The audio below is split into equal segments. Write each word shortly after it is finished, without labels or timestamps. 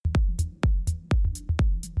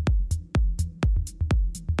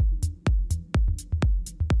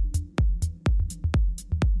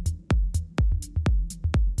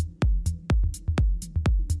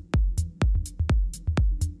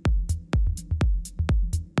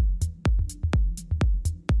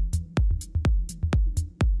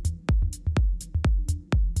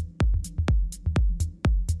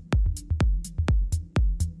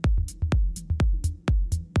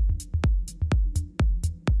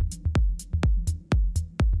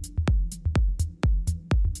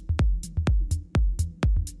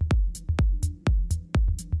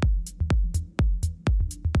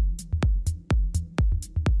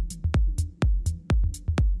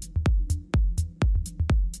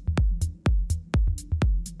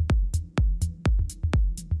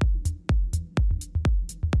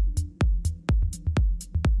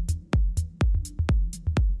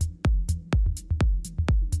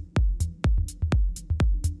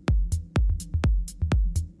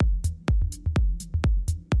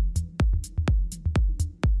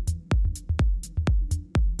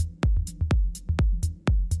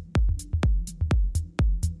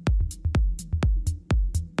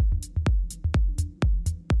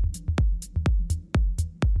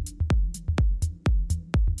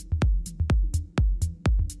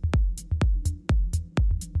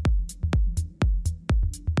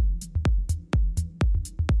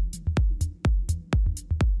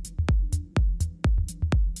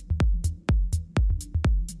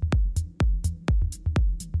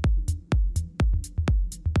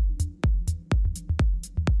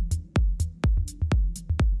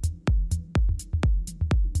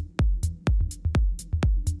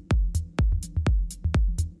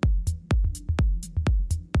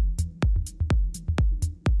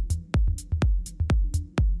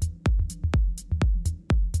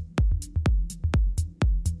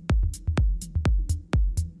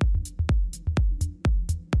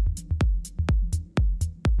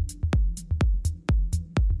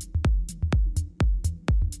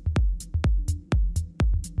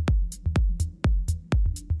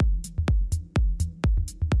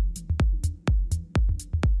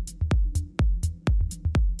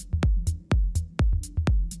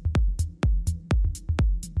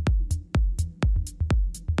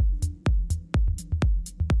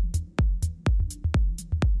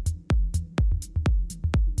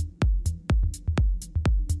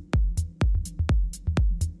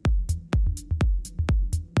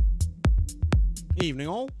Evening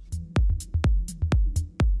all.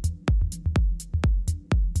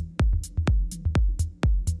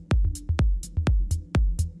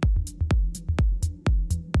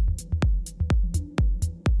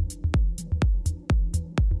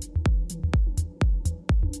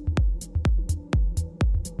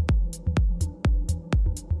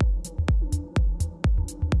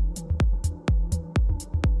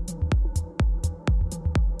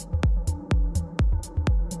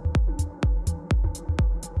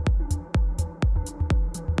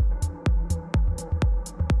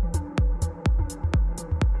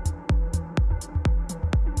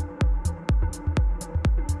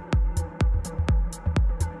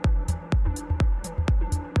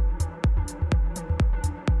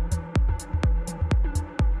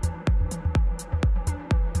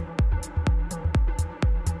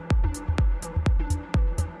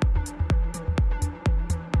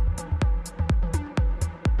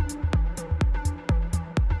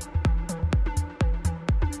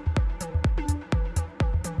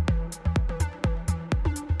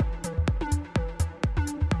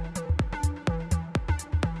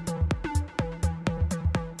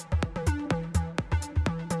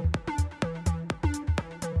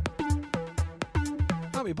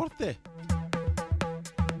 Happy birthday.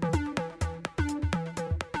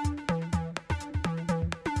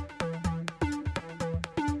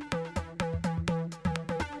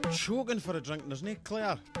 Choking for a drink, isn't he,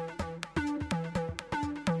 Claire?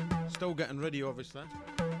 Still getting ready, obviously.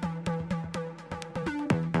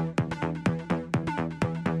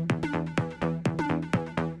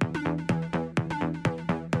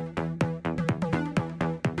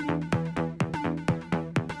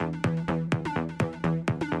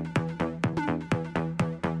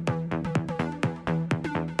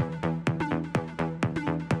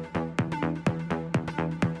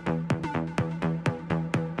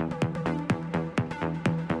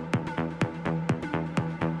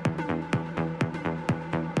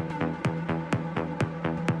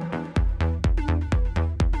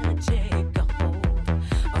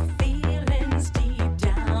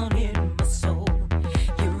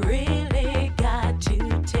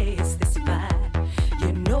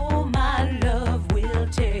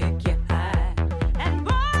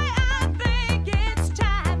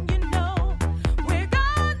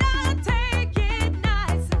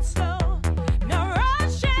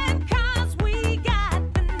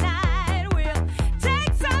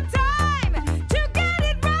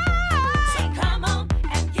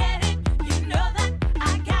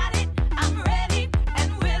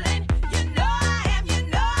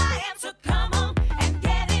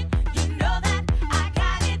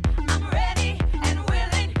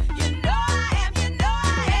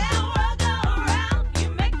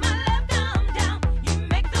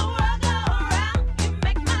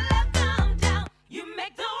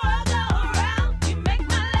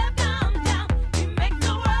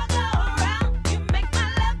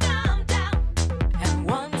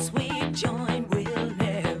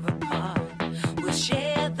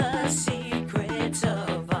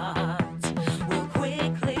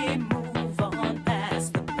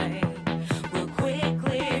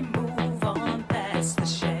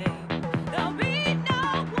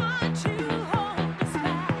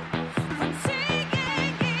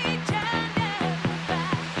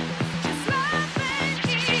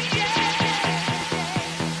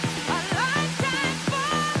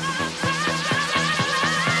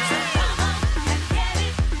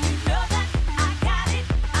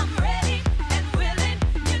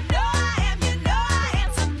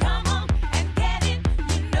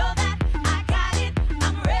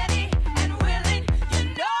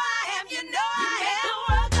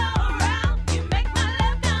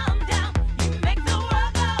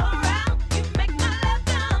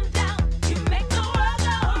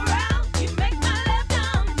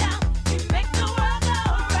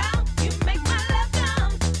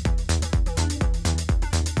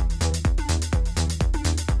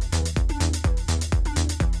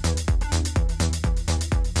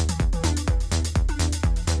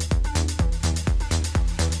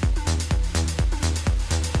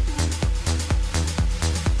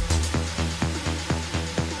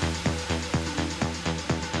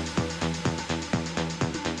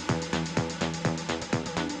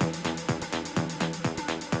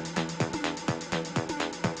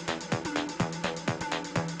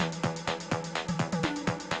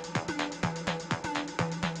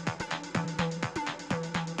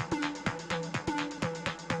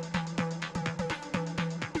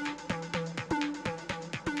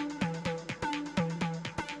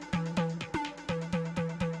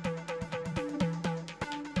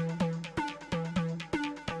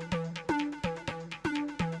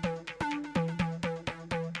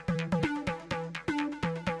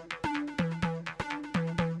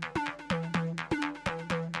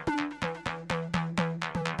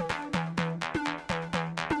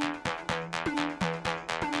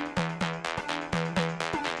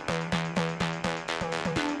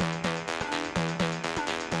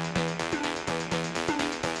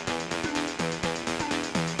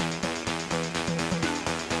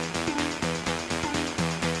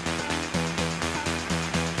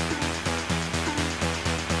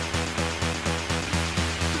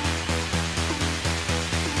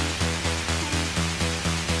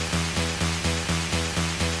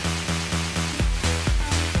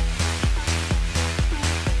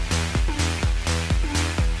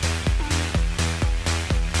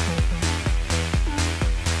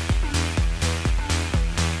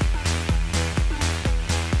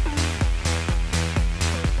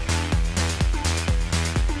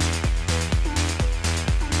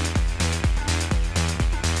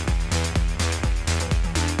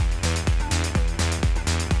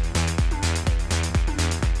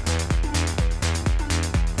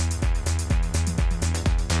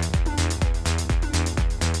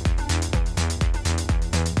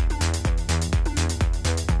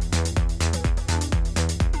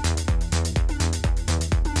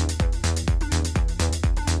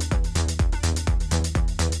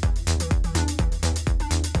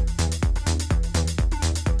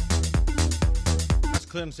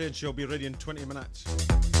 Catherine saying she'll be ready in 20 minutes.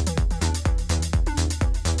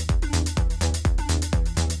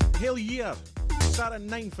 Hail year. Start at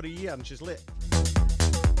 9 for a year and she's late.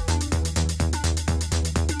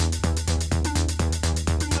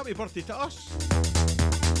 Happy birthday to us.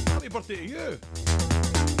 Happy birthday to you.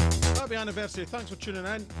 Happy anniversary. Thanks for tuning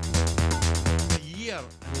in. A year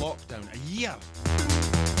in lockdown. A year.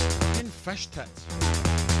 In fish tits.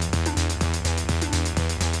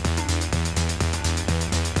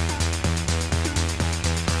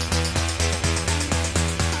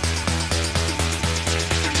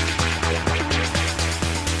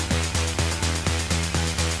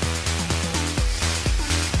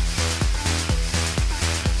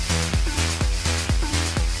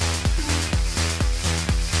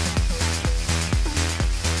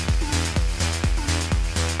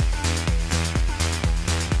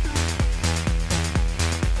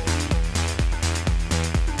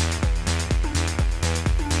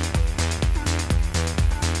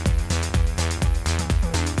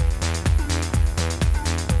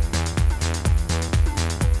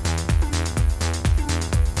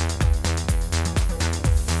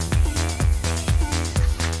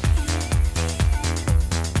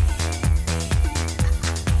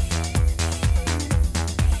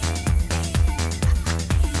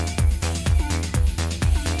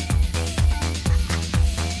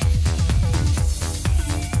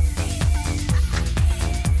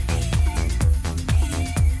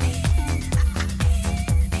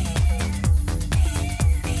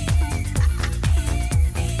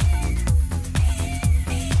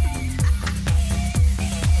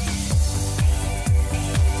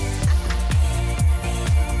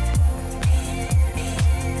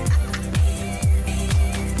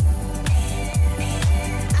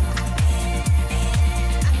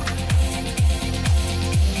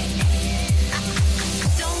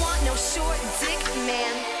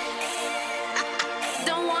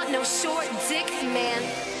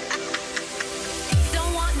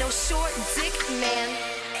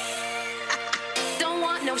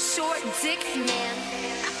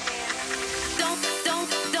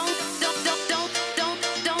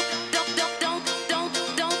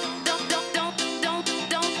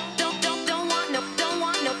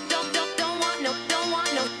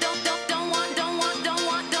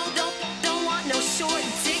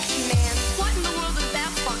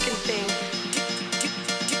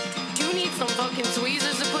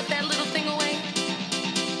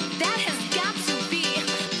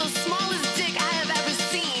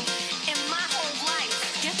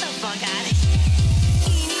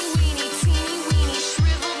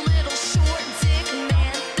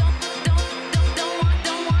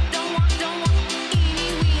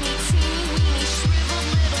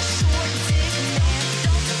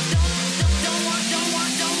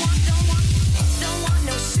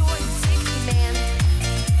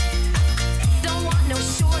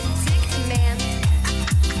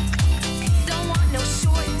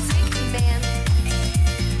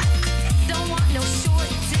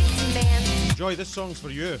 This song's for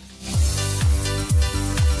you.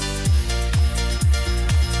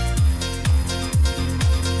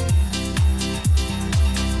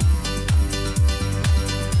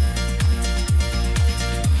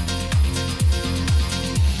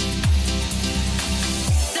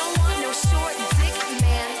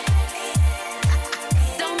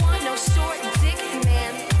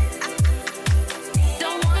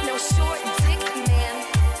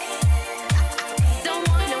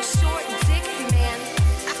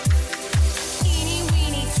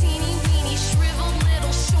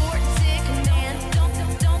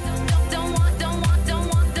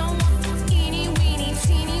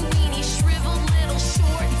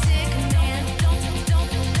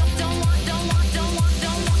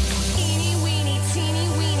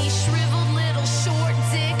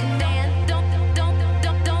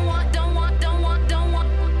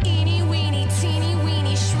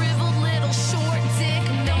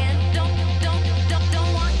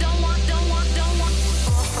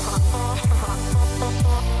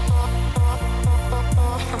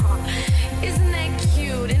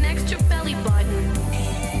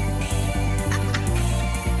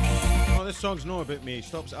 Songs know about me.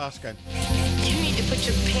 Stops asking. You need to put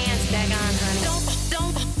your pants back on, honey.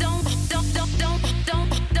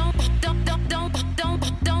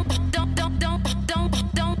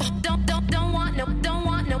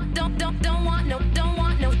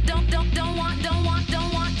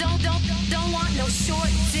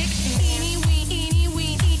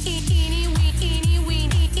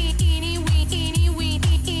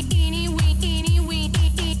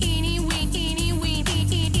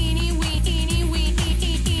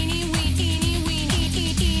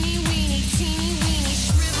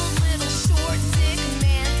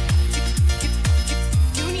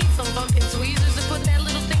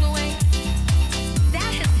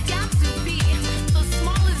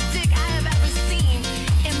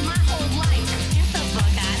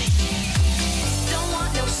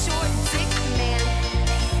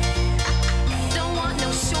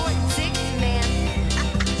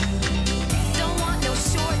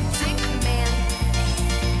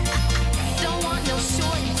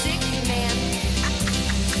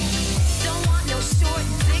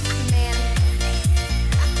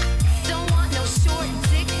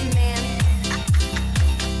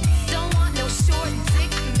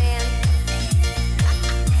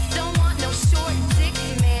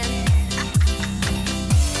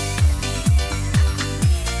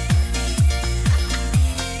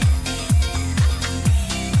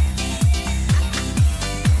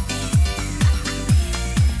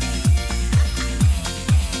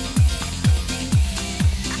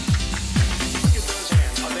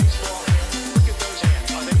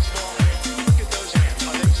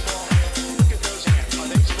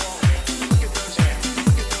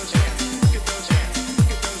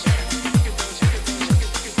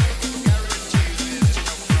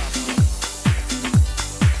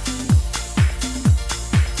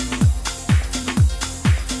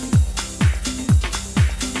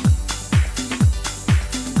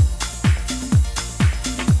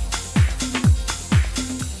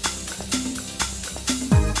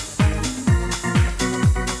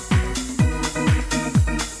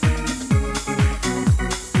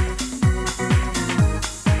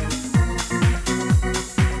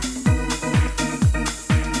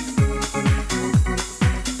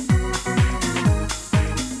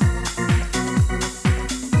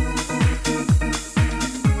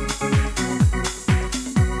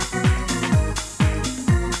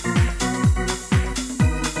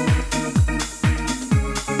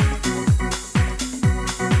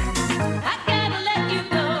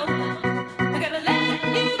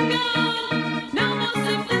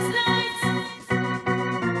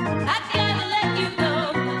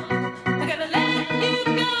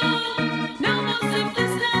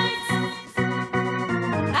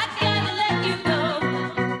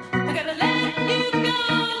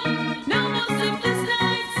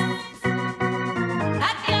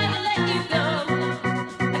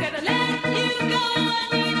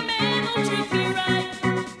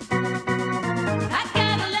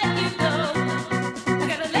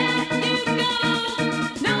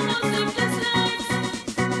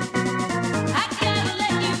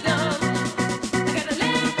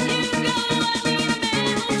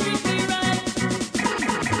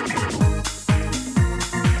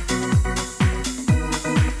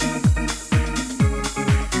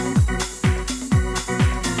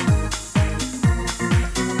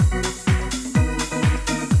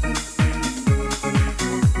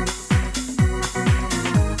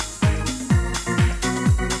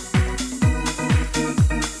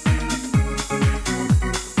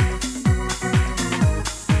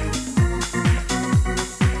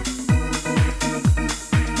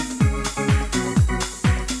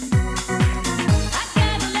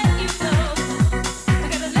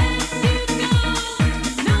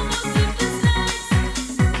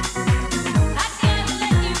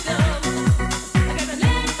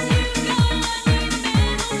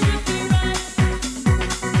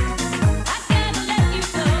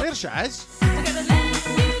 course it is.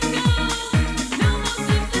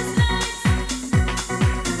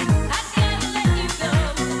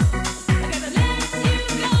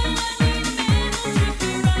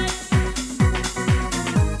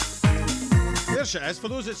 There she is. For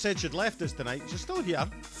those that said she'd left us tonight, she's still here.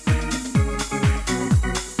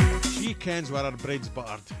 She kens where her bread's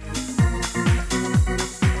buttered.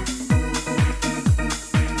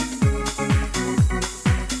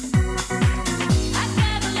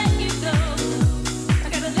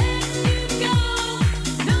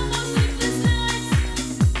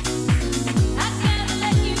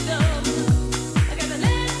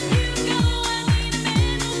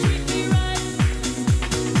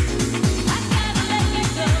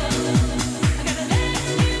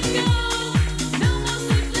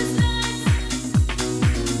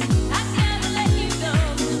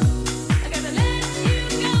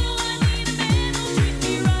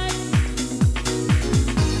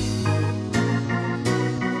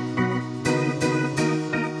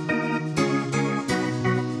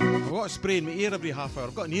 Spraying my ear every half hour.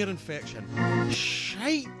 I've got an ear infection.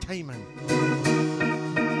 Shite timing.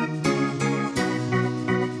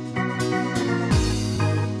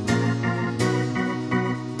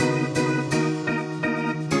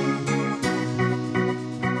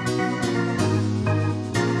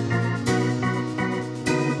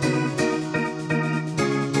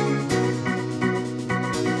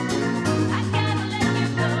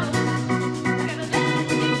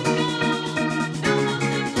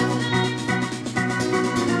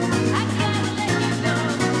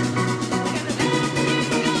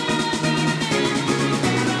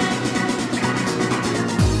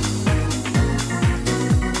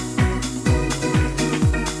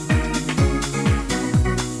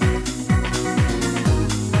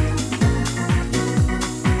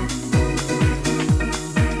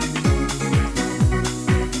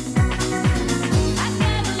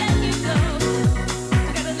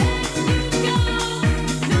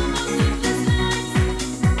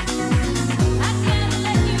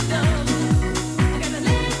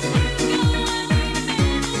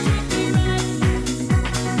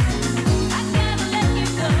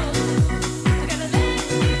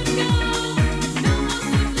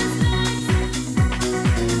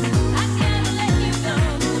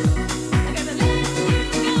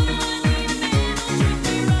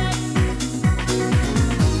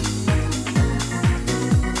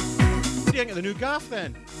 The new gaff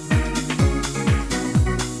then.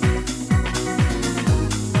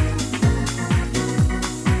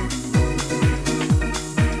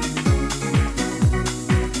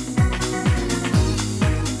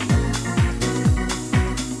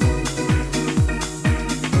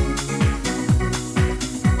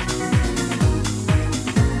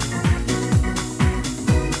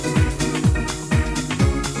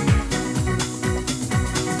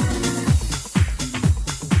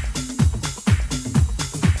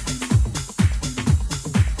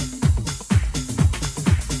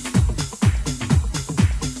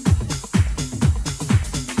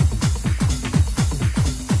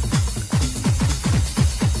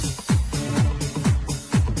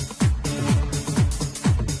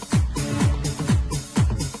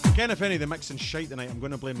 If any of the mixing shite tonight, I'm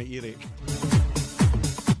going to blame my earache.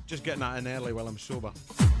 Just getting that in early while I'm sober.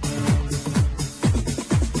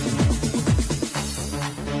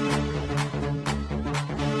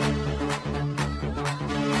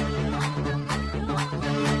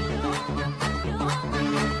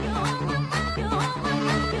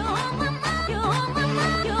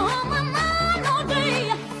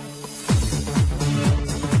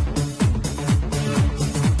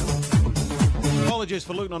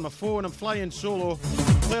 For looking on my phone, I'm flying solo.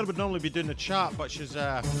 Claire would normally be doing the chat, but she's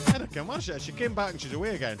I don't know where she is. She came back and she's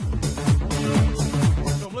away again.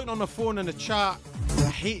 So I'm looking on my phone in the chat. I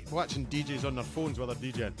hate watching DJs on their phones while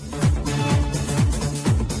they're DJing.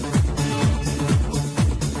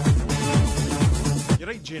 You're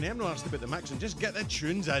right, Jane. I'm not asked about the mix and just get the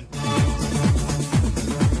tunes in.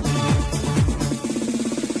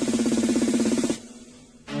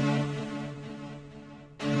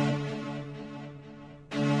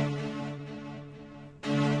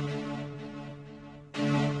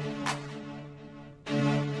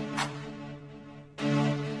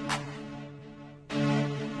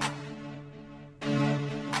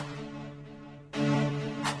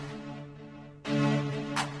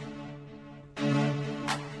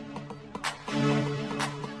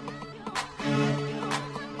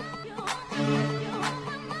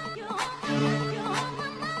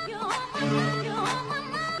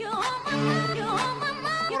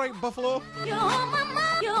 Buffalo. You're my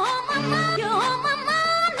man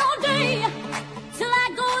all day till I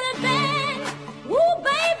go to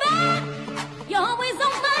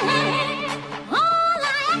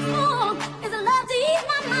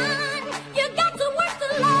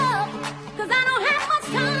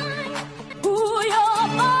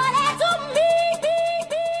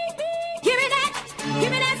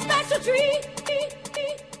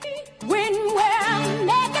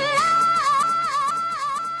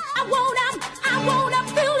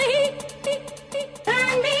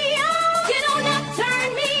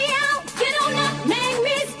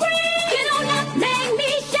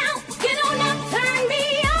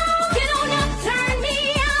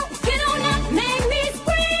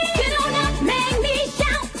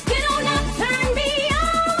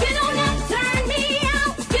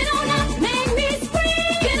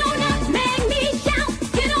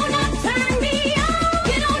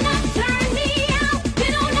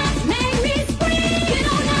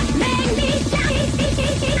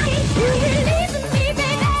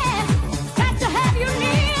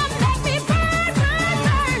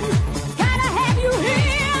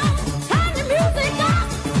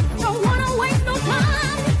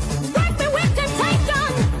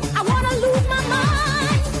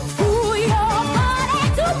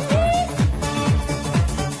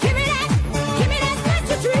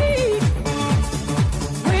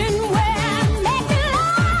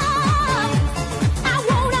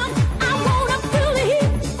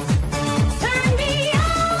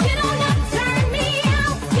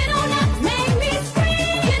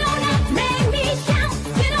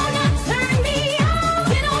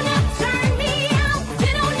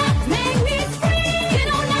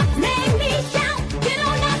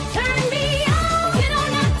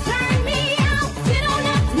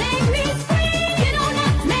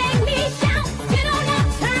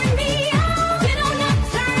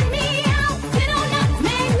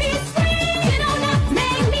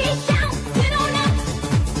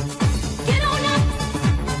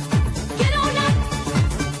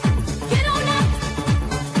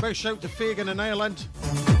shout to Fagan in Ireland.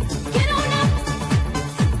 Get on up.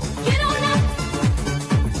 Get on up.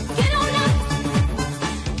 Get on up.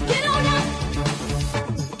 Get on up.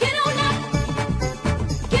 Get on up.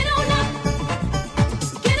 Get on up.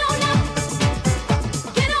 Get on up.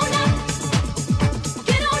 Get on up. Get on up.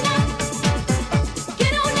 Get on up.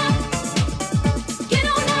 Get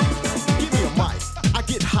on up. Give me a mic, I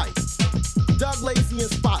get hype. Doug Lazy in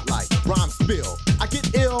Spotlight, rhyme spill. I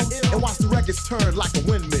get ill and watch the records turn like a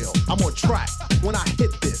windmill. I'm on track when I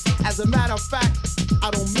hit this. As a matter of fact,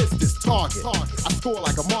 I don't miss this target. I score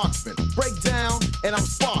like a marksman, break down, and I'm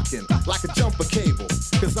sparking like a jumper cable.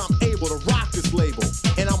 Cause I'm able to rock this label,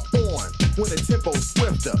 and I'm on when the tempo's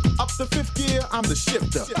swifter. Up the fifth gear, I'm the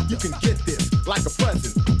shifter. You can get this like a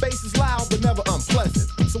present. Bass is loud but never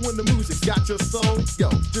unpleasant. So when the music's got your soul,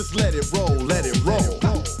 yo, just let it roll, let it roll.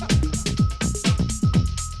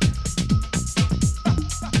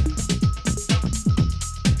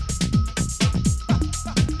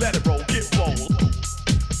 Let it roll, get bold.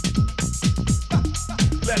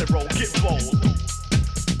 Let it roll, get bold.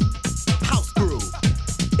 House groove,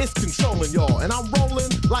 it's controlling y'all, and I'm rolling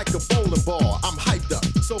like a bowling ball. I'm hyped up,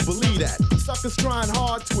 so believe that. Suckers trying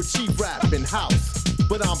hard to achieve rap in house,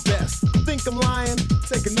 but I'm best. Think I'm lying?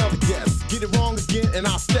 Take another guess. Get it wrong again, and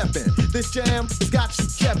I'll step in. This jam has got you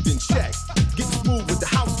kept in check. Getting smooth with the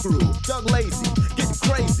house groove. Doug Lazy, getting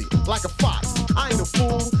crazy like a fox. I ain't a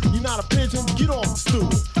fool, you're not a pigeon, get off the stool.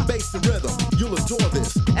 Bass and rhythm, you'll adore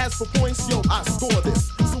this. As for points, yo, I score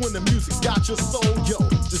this. So when the music's got your soul, yo,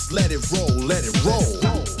 just let it roll, let it roll.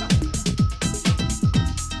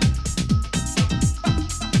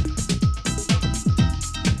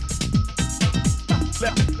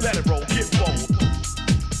 Let it roll, get bold.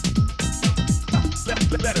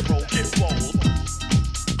 Let it roll, get bold.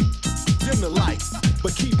 Dim the lights,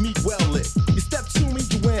 but keep me well lit. You step to me,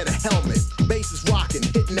 you wear the helmet. Bass is rocking,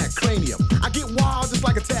 hitting that cranium. I get wild just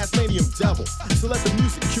like a Tasmanian devil. So let the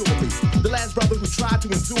music cure me. The last brother who tried to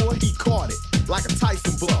endure, he caught it like a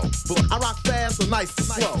Tyson blow. I rock fast or nice and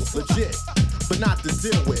slow, legit, but not to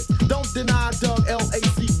deal with. Don't deny Doug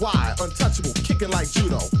Lacy, untouchable, kicking like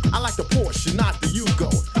judo. I like the Porsche, not the Yugo.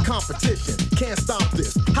 Competition, can't stop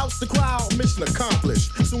this. House the crowd, mission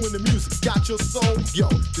accomplished. So when the music's got your soul, yo,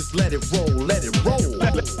 just let it roll, let it roll.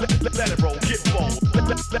 Let it roll, get bold.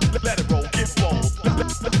 Let it roll, get bold. Let it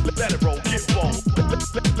roll, get bold. Let it roll, get bold.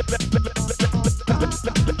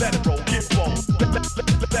 Let it roll, get bold.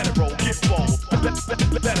 Let it roll, get bold.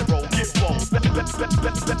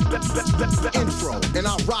 Intro, and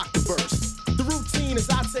I'll rock the verse. The routine is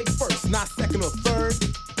I take first, not second or third.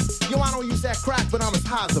 Yo, I don't use that crack, but I'm as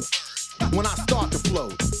high as a when I start to flow.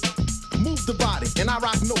 Move the body, and I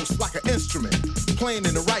rock notes like an instrument. Playing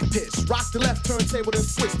in the right pitch. Rock the left turntable, then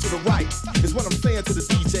switch to the right. Is what I'm saying to the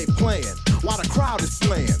DJ playing. While the crowd is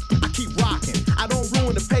slaying, I keep rocking. I don't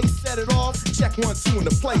ruin the pace, set it off. Check 1, 2 in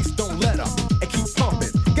the place, don't let up. And keep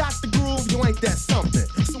pumping. Got the groove, you ain't that something.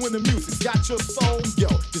 So when the music's got your soul, yo,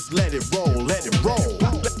 just let it roll, let it roll.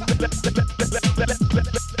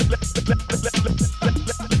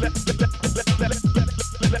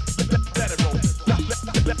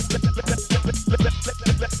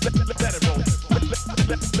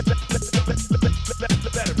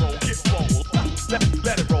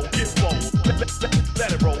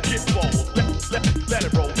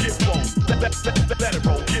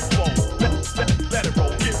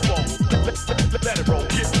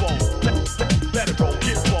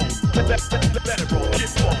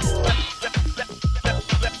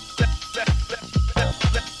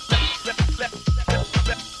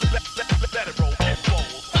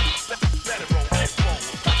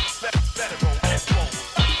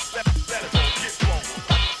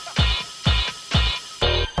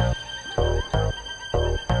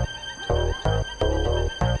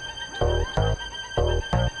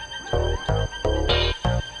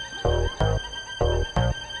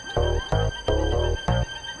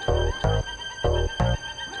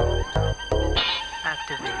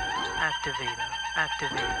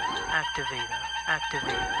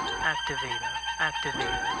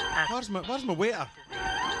 Where's my waiter?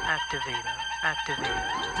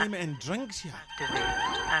 Activator. Came in drinks here.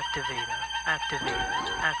 Activator.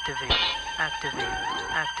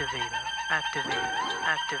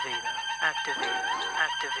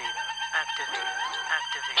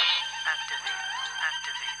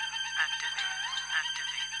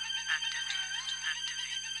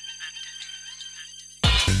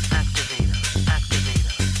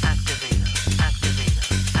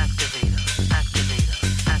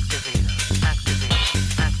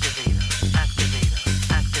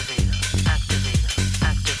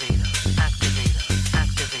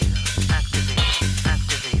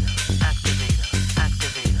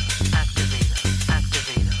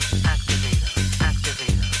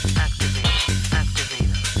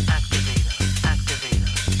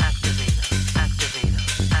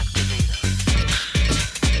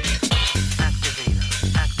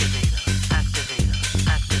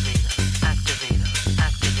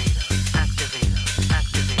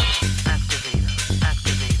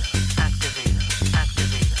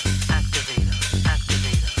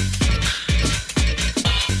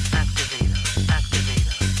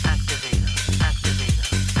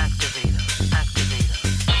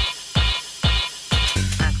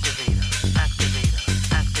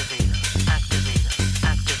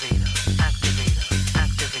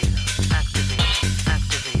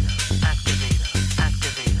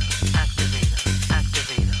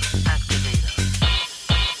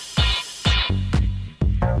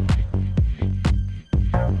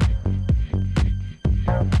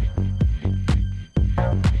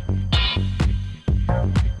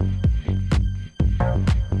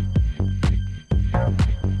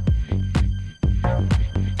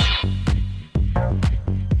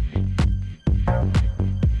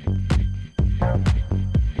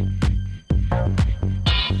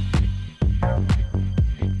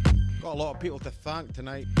 people to thank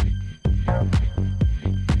tonight.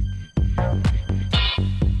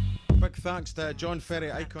 Big thanks to John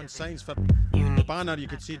Ferry Icon Signs for the banner you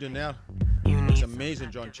could see down there. It's amazing,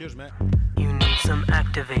 John. Cheers, mate. You need some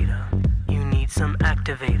activator. You need some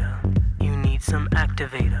activator. You need some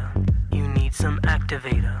activator. You need some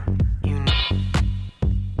activator.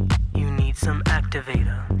 You need some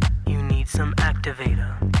activator. You need some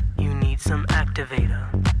activator. You need some activator.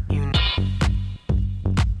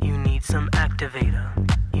 You need some activator.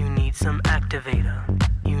 You need some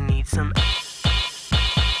activator. You need some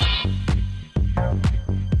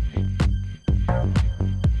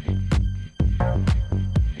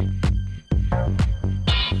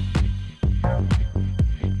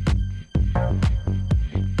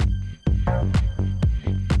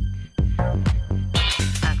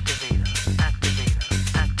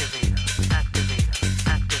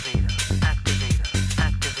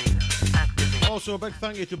Also, a big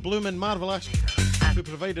thank you to Bloomin' Marvellous, who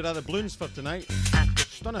provided other balloons for tonight.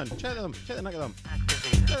 Stunning. Check them. Check the neck of them.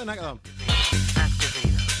 Check the neck of them.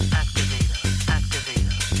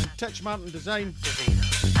 And Titch Martin Design.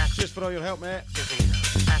 Cheers for all your help, mate.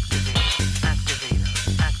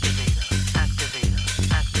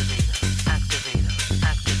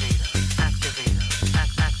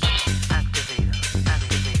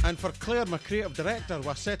 And for Claire, my creative director,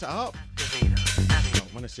 we set it up.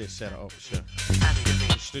 When I say set it up, sure.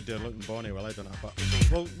 She stood there looking bonny while I done it,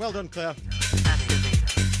 but well done, Claire.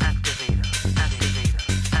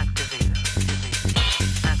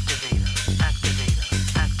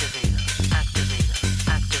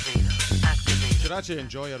 Should actually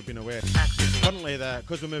enjoy her being away. Currently,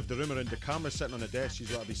 because we moved the room around, the camera's sitting on the desk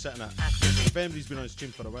she's got to be sitting at. If anybody's been on the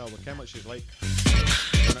stream for a while, we know what she's like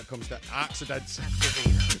when it comes to accidents.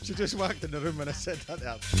 She just walked in the room when I said that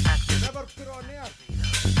there. Never put on there.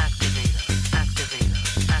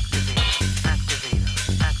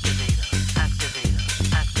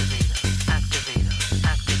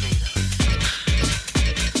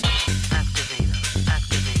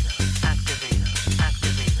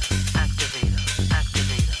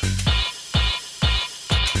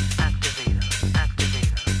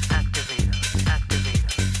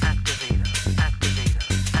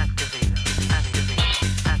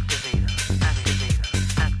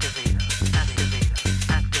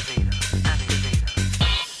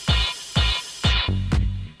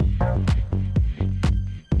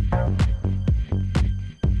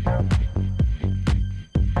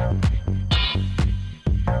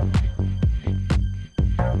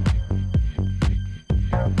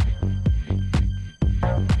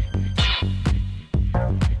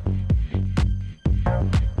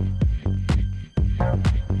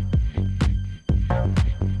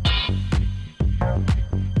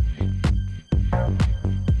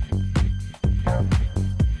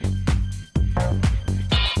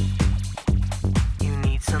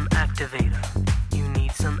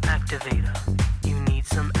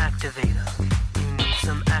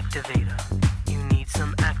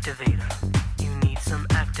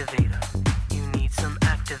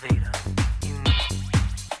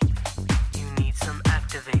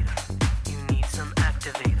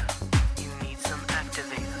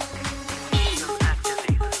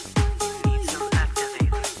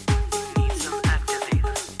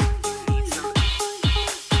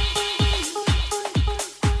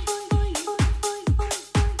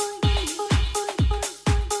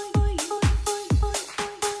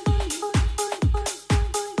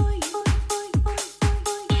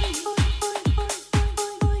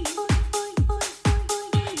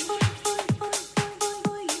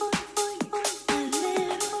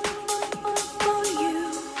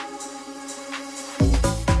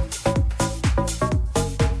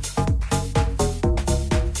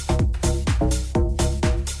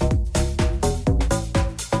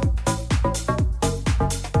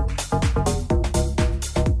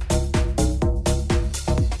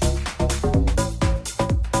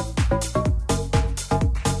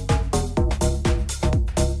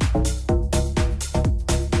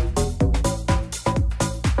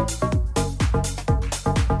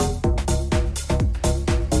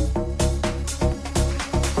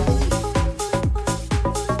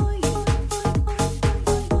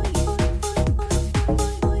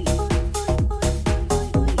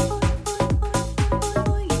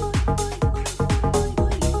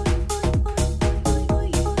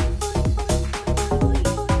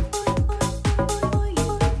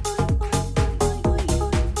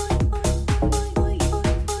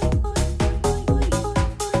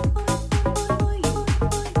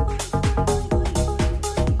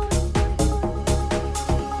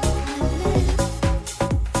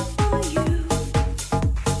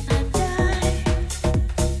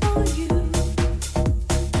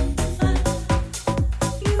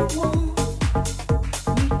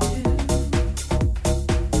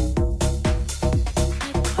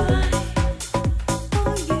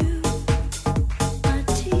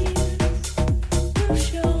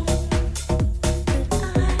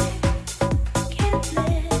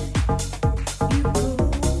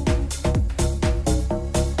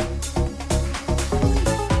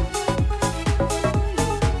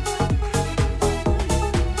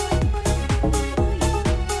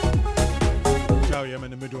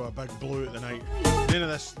 blow out the night. None of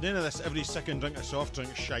this every second drink a soft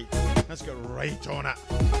drink shite. Let's get right on it.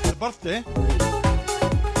 It's a birthday.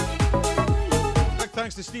 Big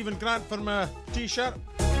thanks to Stephen Grant for my t-shirt.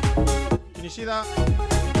 Can you see that?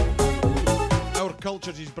 Our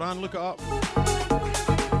Culture's his brand, look it up.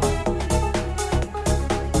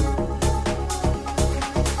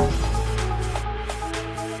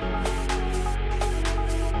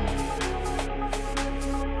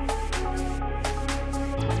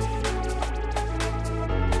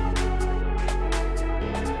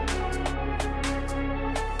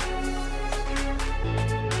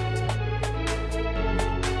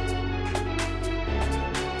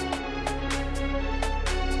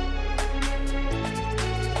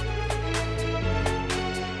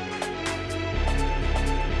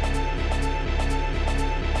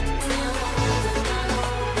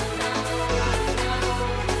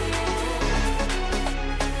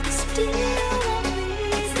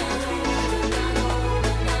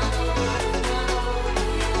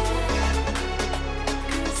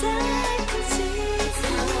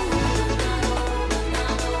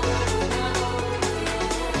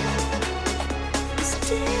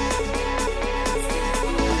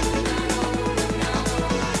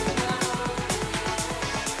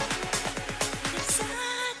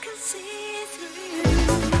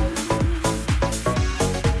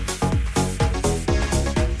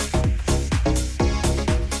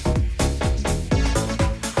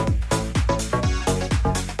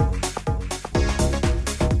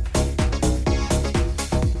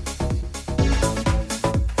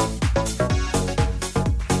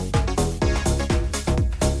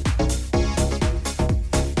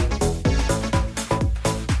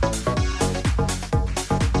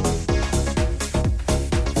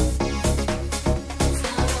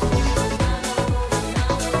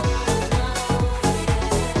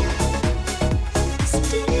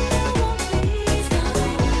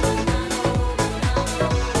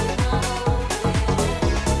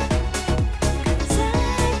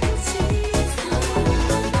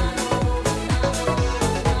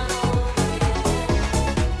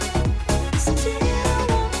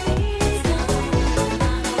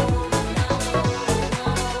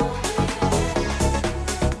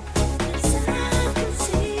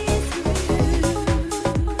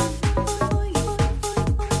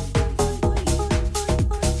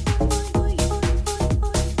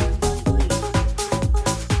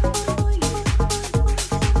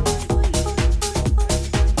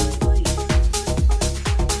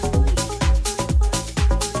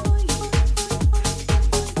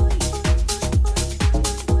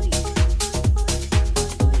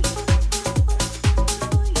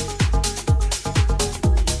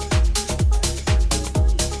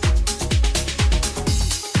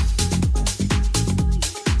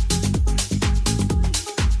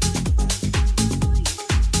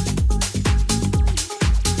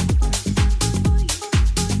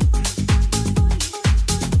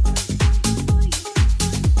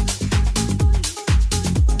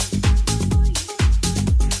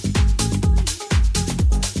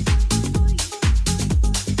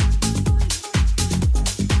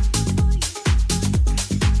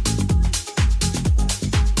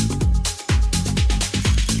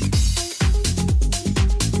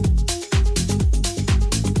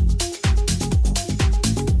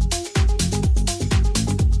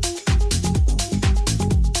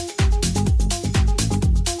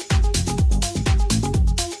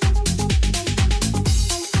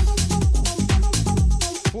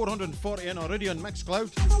 On Iridium Mixcloud.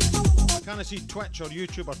 I can't see Twitch or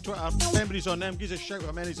YouTube or Twitter. If anybody's on them, give us a shout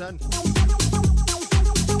how many's in.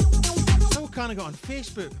 Still can't get on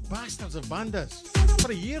Facebook. Bastards of bandas.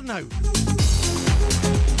 For a year now.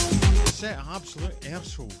 Set of absolute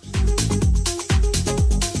arseholes.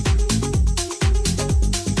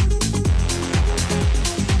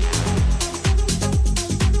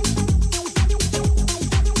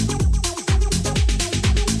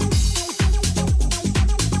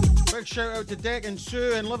 Shout out to Deck and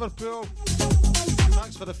Sue in Liverpool.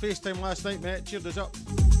 Thanks for the FaceTime last night, mate. Cheered us up.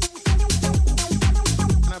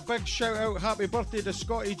 And a big shout out, happy birthday to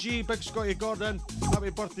Scotty G, Big Scotty Gordon. Happy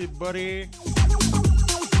birthday, buddy.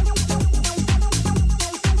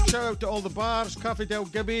 Shout out to all the bars, Cafe Del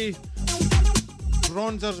Gibby,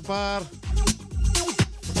 Bronzer's Bar.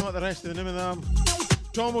 Forgot the rest of the name of them.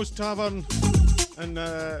 Tomo's Tavern, and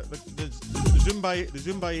the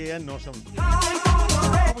Zumba Inn or something.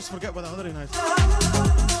 I always forget what the other one is.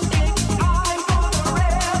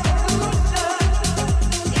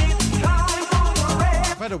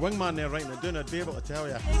 If I had a wingman there right now doing, I'd be able to tell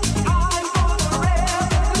you.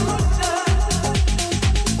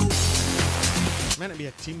 Meant to be a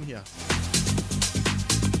a team here.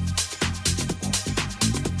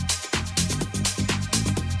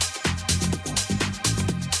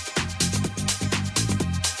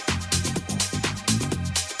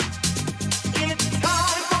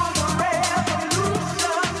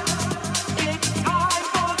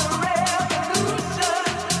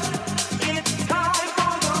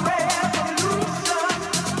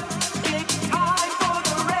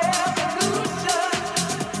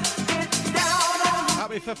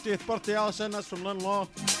 Happy 50th birthday, Alison. That's from Lynn Law.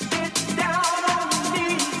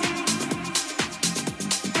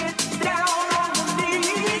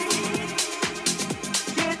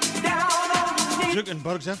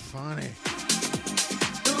 Zuckenberg's a funny.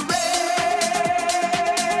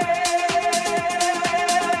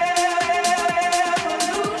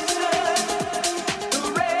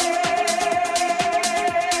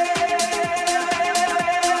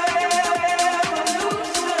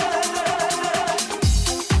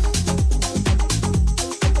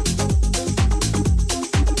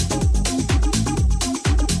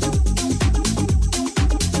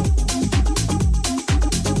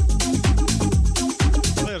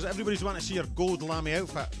 Everybody's wanting to see your gold lammy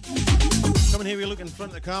outfit. Come in here, we look in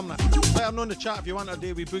front of the camera. Let them know in the chat if you want a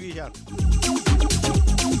day we boogie here.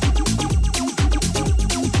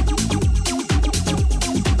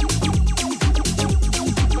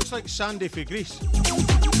 Looks like Sandy for Greece.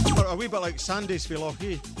 Or a wee bit like Sandy's for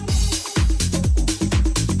Lochee.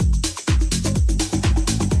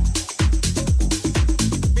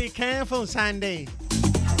 Be careful, Sandy.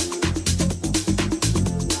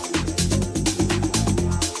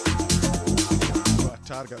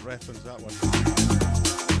 Target reference, that one.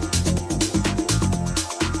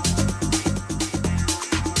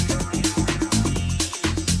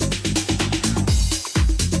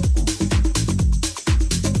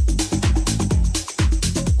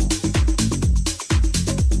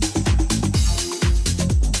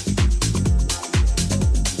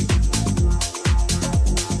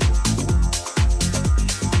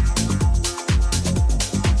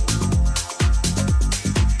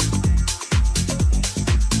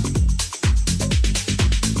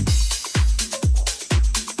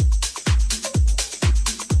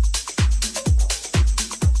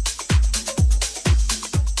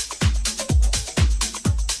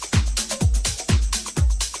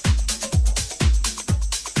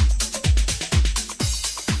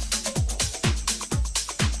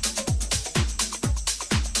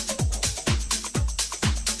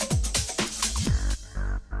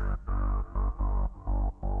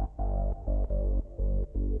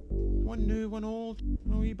 One new, one old,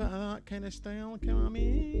 a wee bit of that kind of style, you know what I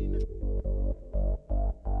mean?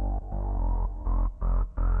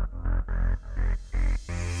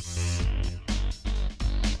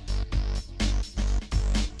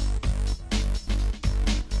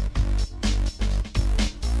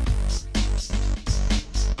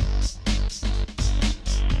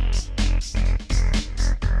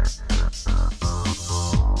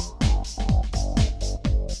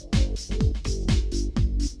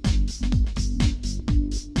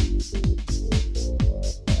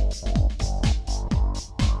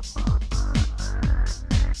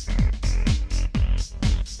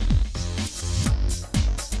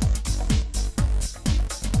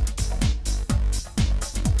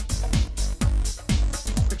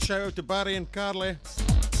 Shout out to Barry and Carly.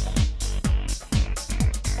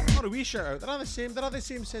 Not a wee shout out. They're the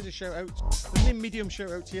same set of shout outs. There's no medium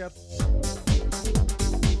shout outs here.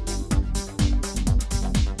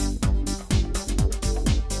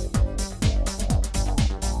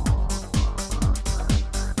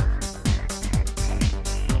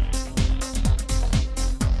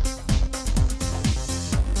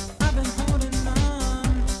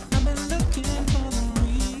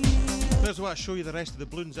 I show you the rest of the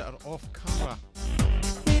balloons that are off camera.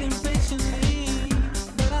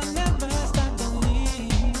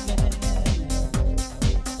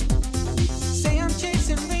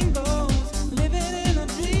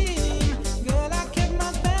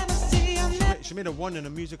 She made a one in a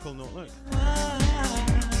musical note, look.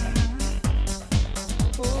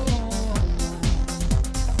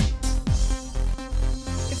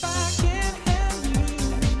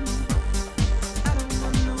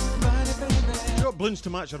 Balloons to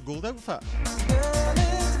match her gold outfit.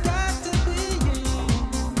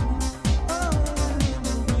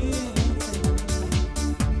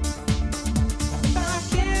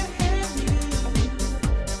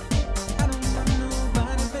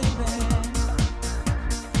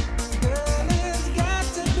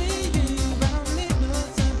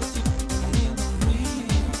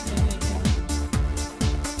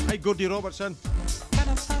 Hi, Gordy Robertson.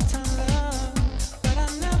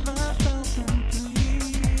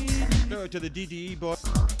 Shout out to the DDE boy,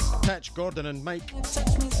 Patch, Gordon and Mike.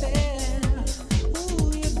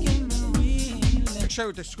 Big shout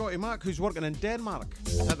out to Scotty Mac, who's working in Denmark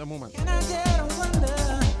at the moment.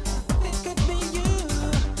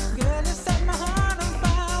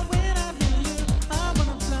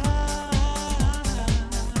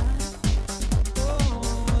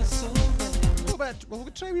 We'll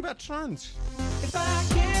try a wee bit of trance. If I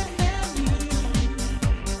can't have you,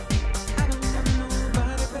 I don't want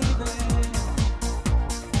nobody, baby.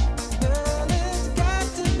 Girl, it's got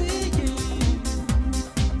to be you.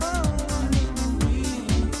 Oh, I need the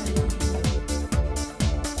real thing.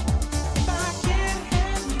 If I can't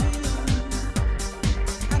have you,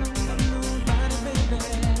 I don't want nobody, baby.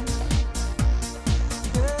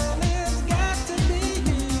 Girl, it's got to be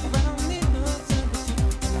you. I don't need no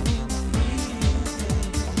substitute. I need the real thing.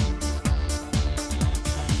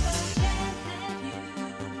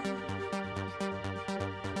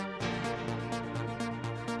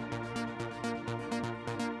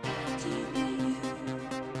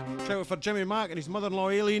 Shout out for Jimmy Mack and his mother-in-law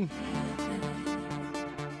Aileen,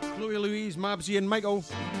 Chloe Louise, Mabsy and Michael,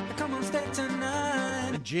 Come on, stay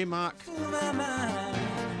tonight. and J Mac. To my mind.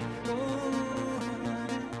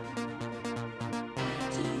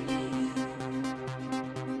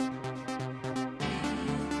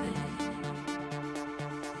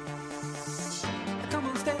 Come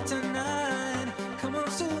on, stay tonight. Come on,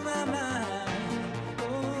 soothe my mind.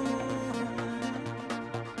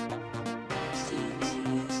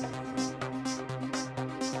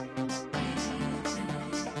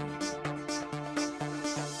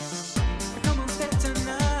 Come on, stay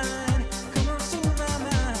tonight. Come on, soothe my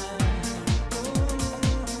mind.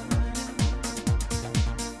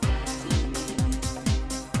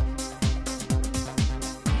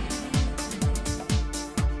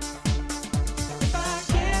 If I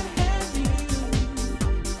can't have you,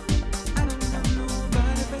 I don't want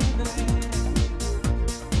nobody, baby.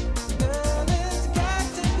 Girl, it's got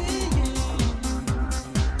to be you.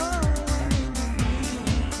 Oh, I need the real thing.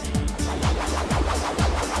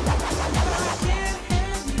 If I can't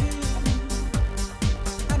have you,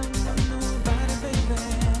 I don't want nobody, baby.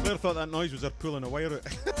 Claire thought that noise was her pulling a wire out. Girl,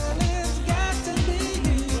 it's got to be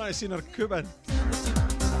you. I seen her cubing.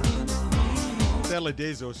 It's early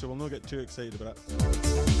days though, so we'll not get too excited about it.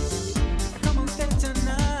 Come on, stay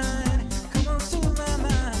tonight. Come on, soothe my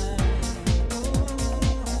mind.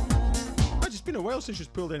 It's been a while since she's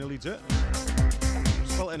pulled any leads out.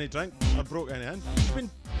 Spilt any drink or broke anything. She's been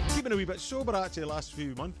keeping a wee bit sober actually the last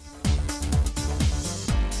few months.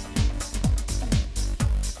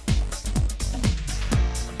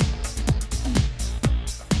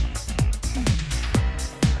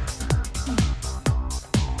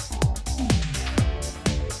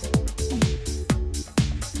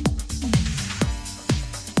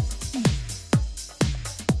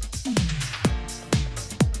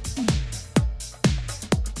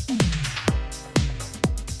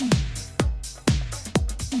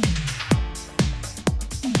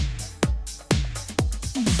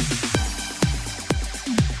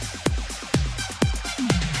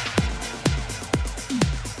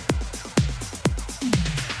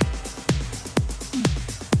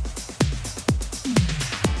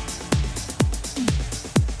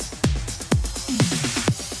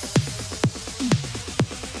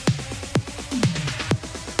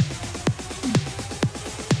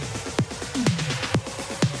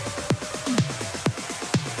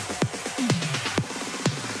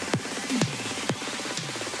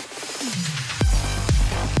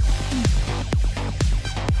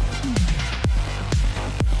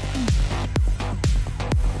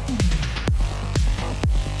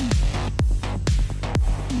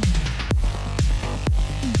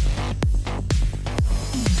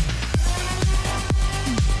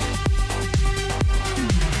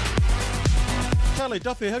 Charlie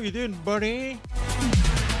Duffy, how you doing, buddy?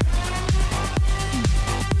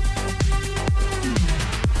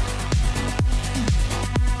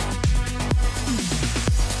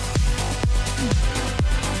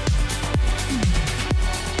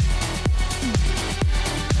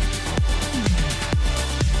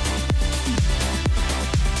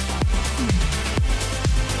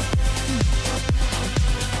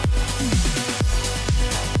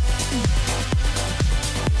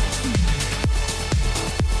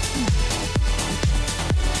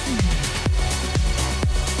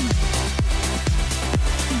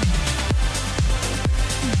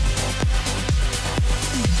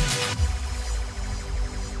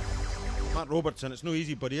 Robertson, it's no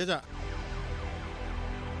easy, buddy, is it?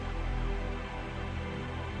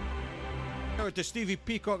 Shout out to Stevie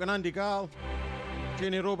Peacock and Andy Gall,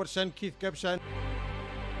 Janie Robertson, Keith Gibson,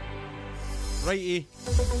 Righty.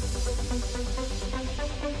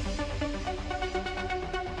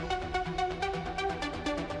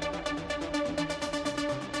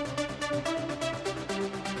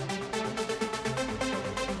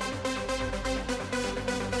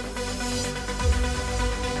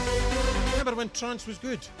 Remember when trance was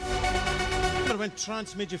good? Remember when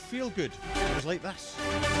trance made you feel good? It was like this.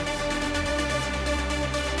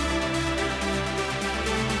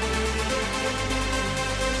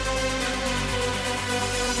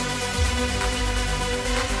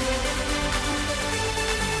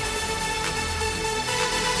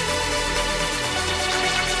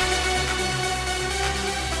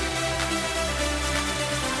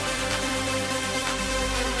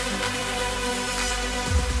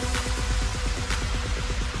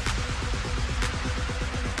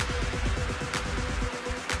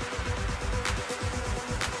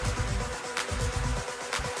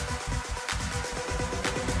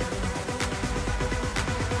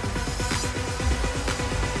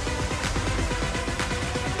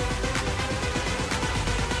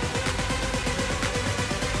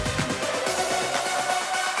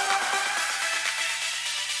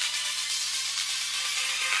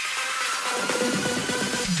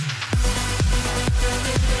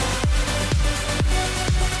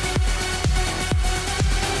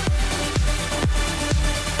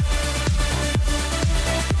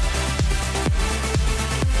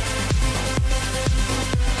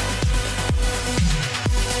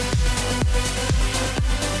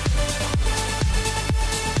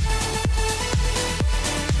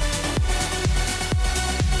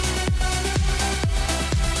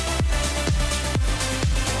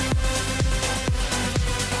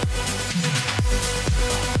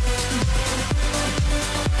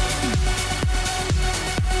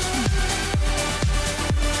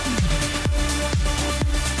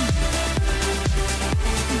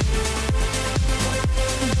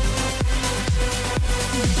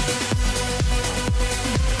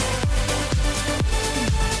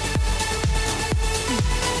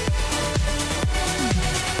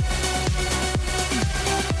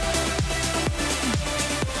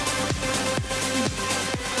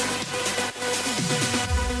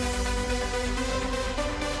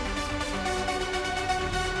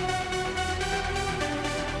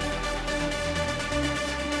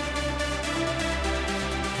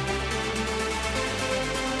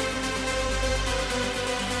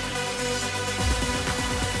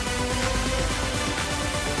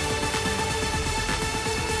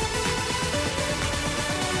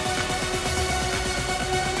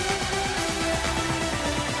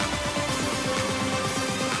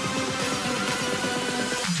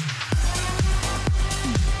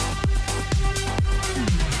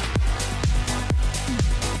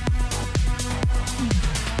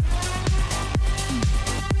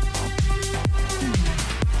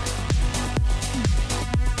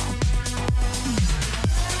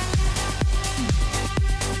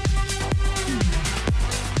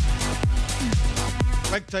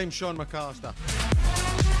 Big time Sean McAllister.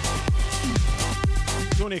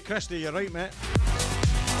 Tony Christie, you're right, mate.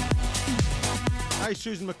 Hi,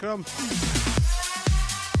 Susan McCrum.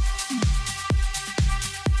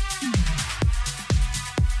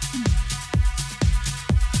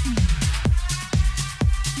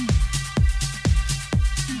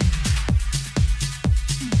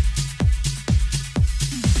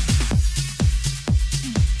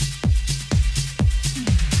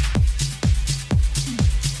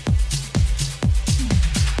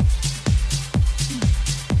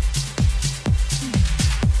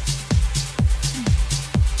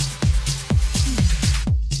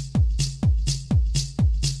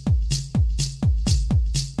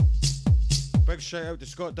 Shout out to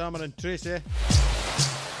Scott Dammer and Tracy.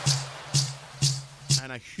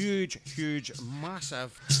 And a huge,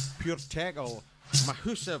 massive, pure tackle,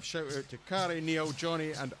 massive shout out to Carrie, Neil,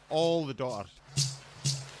 Johnny, and all the daughters.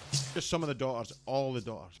 Just some of the daughters, all the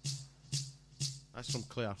daughters. That's from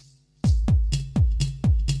Claire.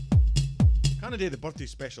 Can't I do the birthday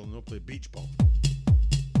special and not play beach ball?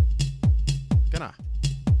 Can I?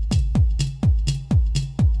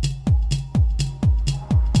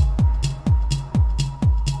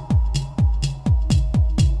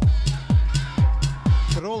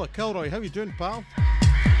 Carola Kilroy, how you doing, pal?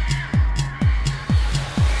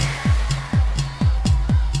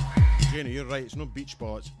 Jenny, you're right, it's not beach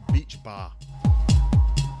ball, it's beach bar.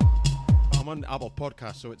 I'm on Apple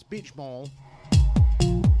Podcast, so it's beach ball.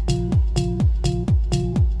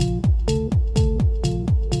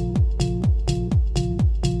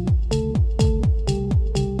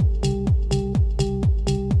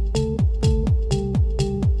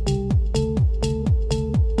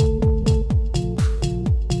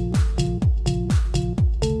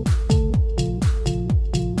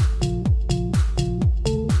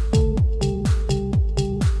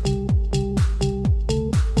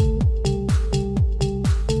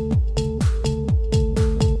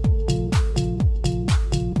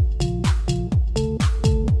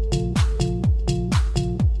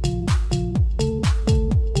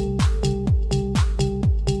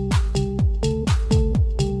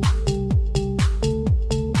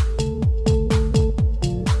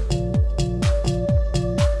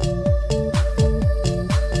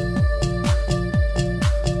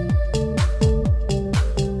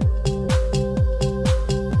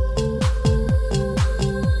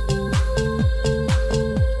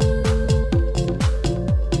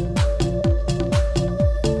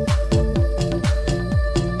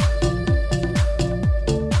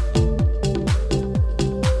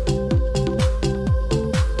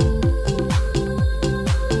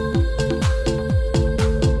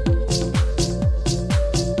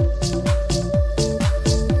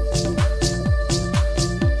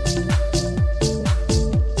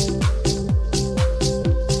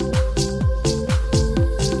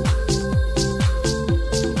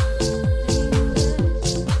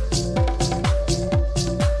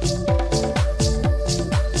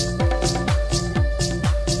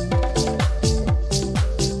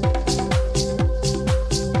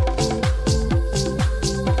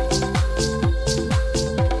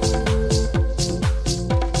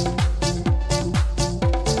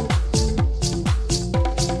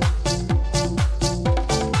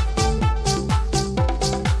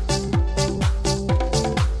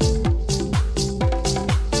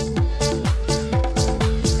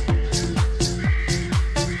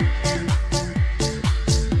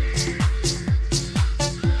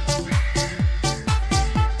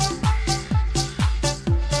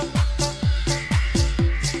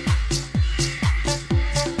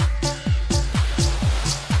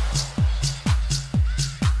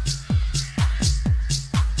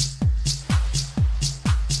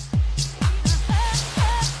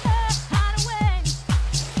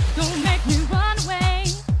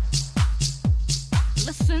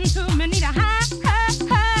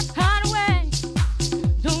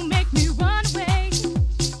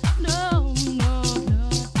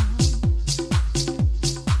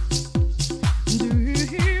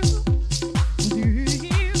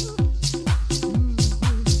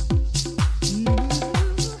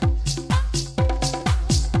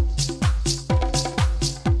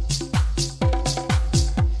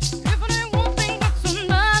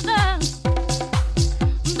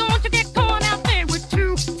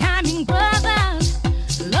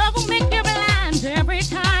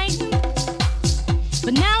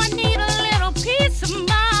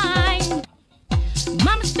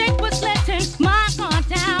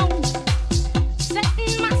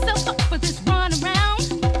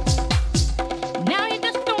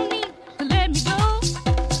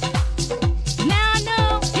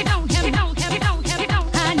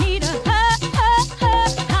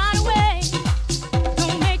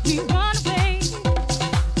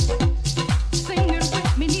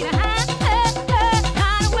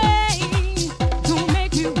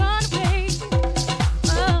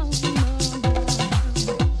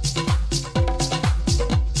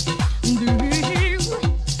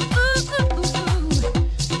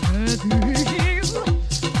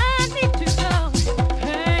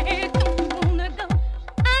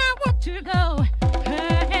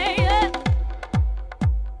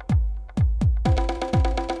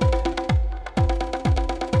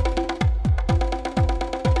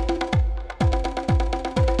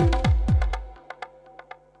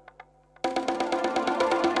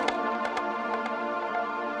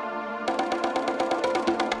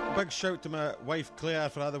 Big shout to my wife Claire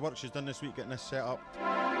for all the work she's done this week getting this set up.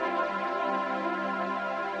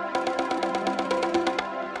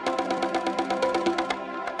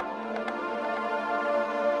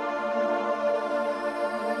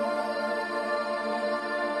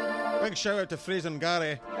 Big shout out to Fraser and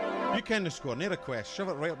Gary. You ken the score, no request. Shove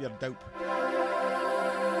it right up your dope.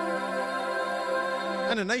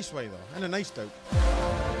 In a nice way though, in a nice dope.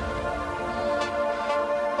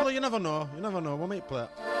 Although you never know, we might play it.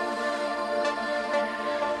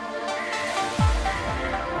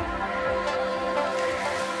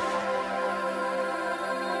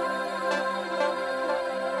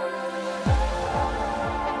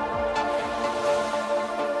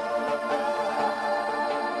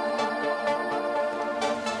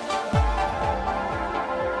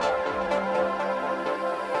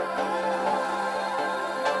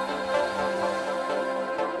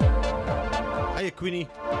 Hiya, Queenie.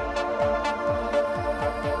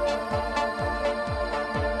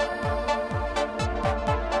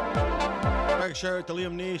 Big shout out to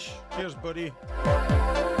Liam Nish. Cheers, buddy.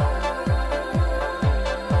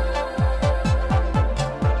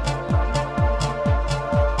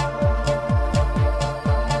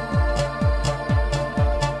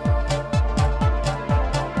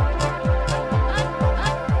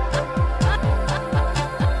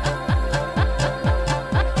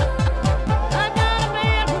 I got a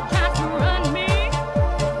man who tries to run me.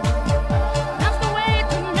 That's the way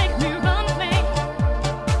to make me run away.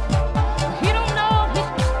 He don't know he's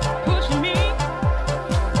pushing me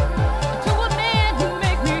to a man who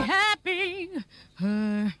make me happy.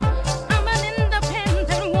 I'm an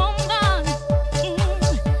independent woman.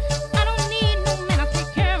 I don't need no man to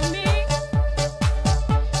take care of me.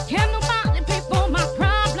 Can nobody pay for my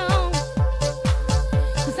problems?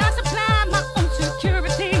 'Cause I supply my own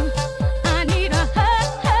security. I need a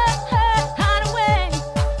hideaway.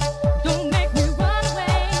 Don't make me run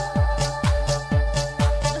away.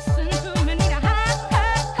 Listen to me, need a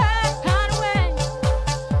hideaway.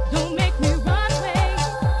 Don't make me run away.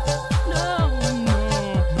 No, no.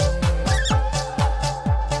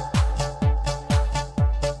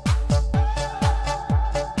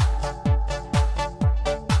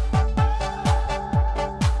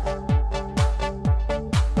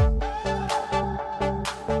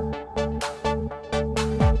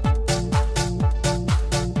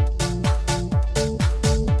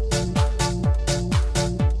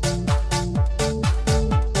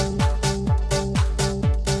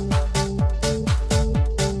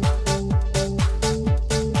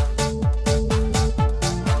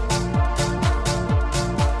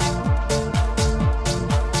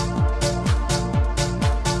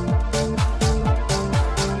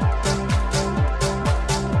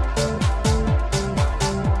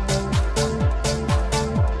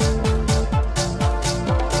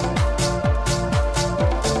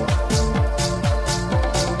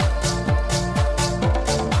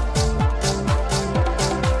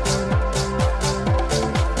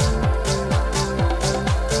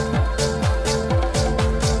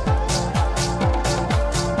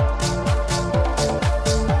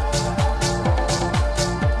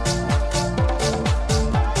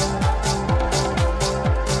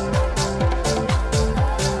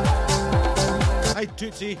 Hi,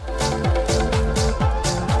 Tootsie.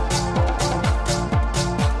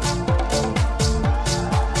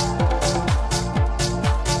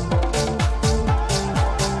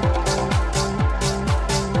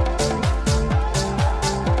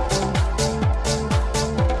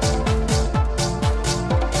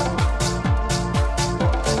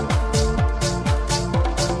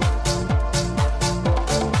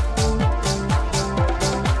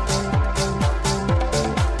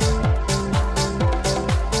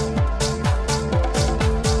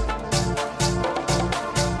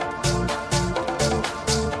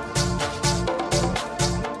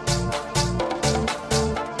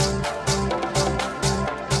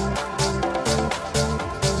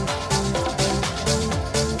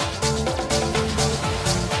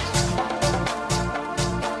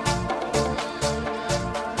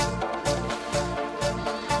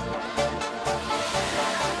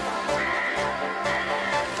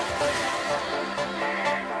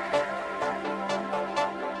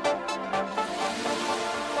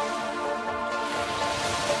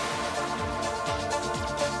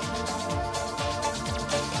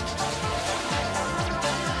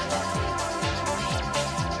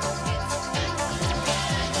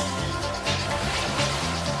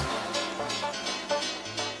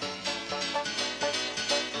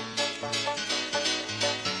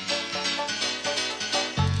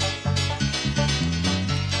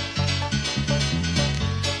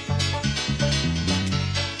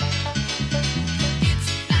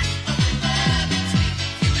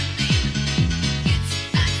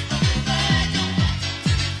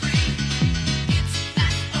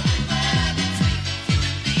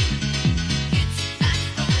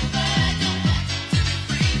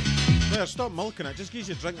 Claire, stop milking it. Just give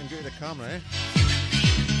you a drink and go to the camera, eh?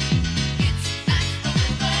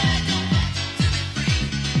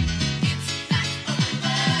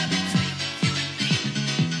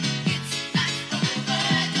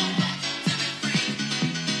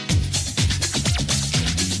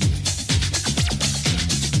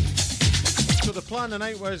 So the plan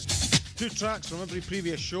tonight was 2 tracks from every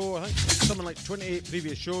previous show. I think something like 28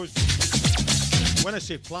 previous shows. When I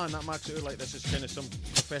say plan, that makes it look like this is kind of some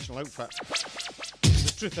professional outfit.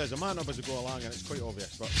 The truth is, I might not as I go along, and it's quite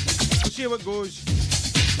obvious, but we'll see how it goes.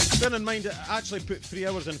 Bear in mind that I actually put 3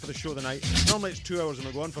 hours in for the show tonight. Normally it's 2 hours and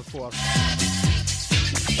I go on for 4.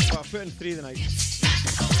 But I put in 3 tonight.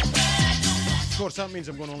 Of course, that means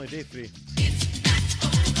I'm going only day 3.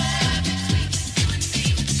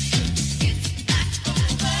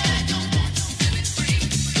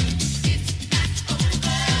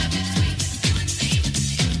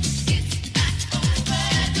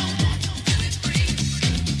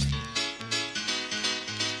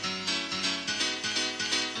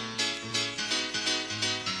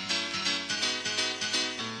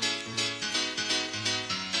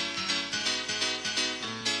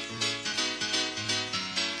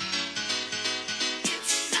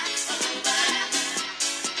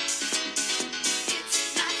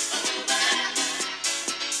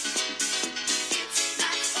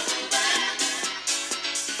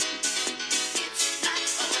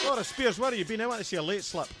 Spears, where have you been? I want to see a late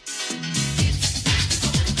slip.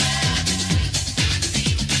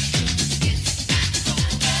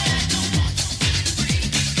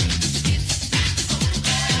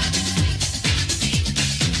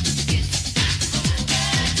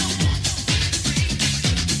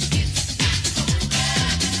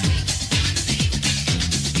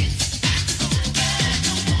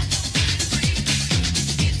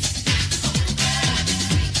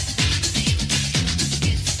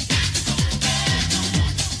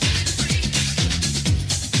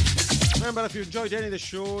 Remember, if you enjoyed any of the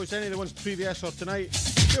shows, any of the ones previous or tonight,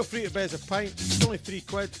 feel free to buzz a pint. It's only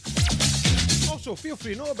 £3. Also, feel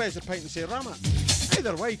free not to buzz a pint and say ram it.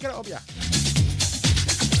 Either way, get it up ya.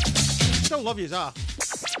 Still love yous are.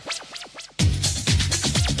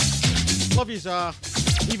 Love yous are.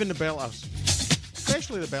 Even the belters.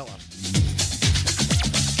 Especially the belters.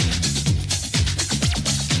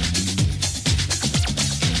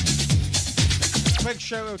 Big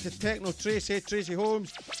shout out to Techno Tracy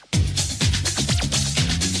Holmes.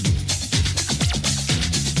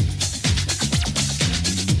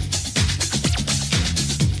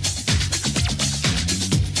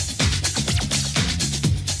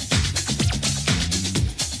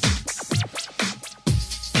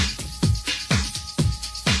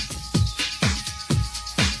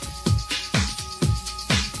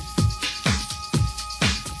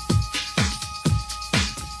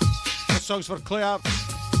 Songs for Claire.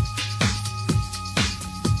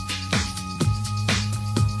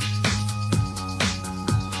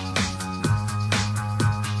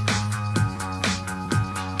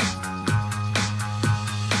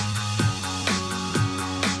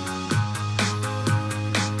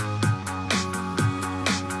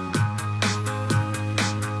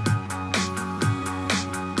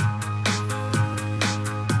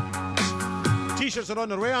 T-shirts are on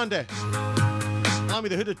their way, Andy. Allow me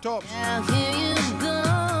the hooded tops. Now here you go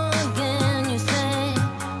again. You say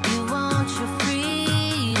you want your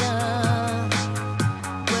freedom.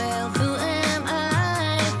 Well, who am I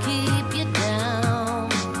to keep you down?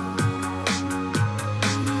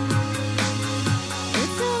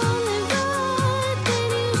 It's only right that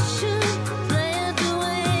you should play it the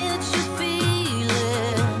way that you feel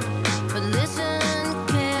it. But listen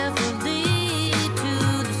carefully to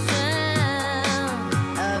the sound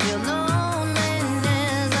of your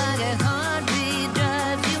loneliness, like a heartbeat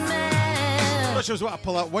drives you mad. That shows what I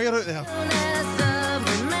pull that wire out there. Loneliness of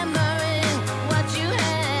remembering what you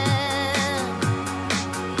had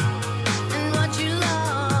and what you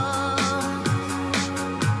lost,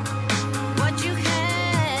 what you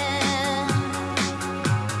had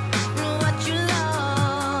and what you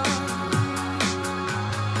lost.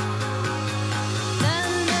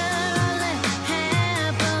 Thunder only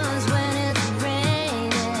happens when it's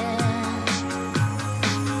raining.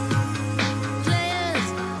 Players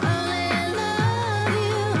only love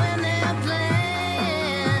you when they're playing.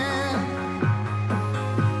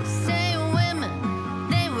 Say women,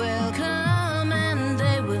 they will come and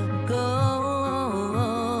they will go.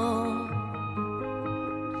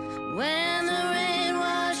 When the rain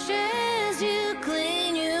washes you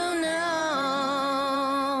clean, you know.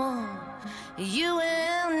 You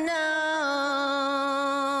will know.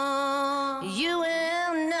 You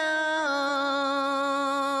will know.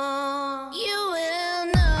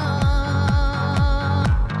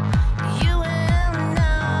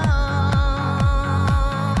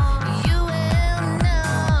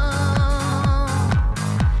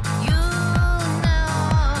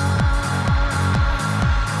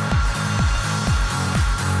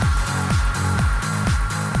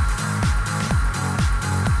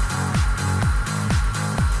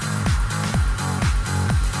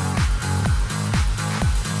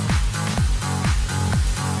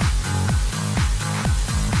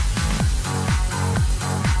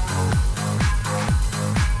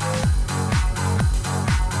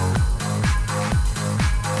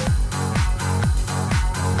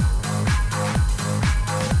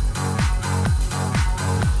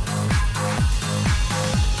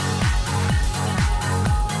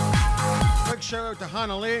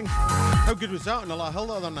 Hannah Lang. How good was that on the La Hill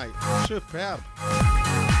the other night? Superb.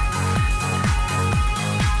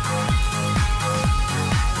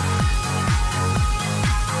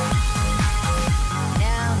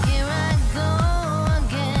 Now here I go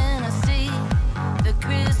again. I see the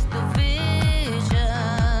crystal visions.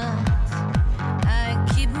 I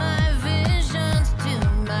keep my visions to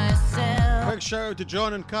myself. Big shout out to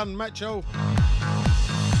John and Karen Mitchell.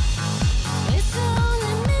 It's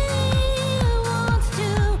only me who wants to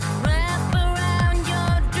wrap around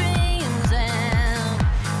your dreams and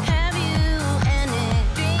have you any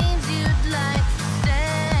dreams you'd like to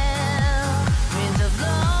tell. Dreams of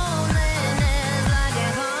loneliness like a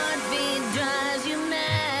heartbeat drives you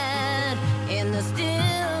mad in the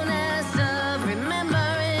stillness of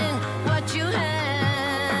remembering what you had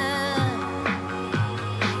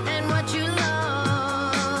and what you lost.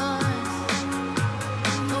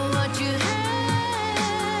 What you had,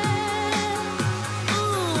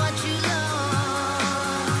 ooh, what you lost.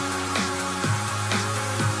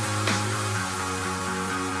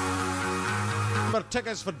 Remember,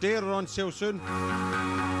 tickets for Dare are on sale soon.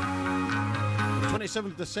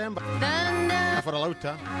 27th December. Thunder If we're allowed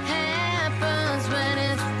to. happens when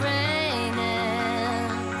it's raining.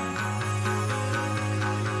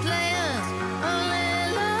 Players only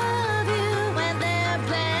love you when they're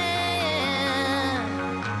playing.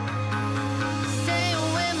 Say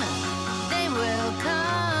women, they will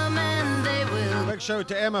come and they will Big shout out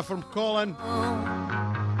to Emma from Colin. go.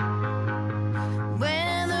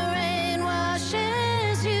 When the rain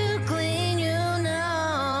washes you clean, you know.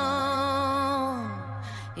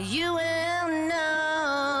 You will know.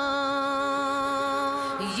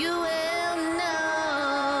 You will know.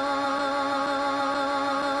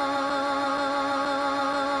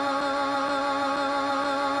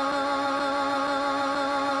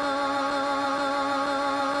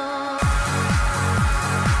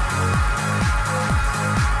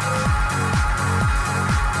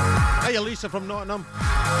 Hey, Lisa from Nottingham.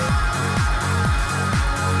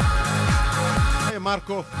 Hey,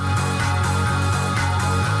 Marco.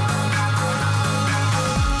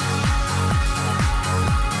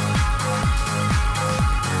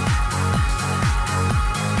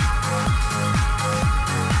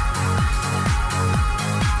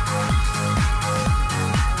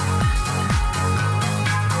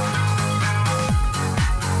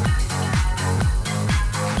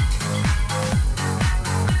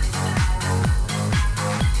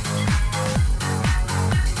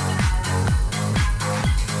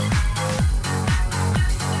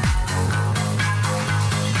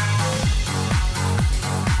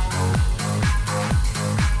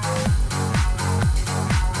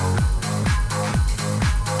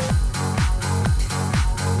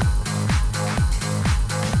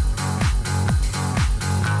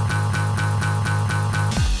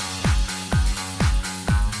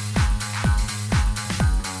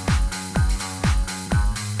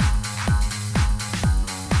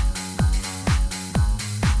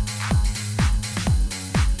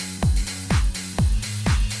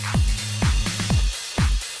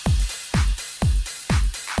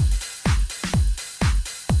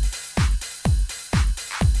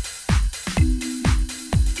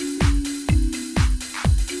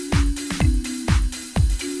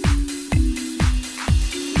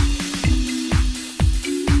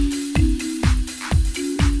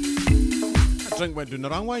 Drink went down the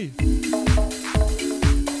wrong way.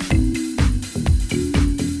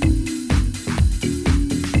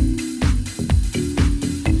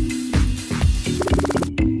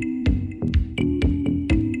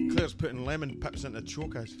 Claire's putting lemon pips into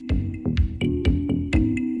chokers.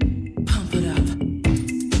 Pump it up.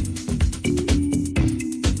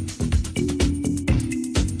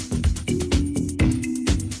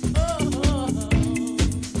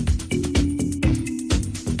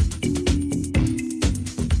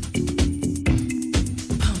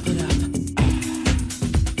 Pump it up.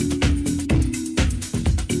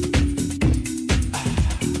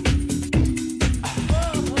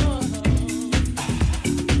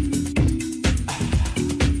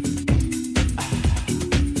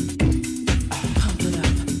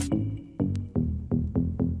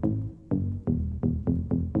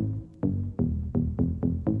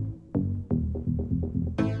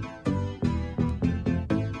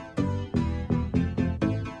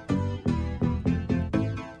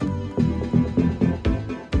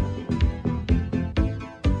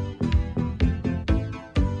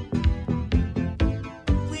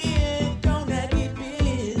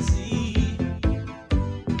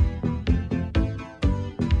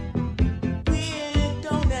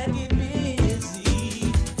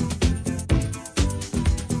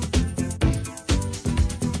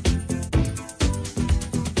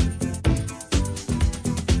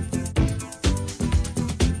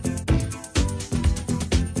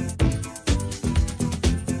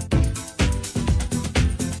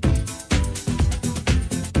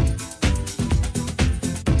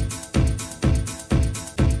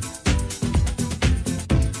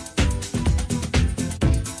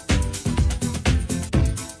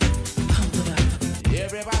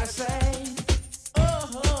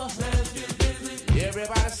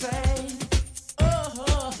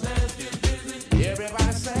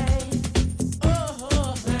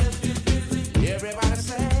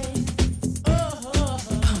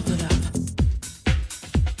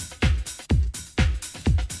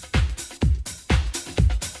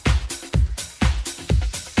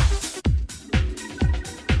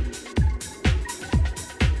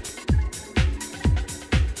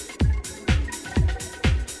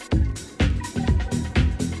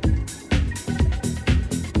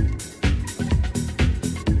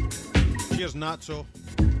 Here's Natso.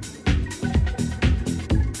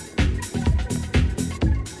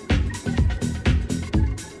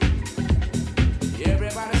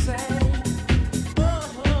 Everybody say, oh,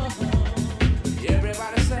 oh, oh.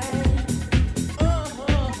 Everybody say, oh,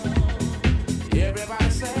 oh, oh. Everybody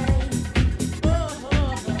say, oh,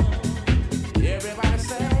 oh, oh. Everybody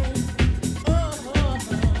say, oh, oh, oh.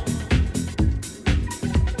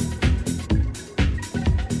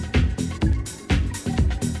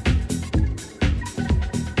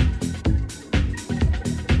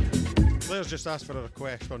 Blair's just asked for a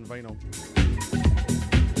request on vinyl.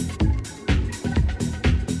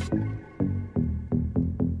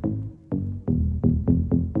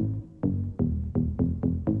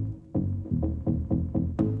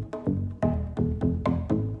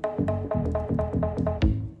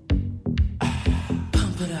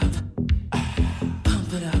 Pump it up,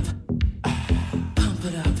 pump it up, pump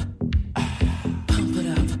it up, pump it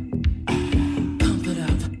up, pump it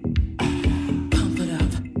up, pump it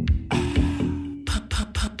up,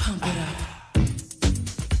 pump it up.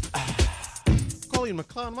 Colleen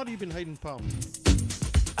McLaren, where have you been hiding, pal?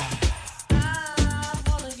 I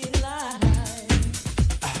wanna get live.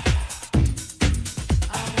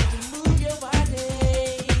 I want to move your body.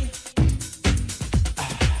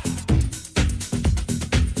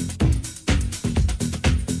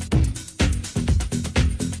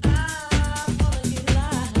 I wanna get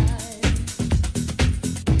live.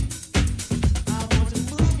 I want to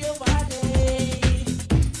move your body.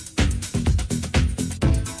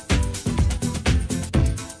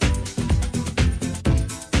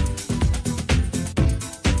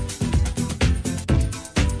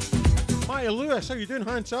 Maya Lewis, how you doing,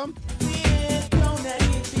 handsome? We're gonna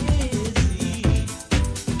get busy.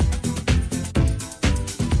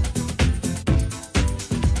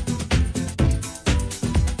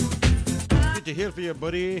 Good to hear from you,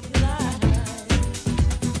 buddy.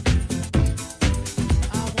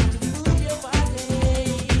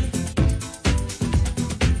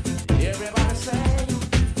 Everybody say,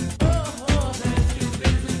 oh, oh,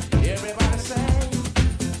 everybody say,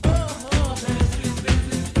 oh, oh,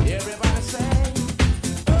 everybody say,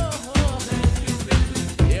 oh, oh,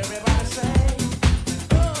 everybody say,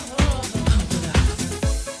 oh, oh, pump it up.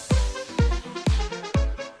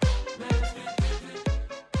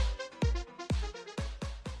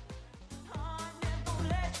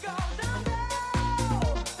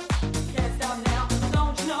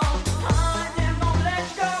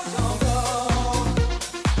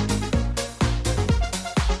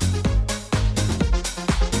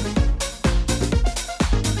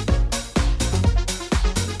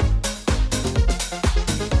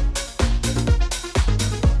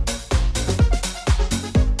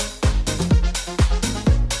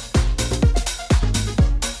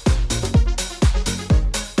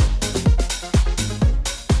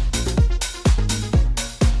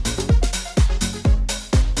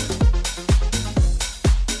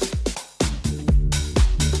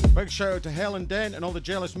 Big shout out to Helen Dent and all the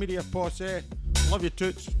Jealous Media posse. Love you,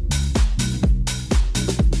 toots.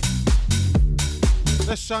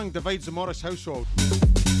 This song divides the Morris household.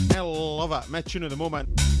 I love it. My tune of the moment.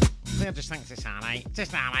 Claire just thinks it's alright.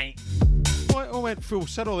 Just alright. Oh, I went full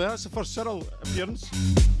Cyril there. That's the first Cyril appearance.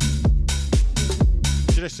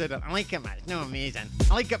 Should have said it. I like it, but it's not amazing.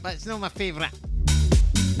 I like it, but it's not my favourite.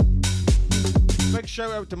 Big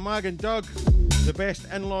shout out to Mag and Doug. The best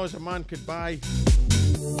in-laws a man could buy.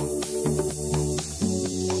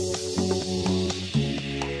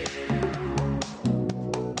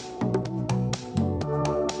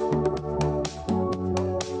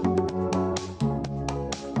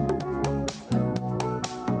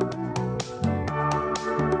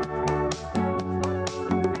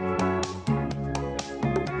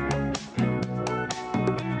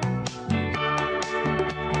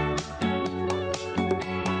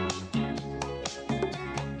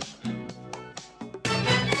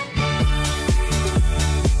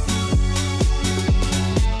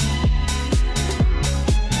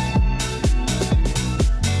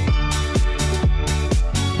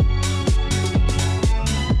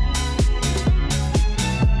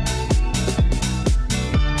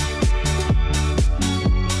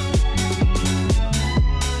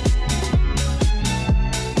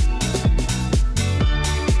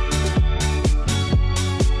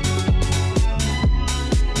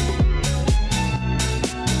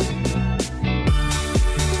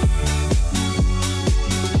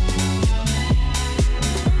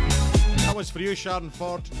 For you, Sharon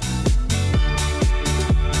Ford.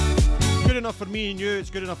 Good enough for me and you, it's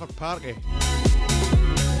good enough for Parky.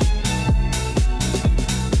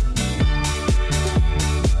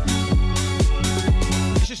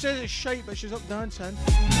 she says it's shite, but she's up dancing.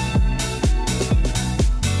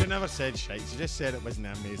 She never said shite, she just said it wasn't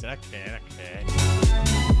amazing. Okay.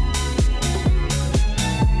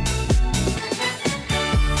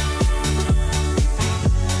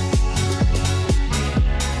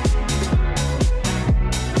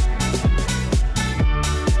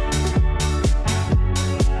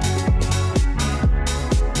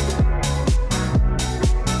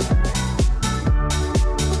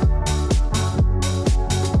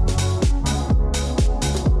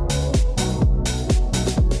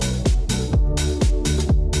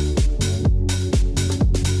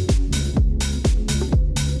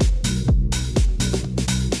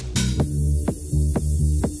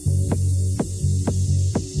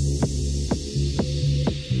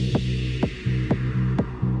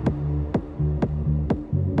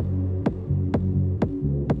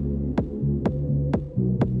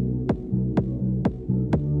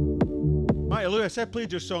 Lewis, I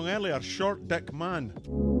played your song earlier, Short Dick Man.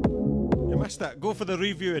 You missed it. Go for the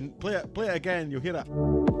review and play it again, you'll hear it.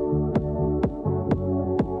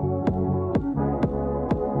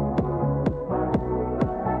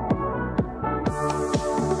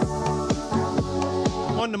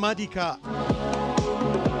 I'm on the Maddie Cat.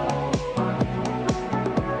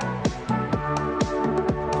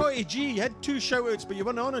 Scotty G, you had 2 shout-outs, but you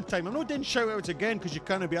weren't on time. I'm not doing shout-outs again because you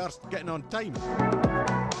can't be arsed getting on time.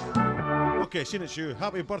 Okay, seen it's you.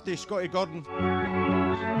 Happy birthday, Scotty Gordon.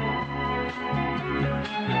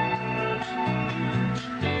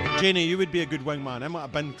 Janie, you would be a good wingman. I might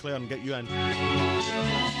have bin Claire and get you in.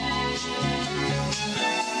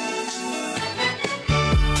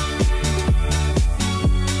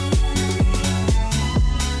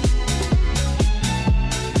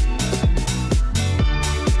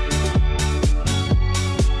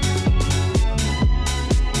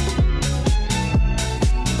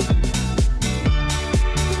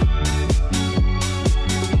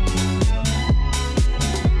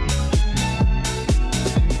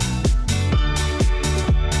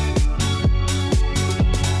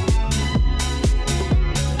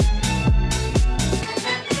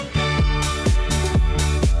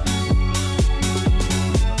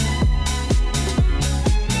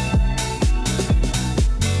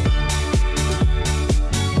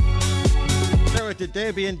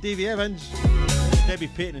 Debbie and Davey Evans. Debbie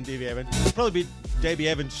Payton and Davey Evans. It'll probably be Debbie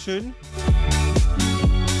Evans soon.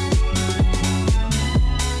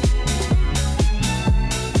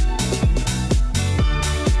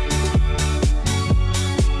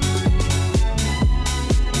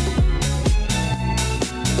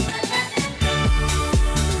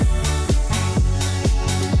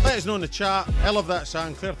 Let us know in the chat. I love that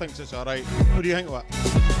song. Claire thinks it's alright. What do you think of it?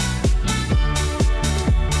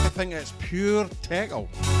 I think it's pure techno.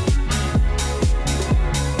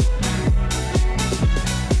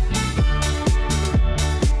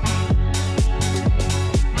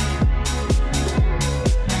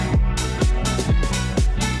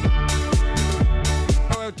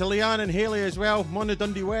 Shout out to Leanne and Haley as well, Mona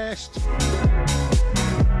Dundee West.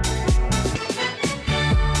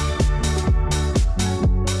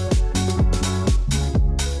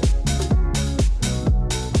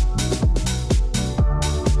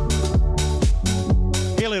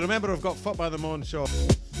 Remember, I've got football them on, so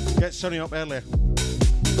get Sonny up earlier.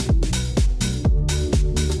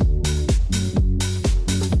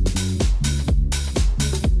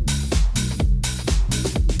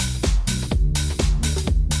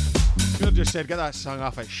 Good, just said, get that song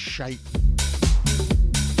off, it's shite.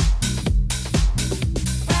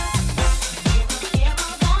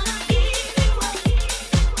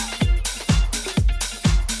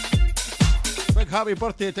 Big happy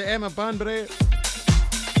birthday to Emma Banbury.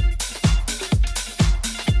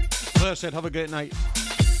 Claire said, have a great night.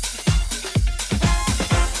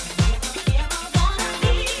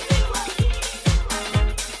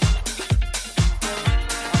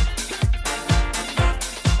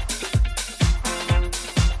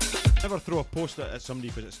 Never throw a post-it at somebody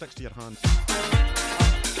because it sticks to your hand.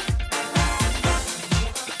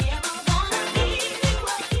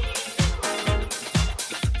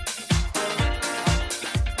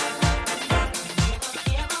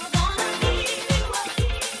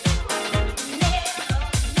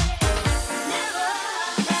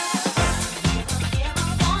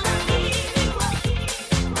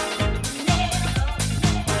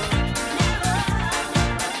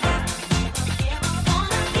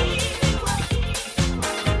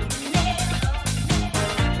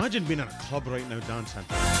 Imagine being in a club right now dancing.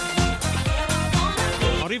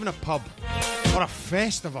 Or even a pub. Or a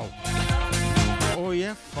festival. Oh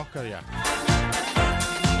yeah, fucker yeah.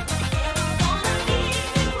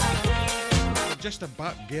 just a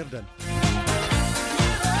back garden.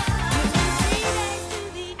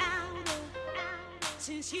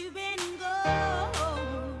 Since you've been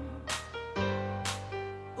gone,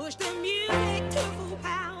 push the music to full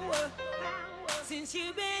power. Since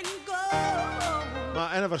you've been gone,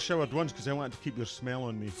 I never showered once because I wanted to keep your smell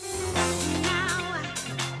on me. now I do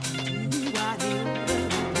whatever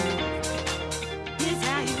is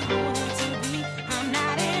how you want to be. I'm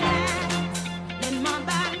not in line. Let my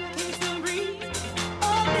body catch the breeze.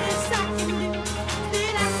 All this I can do,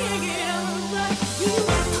 then I can't get over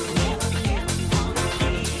you.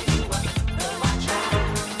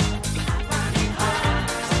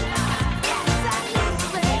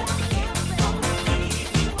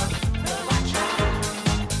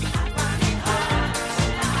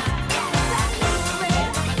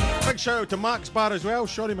 Shout out to Max Bar as well,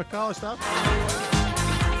 Shorty McAllister.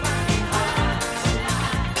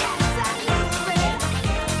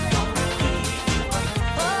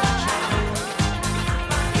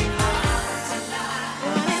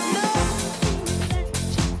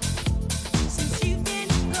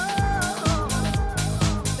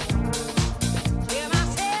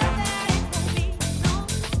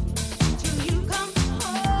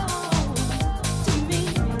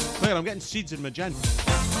 Look, I'm getting seeds in my gin.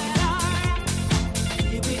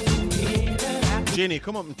 Janie,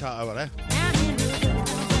 come up and tat over, eh?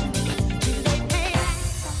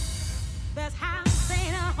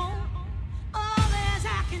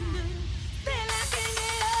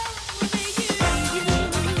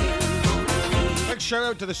 Big shout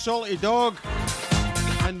out to the Salty Dog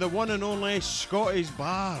and the one and only Scotty's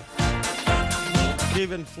Bar.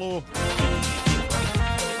 Dave and Flo.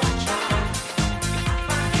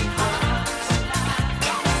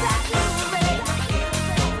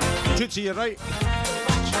 Tootsie, you're right.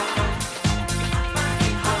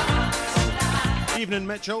 Evening,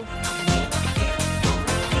 Mitchell.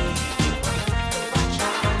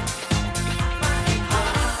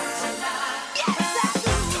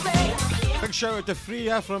 Big shout out to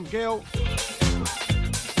Freya from Gail.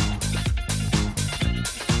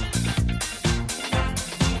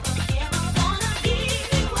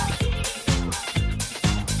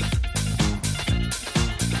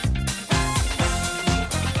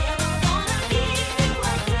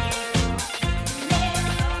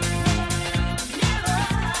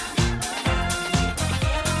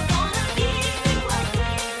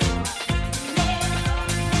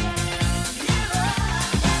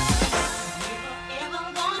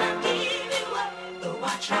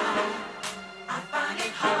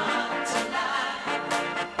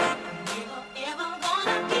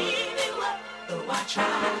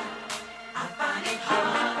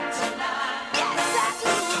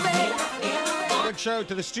 Shout out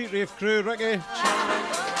to the Street Rave crew, Ricky. Big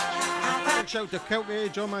shout out to Kilty,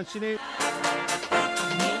 John Mancini.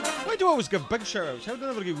 Why do I always give big shout outs? How do I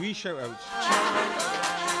never give wee shout outs?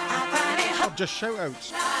 Or just shout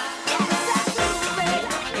outs.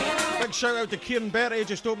 Big shout out to Kieran Bertie,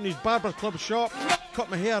 just opened his barber club shop. Cut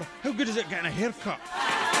my hair. How good is it getting a haircut?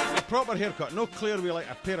 A proper haircut, no clear with like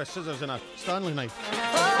a pair of scissors and a Stanley knife.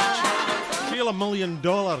 Feel $1 million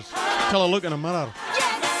till I look in a mirror.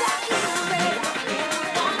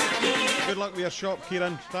 Good luck with your shop,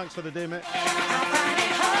 Kieran. Thanks for the day, mate.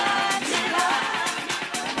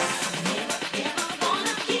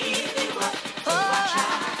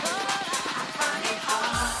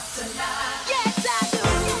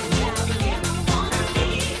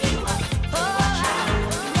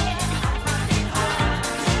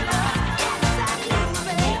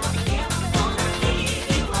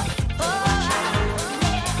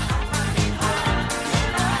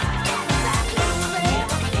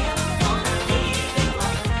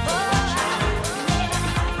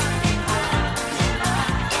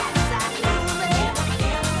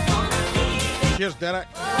 Cheers, Derek.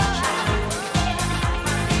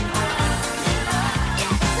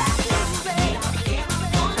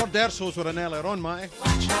 Our dare souls were in earlier on, Matty.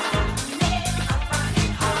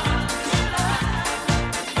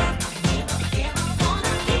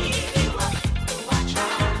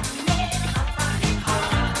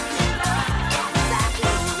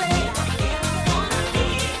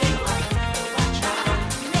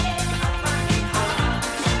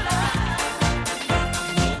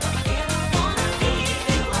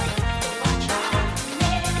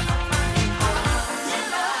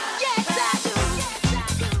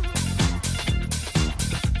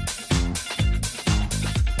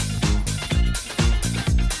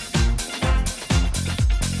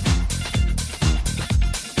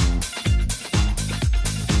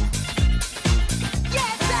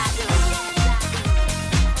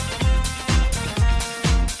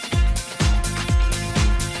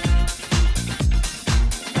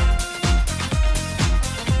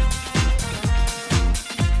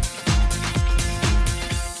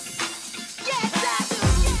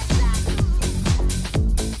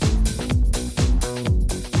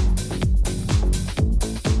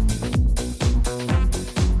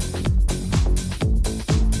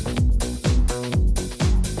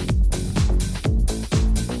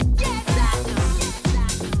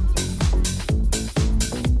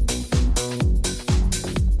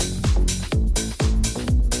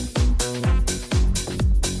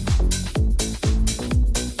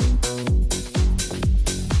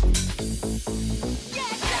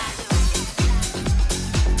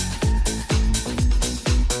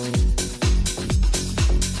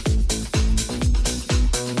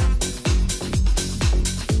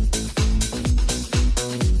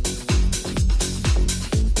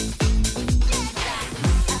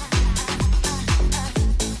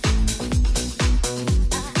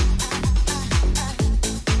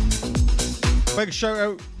 big shout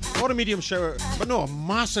out, or a medium shout out, but no, a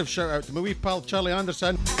massive shout out to my wee pal Charlie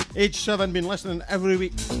Anderson, age 7, been listening every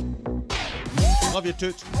week. Love you,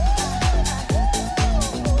 Toots.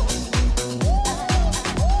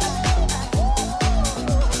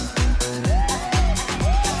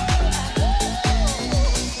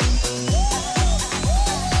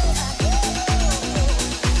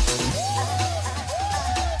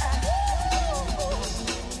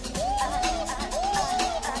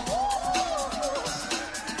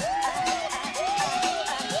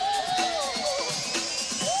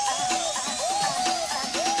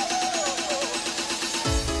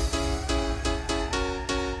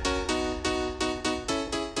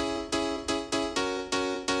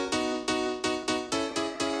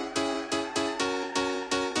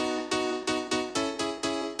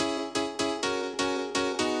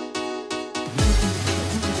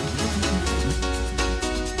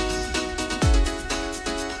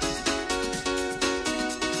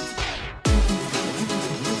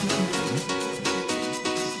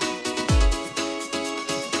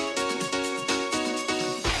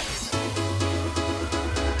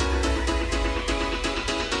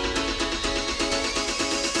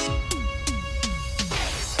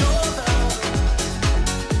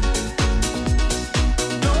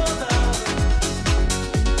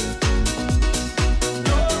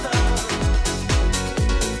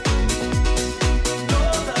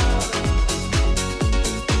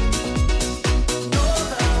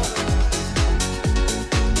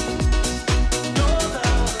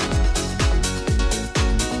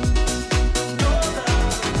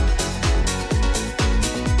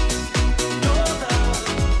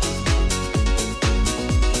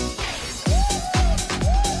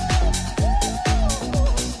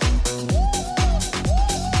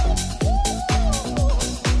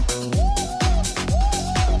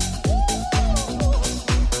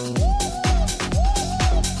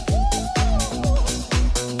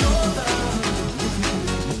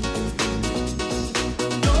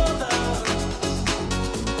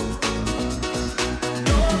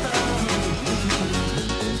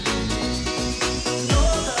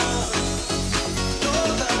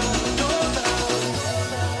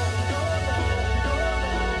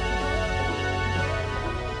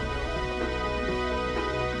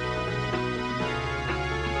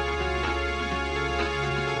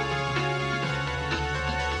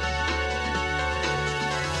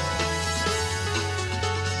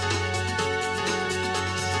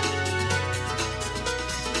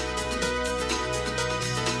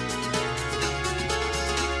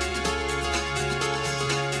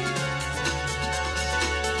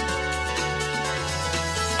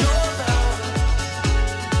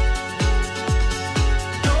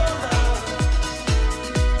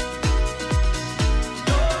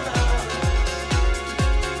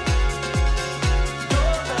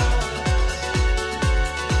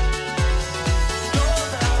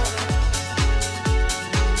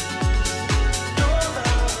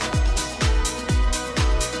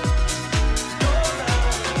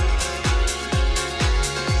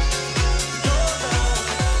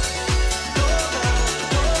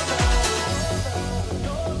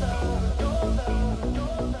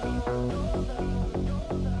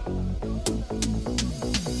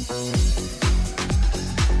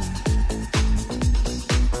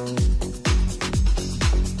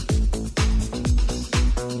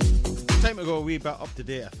 A wee bit up to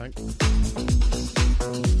date, I think.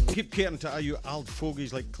 Keep catering to all you old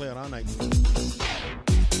fogies like Claire Anite.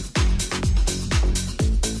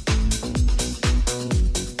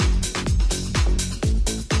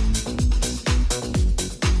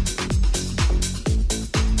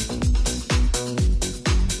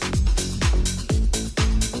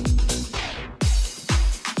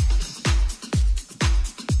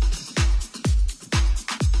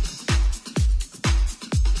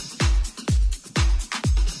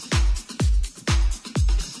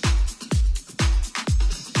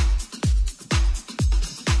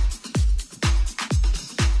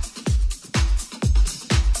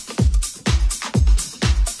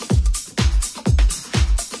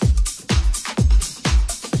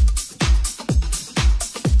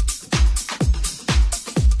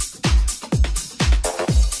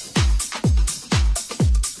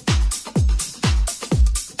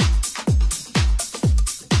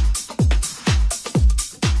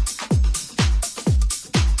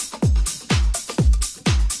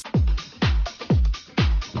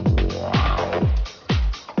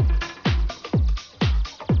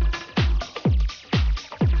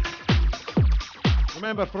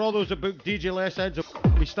 Remember, for all those that book DJ Les Heads,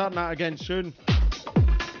 we'll be starting that again soon.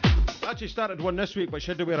 I actually started one this week, but she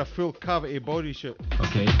had to wear a full cavity bodysuit.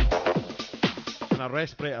 Okay. a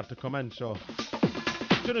respirator to come in, so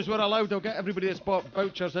as soon as we're allowed, I'll get everybody that's bought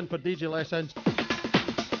vouchers in for DJ lessons.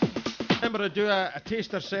 Remember to do a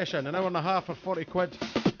taster session, an hour and a half for 40 quid,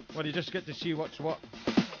 where you just get to see what's what.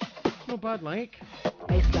 It's no bad, like.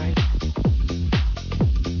 Baseline.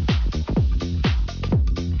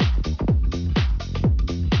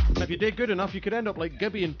 If you did good enough, you could end up like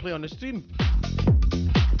Gibby and play on the stream.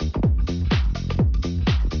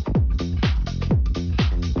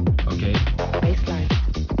 Okay. Baseline.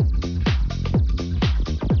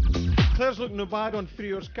 Claire's looking no bad on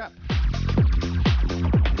 3 hours cap.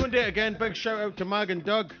 Go and do it again. Big shout out to Mag and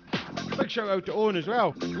Doug. Big shout out to Owen as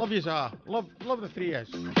well. Love yous all. Love the 3 years.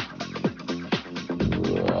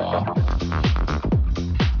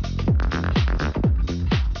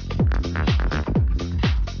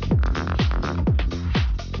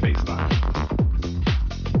 Baseline.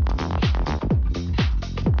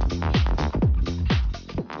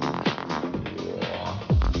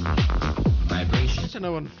 Vibration. It's an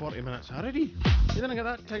hour and 40 minutes already. You didn't get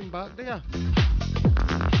that time back, do you?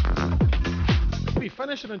 We'll be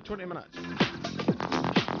finishing in 20 minutes.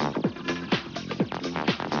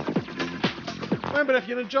 Remember, if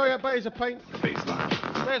you enjoy it, buy us a pint,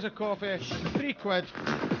 Baseline. buy us a coffee, 3 quid,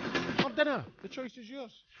 or dinner. The choice is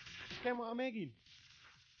yours. Ken what I'm making.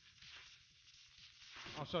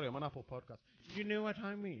 Oh, sorry, I'm on Apple Podcast. You know what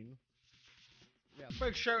I mean? Yeah.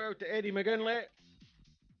 Big shout out to Eddie McGinley.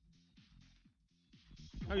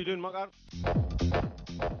 How you doing, Mucker?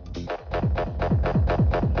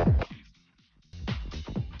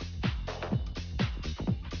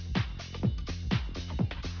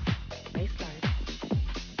 Baseline.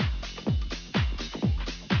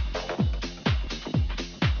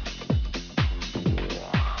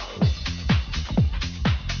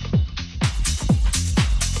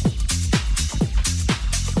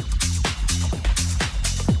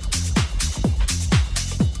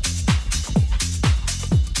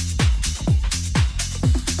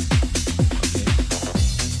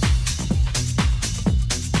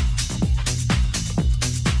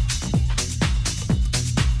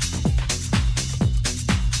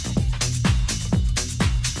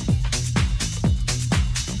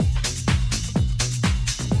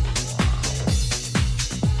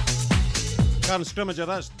 Karen Scrimmager,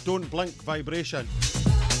 that's Don't Blink Vibration.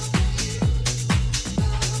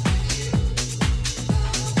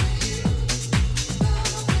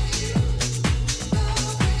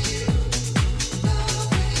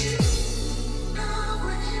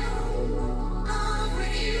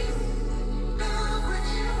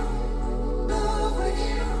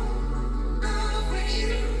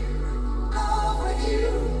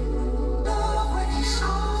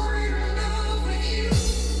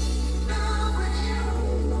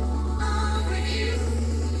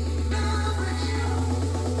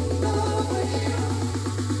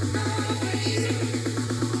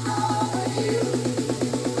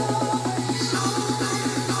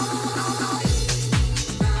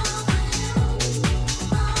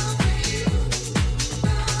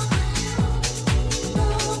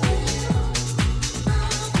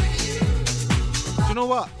 You know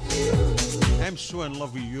what? I'm so in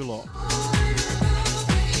love with you lot.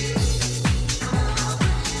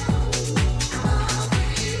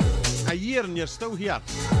 A year and you're still here.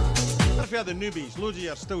 If you're the newbies, loads of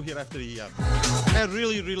you are still here after a year. I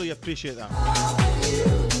really, really appreciate that.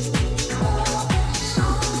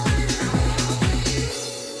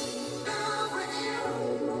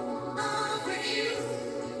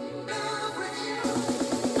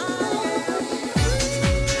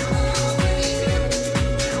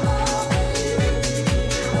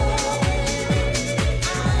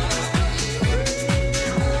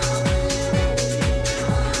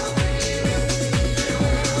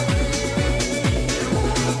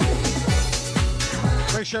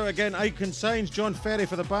 Shout again, Icon Signs, John Ferry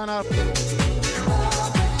for the banner,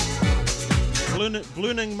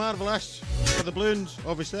 Blooning Marvellous for the balloons,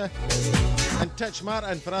 obviously, and Titch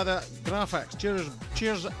Martin for other graphics.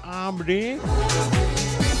 Cheers, Amri.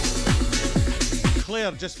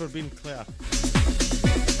 Claire, just for being Claire,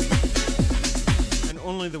 and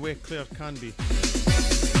only the way Claire can be.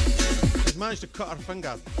 She's managed to cut her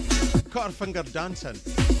finger dancing.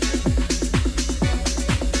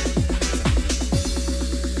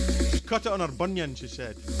 Cut it on her bunion, she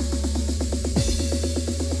said.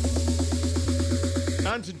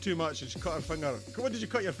 Dancing too much and she cut her finger. What did you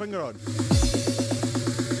cut your finger on?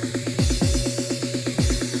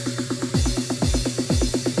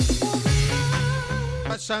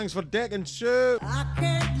 That song's for Dick and Sue. I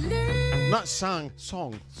can't live Not sang,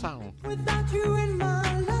 song. without you in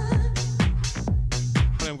my life.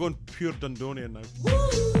 I'm going pure Dundonian now.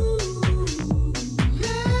 Ooh.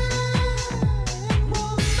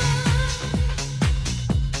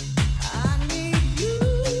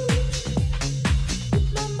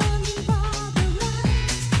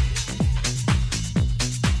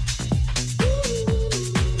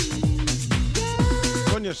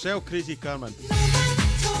 yourself, Crazy Carmen.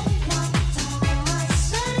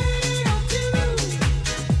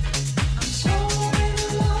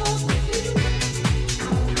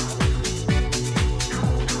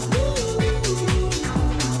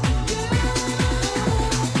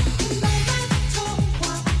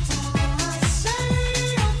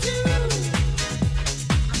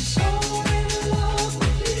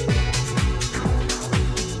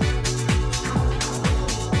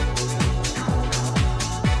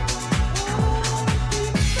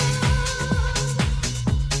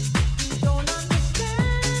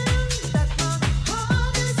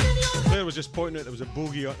 Just pointing out there was a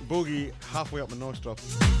bogey halfway up my nostril.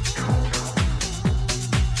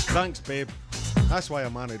 Thanks, babe. That's why I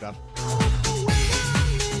married her.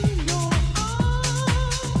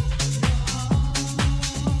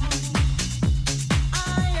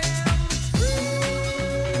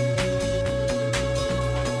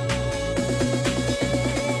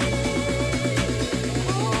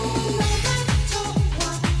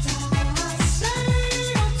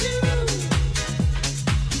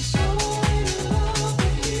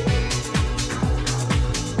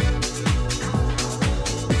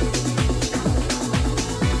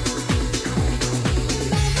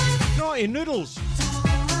 Noodles.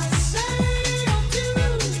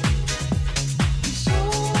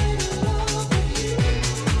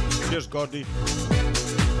 Cheers, Gordy.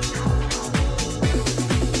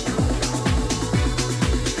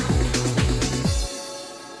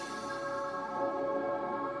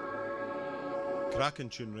 Cracking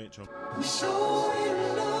tune, Rachel.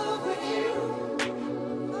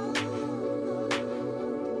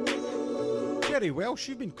 Very well,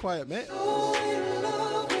 you've been quiet, mate.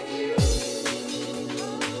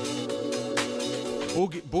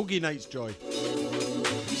 Bogey Night's Joy.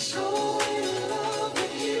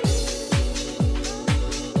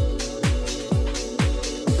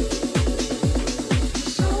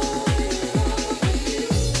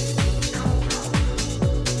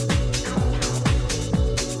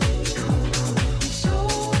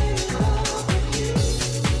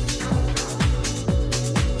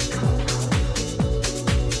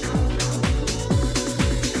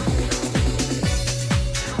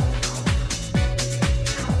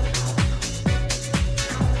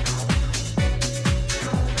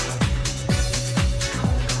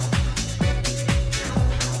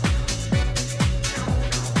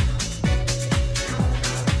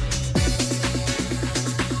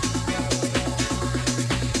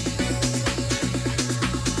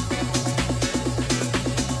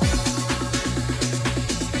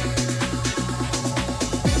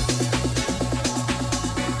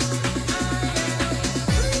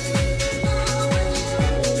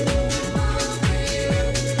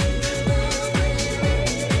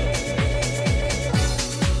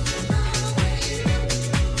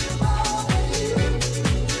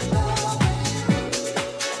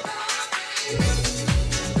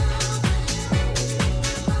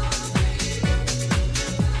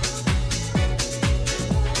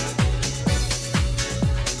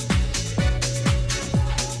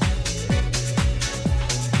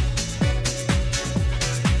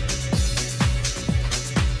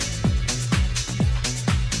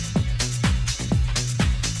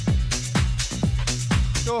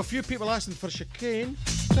 A few people asking for Chicane,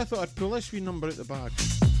 so I thought I'd pull this wee number out the bag.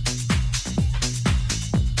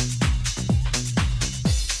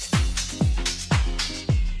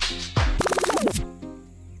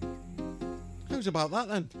 How's about that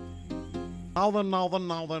then?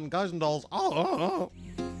 Northern, guys and dolls. Oh.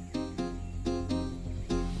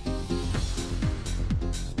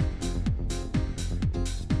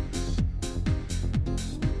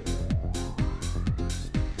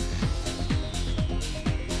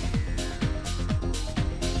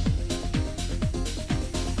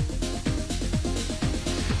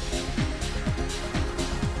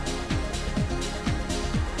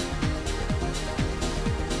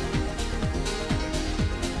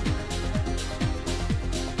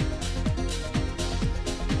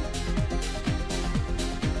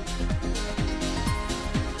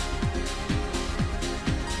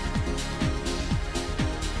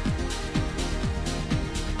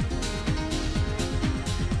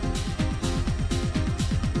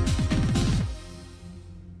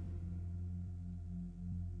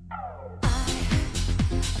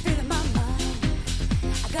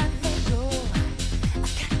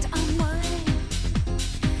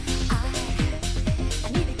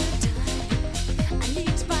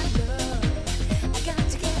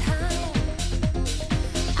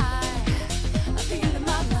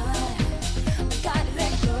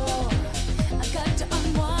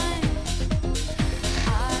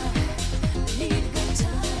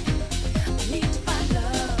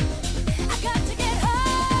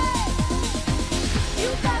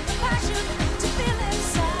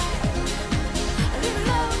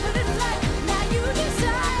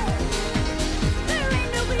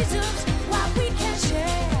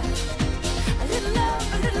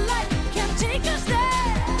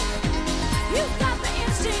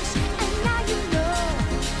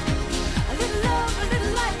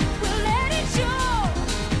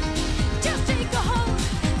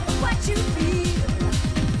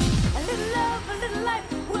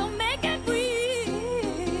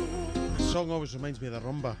 always reminds me of the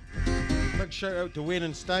rumba. Big shout out to Wayne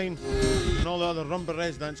and Stein and all the other rumba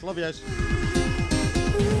residents. Love yous.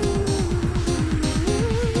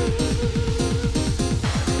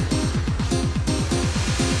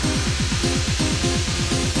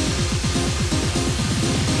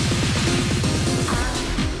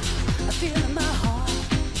 I feel in my heart,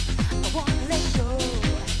 I wanna let go,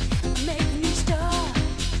 make a new start.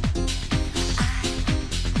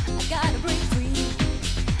 I gotta break free,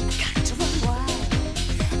 I got to run wild,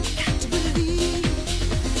 I got to believe.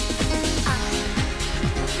 I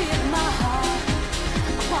feel in my heart,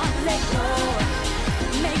 I wanna let go,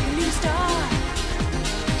 make a new start.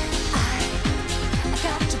 I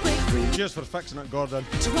got to break free. Cheers for fixing it, Gordon.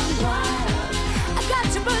 To run wild, I got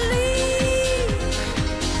to believe.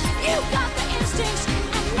 You got the instincts,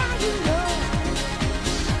 and now you know.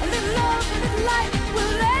 A little love, a little light,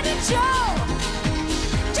 we'll let it show.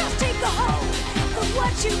 Just take a hold of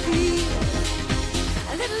what you feel.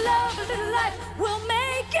 A little love, a little light, we'll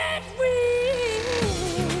make it real.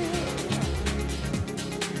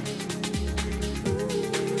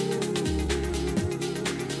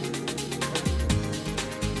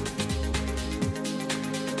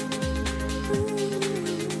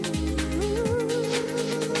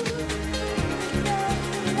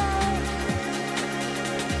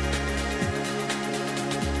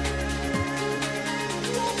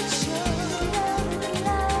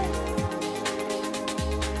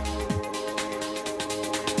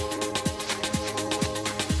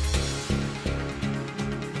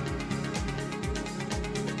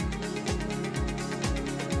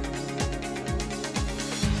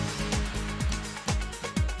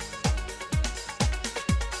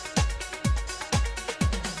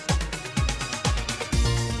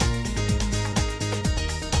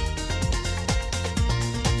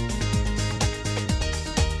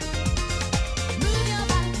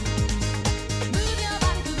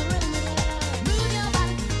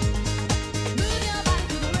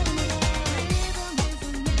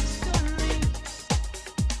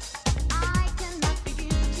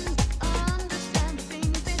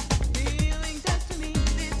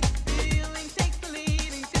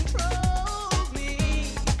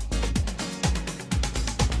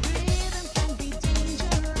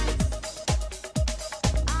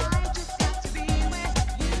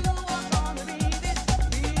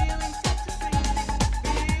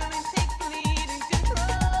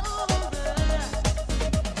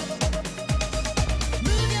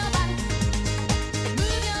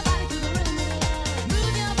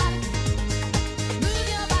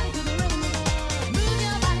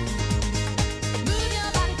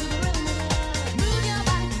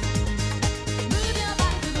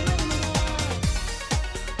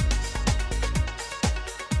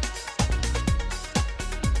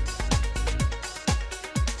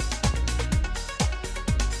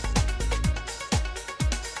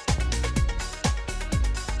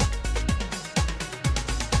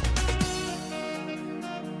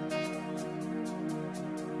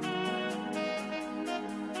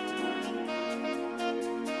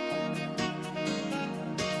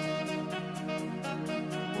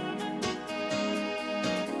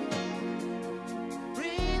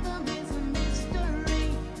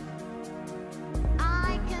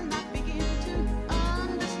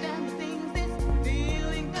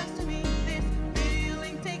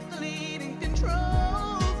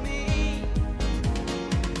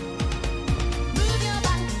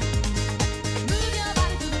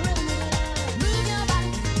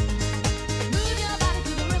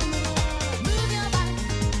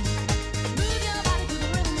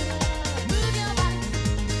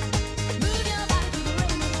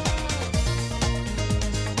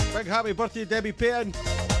 Happy birthday, Debbie Payton. Move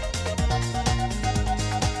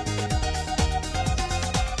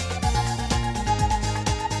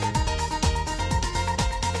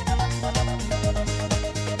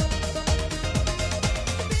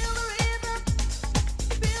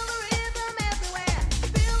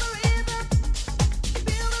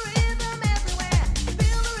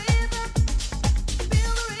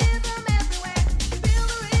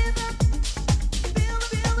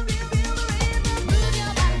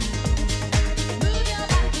your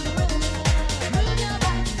body.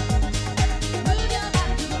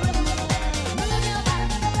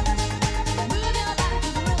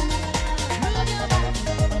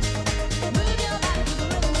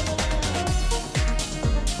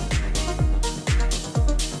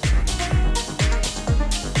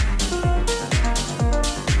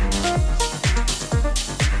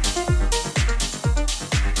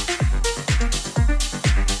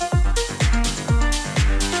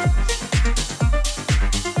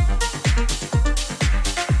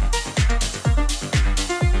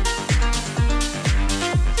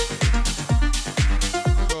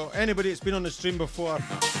 anybody that's been on the stream before,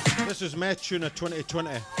 this is my tune of 2020.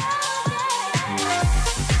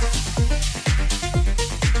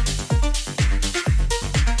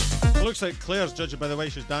 It looks like Claire's, judging by the way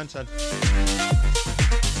she's dancing.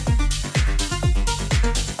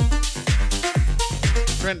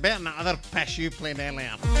 Went better than that other piss you played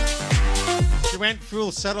earlier. She went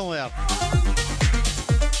full Cyril there.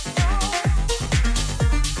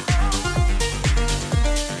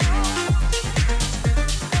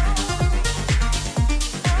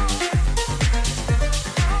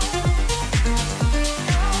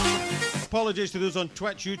 Apologies to those on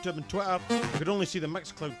Twitch, YouTube and Twitter. I could only see the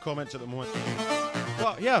Mixcloud comments at the moment.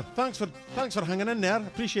 But yeah, thanks for hanging in there.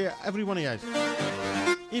 Appreciate every one of you guys.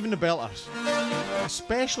 Even the belters.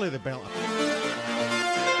 Especially the belters.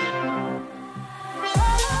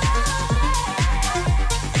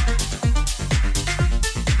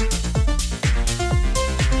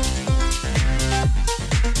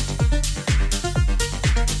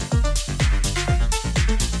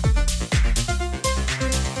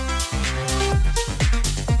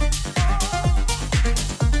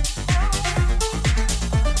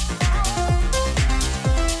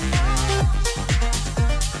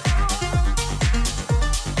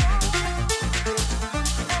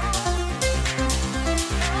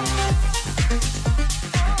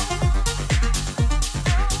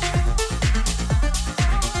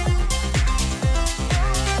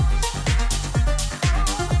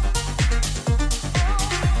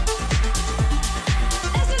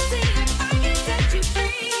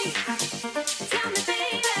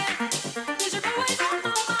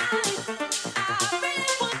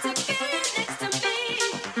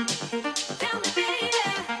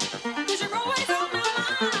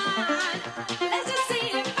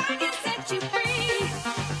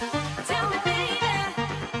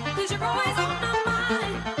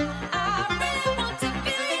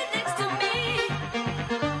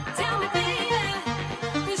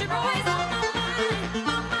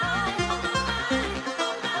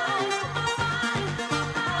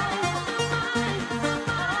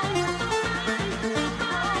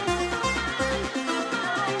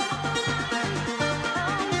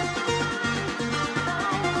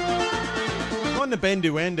 The Bendy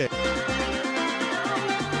Wendy.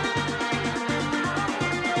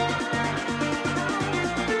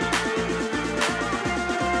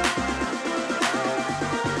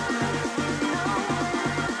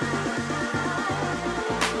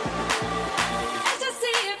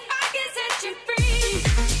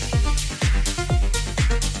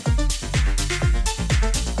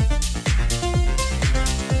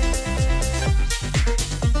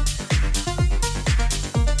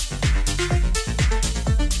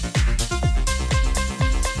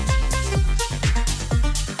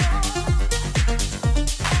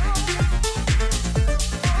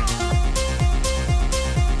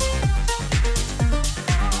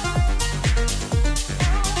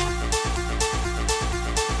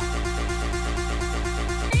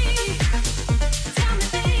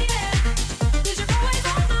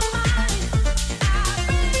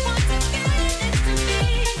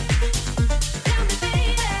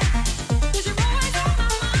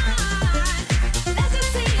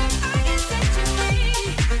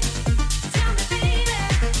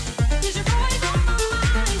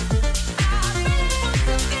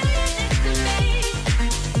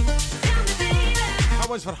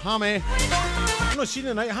 For Hammy. I'm not seeing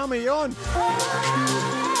tonight. Hammy, you on?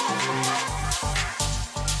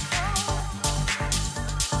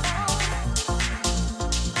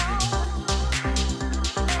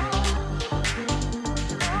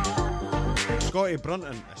 Scotty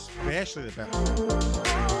Brunton, especially the bit.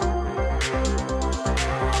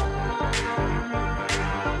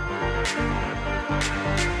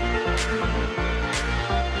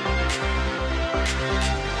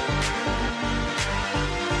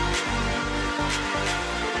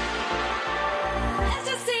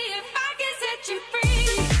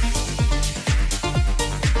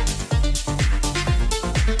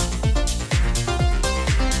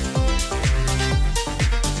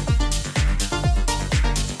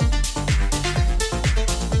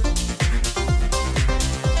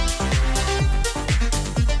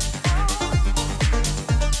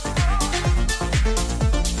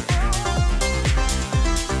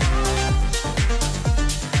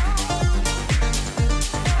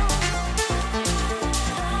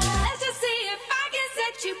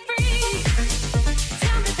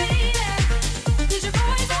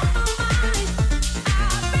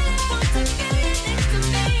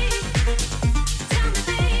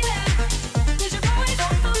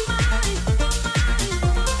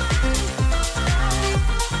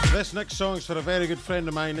 This next song's for a very good friend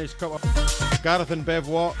of mine. Nice couple, Gareth and Bev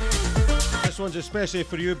Watt. This one's especially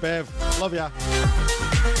for you, Bev. Love ya.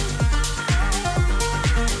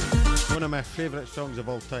 One of my favourite songs of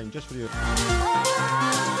all time, just for you.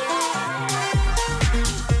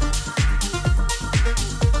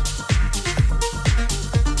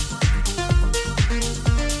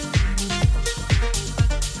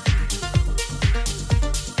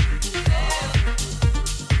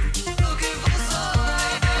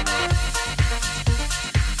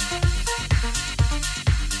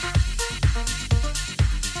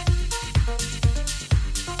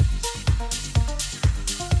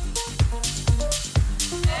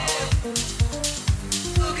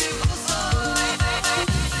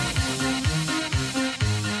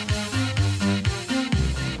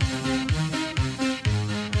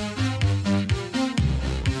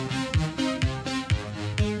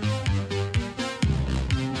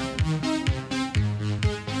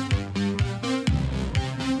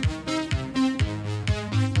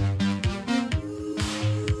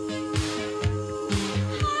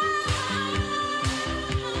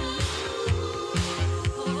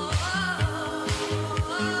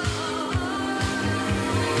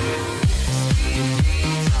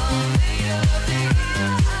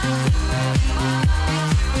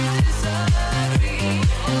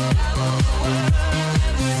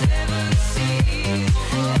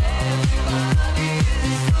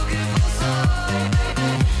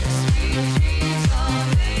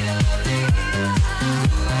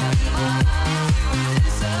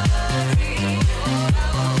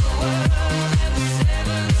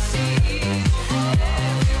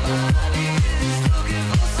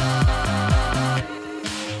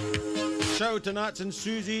 To Nats and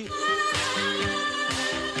Susie.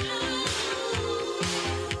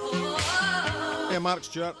 Hey, Mark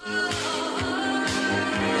Stewart.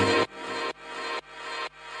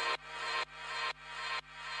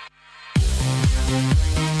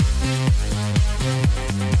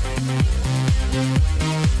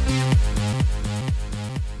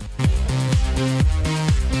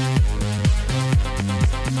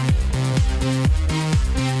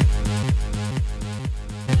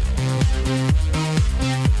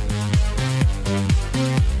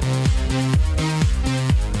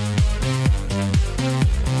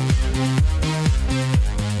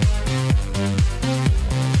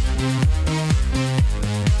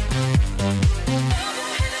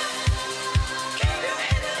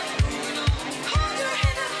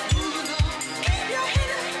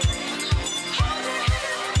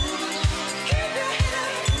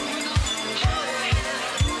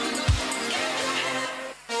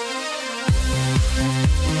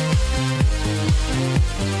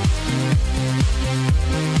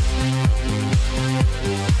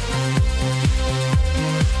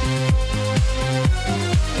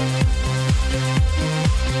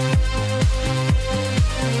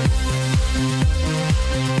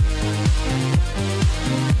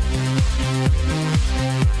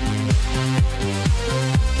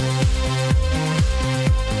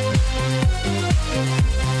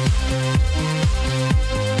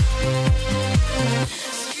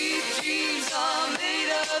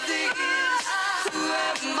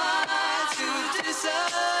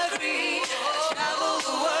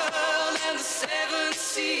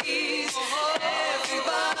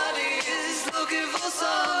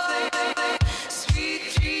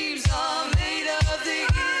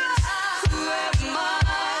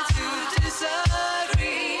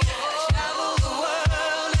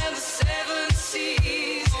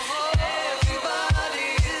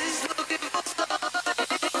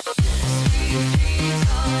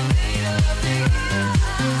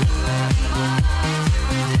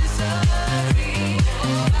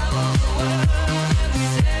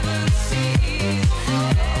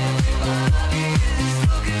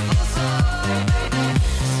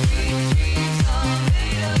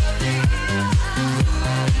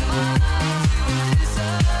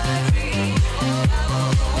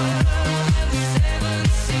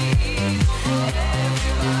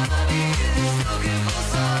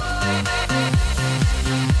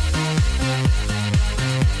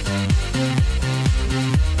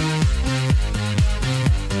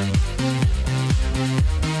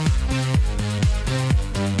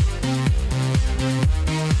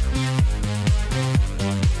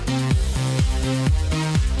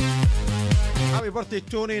 Birthday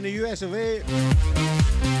Tony in the US of A.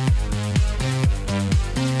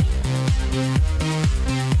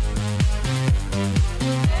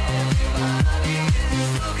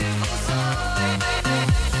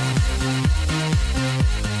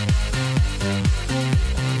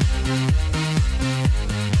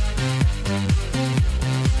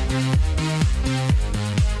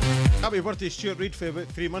 Happy birthday, Stuart Reid, for about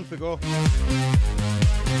 3 months ago.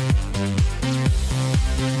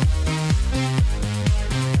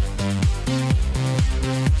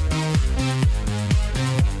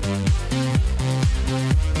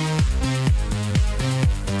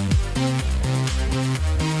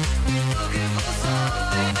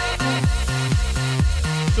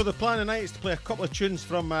 So the plan tonight is to play a couple of tunes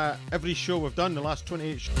from every show we've done, the last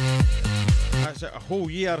 28 shows. That's a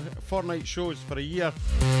whole year, fortnight shows for a year.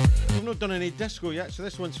 We've not done any disco yet, so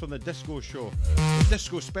this one's from the disco show. The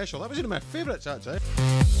disco special. That was one of my favourites, actually.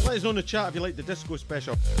 Let us know in the chat if you like the disco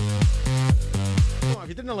special. No, if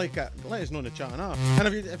you didn't like it, let us know in the chat and And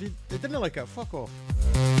if you didn't like it, fuck off.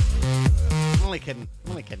 I'm only kidding.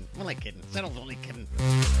 I'm only kidding. I'm only kidding. Cyril's only kidding.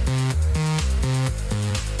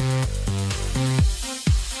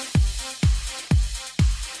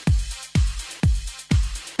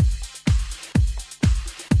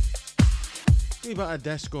 Wee bit of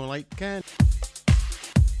disco like Ken.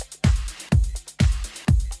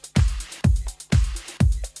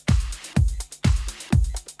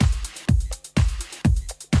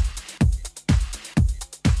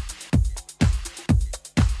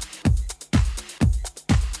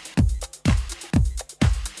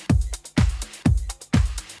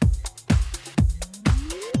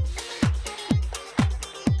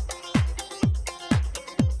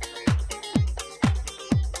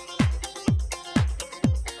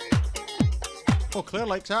 Oh, Claire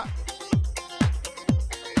likes that.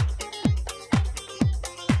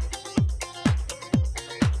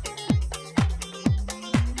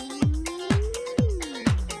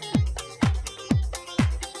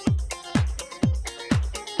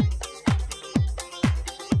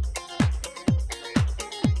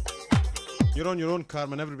 You're on your own,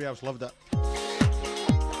 Carmen. Everybody else loved it.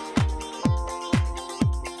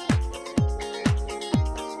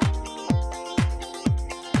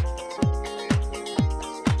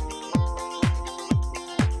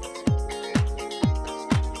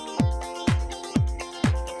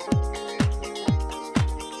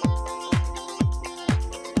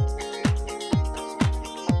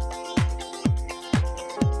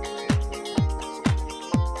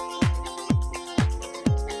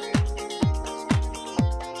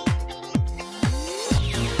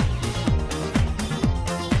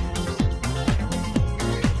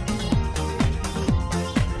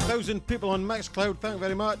 People on Mixcloud, thank you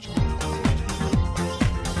very much.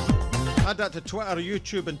 Add that to Twitter,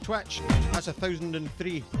 YouTube and Twitch. That's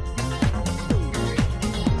 1,003.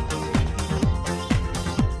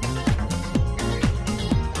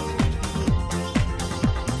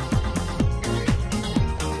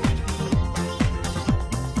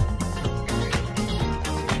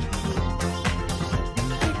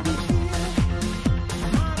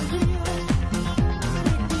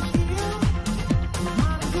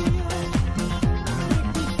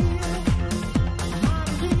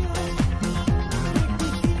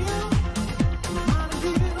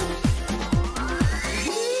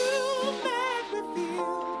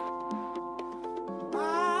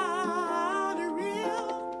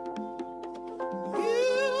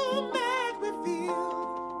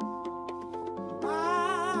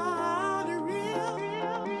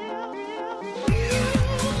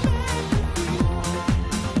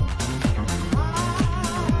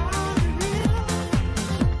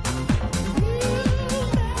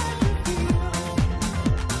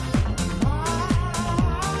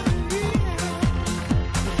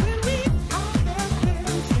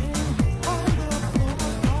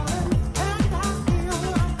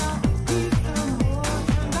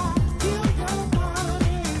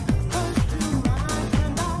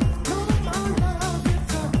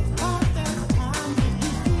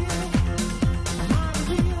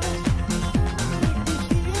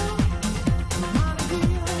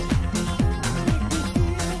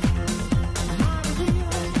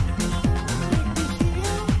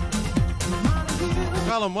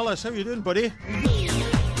 Callum Willis, how you doing, buddy?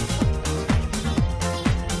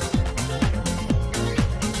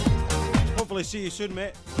 Hopefully see you soon,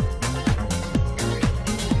 mate.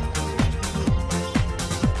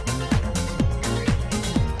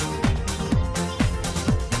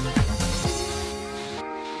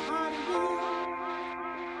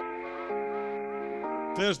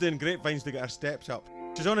 Claire's doing grapevines to get her steps up.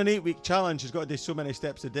 She's on an 8-week challenge. She's got to do so many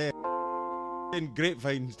steps a day. Doing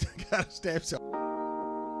grapevines to get her steps up.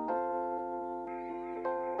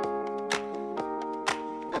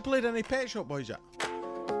 Played any Pet Shop Boys yet?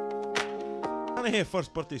 Can I hear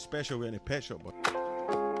first birthday special with any Pet Shop Boys?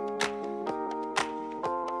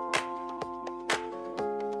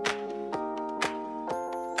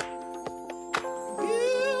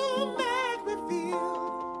 You make me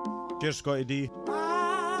feel Cheers, Scotty D.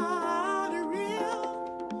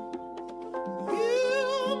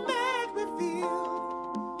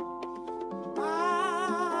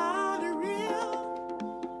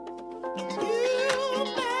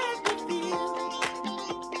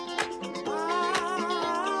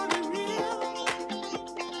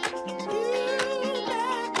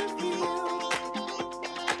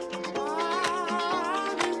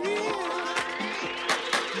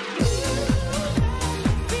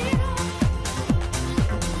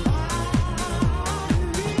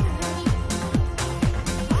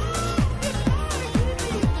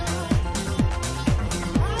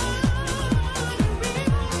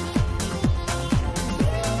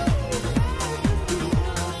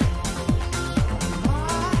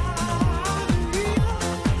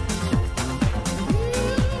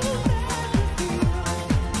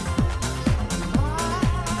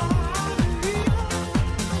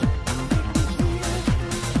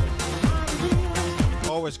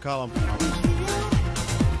 Always Callum.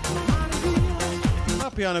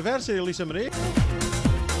 Happy anniversary, Lisa Marie.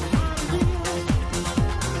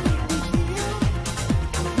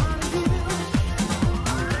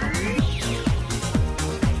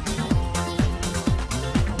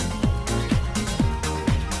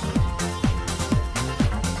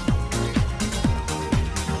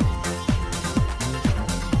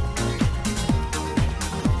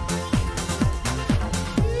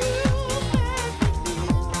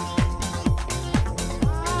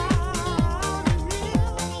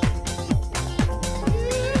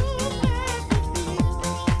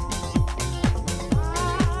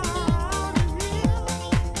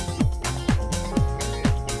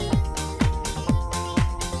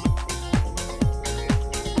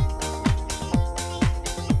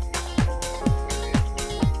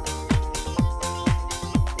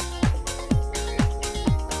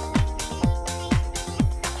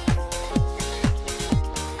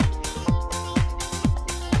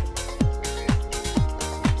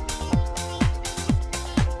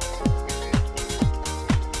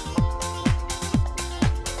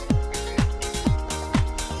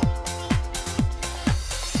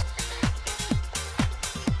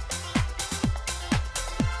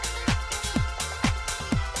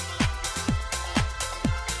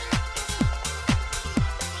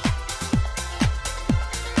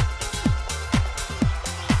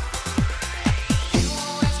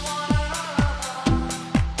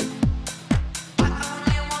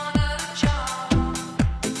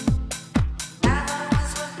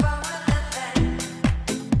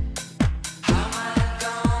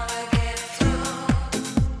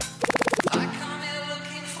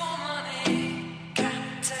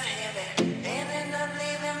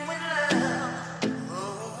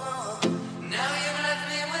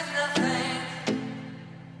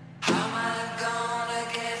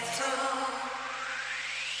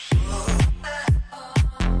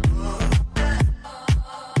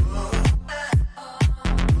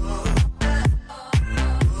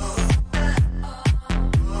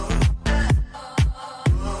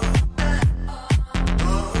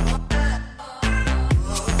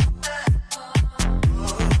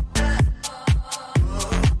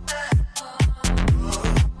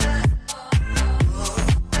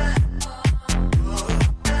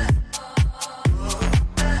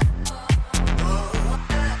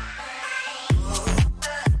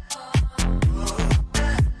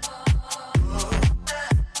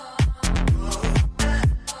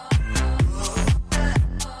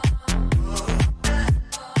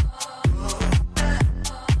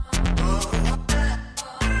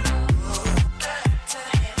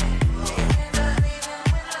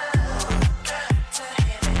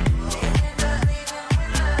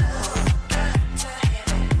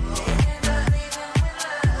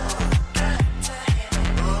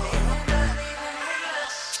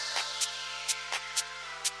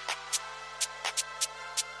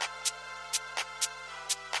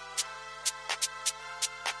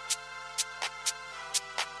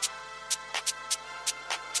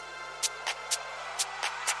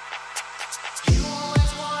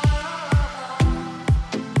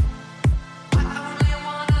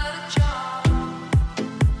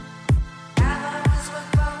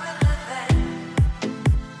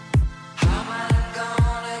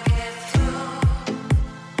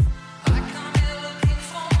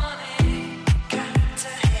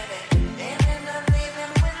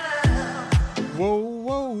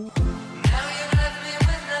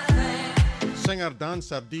 Singer,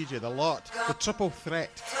 dancer, DJ, the lot. The triple threat.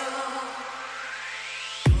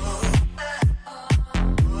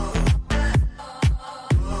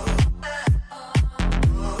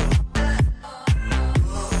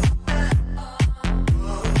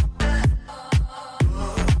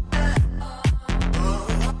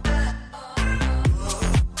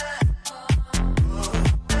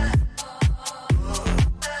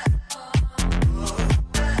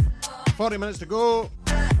 40 minutes to go.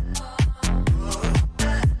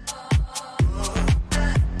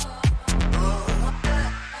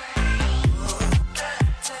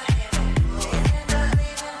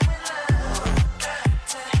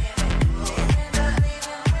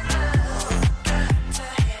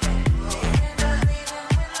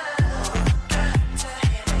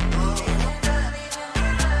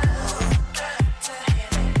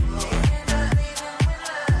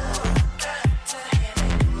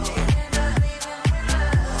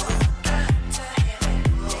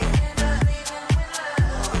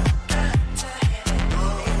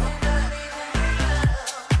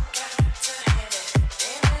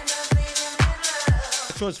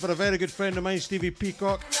 This one's for a very good friend of mine, Stevie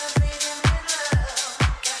Peacock.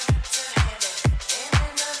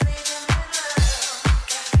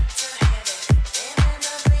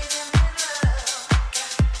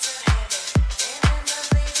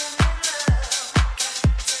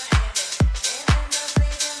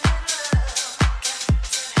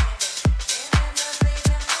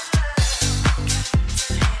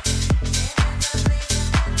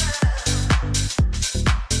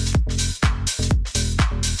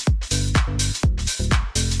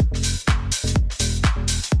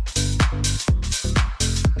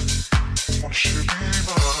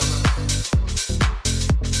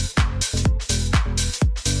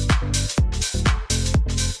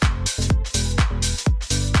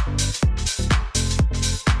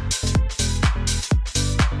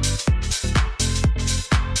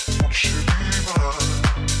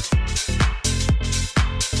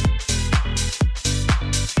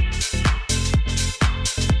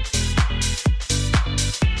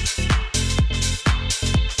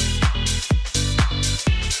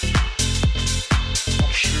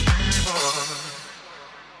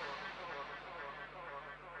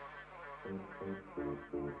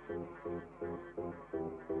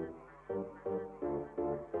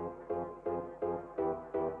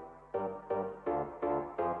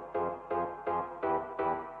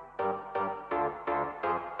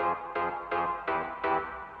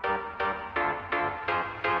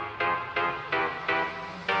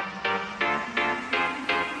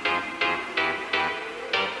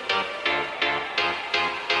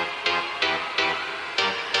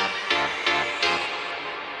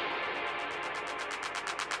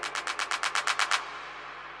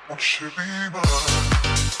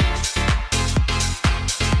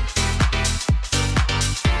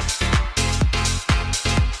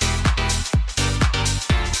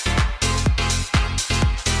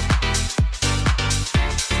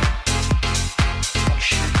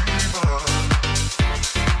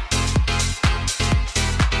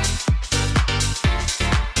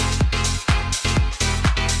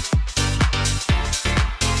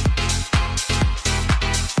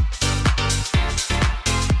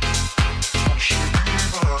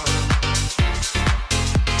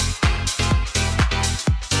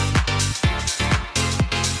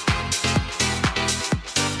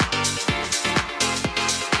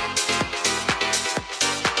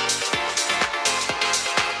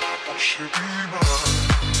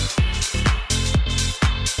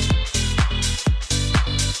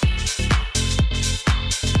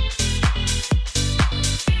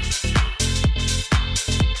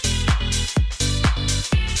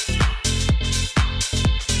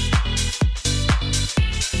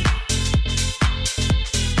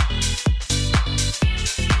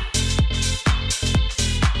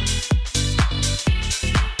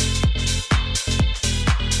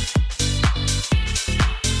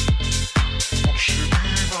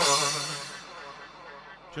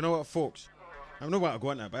 Do you know what, folks? I don't know what I'll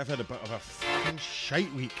go into, but I've had a bit of a fucking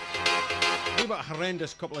shite week. Maybe about a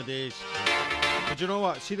horrendous couple of days. But you know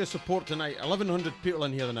what? See the support tonight. 1,100 people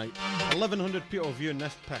in here tonight. 1,100 people viewing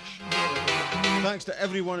this pish. Thanks to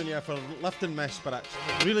every one of you for lifting my spirits.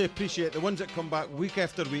 Really appreciate the ones that come back week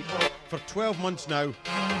after week for 12 months now.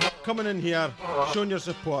 Coming in here, showing your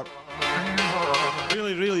support.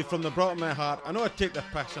 Really, really, from the bottom of my heart. I know I take the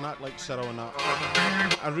piss and act like Cyril and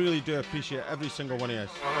that. I really do appreciate every single one of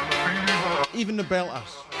you. Even the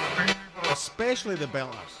belters. Especially the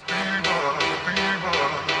belters.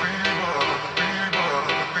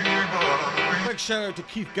 Big shout out to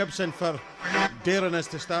Keith Gibson for daring us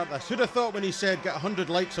to start this. Who'd have thought when he said get 100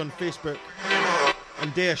 likes on Facebook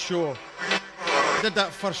and do a show? I did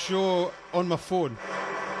that first show on my phone.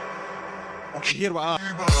 Hear what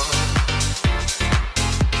I...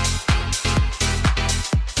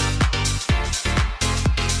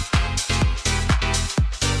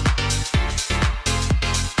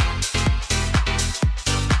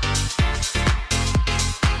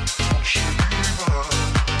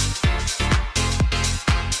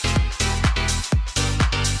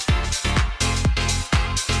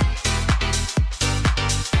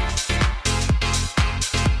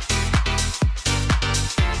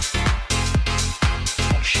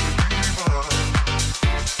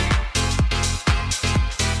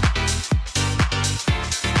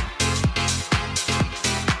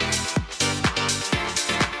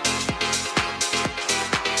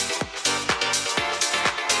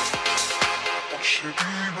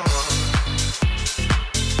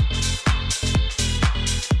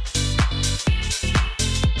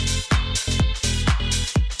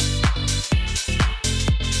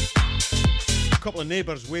 couple of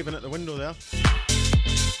neighbours waving at the window there.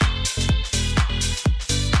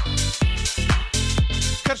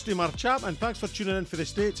 Kirsty Mar Chapman, thanks for tuning in for the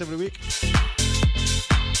States every week.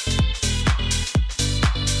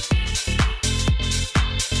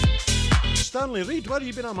 Stanley Reid, where have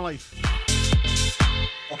you been all my life?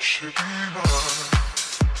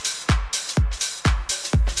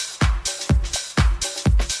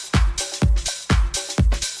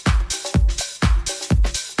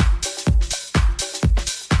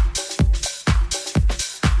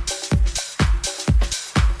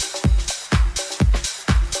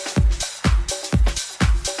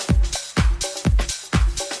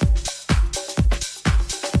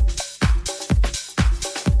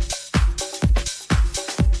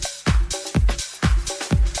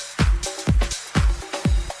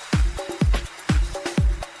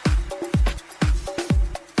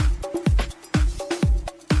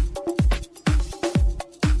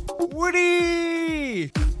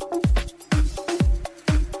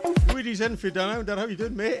 In for down under. How you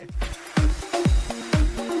doing, mate?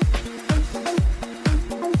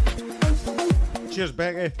 Cheers,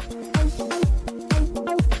 Becky.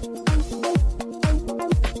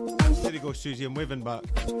 There you go, Susie. I'm waving back.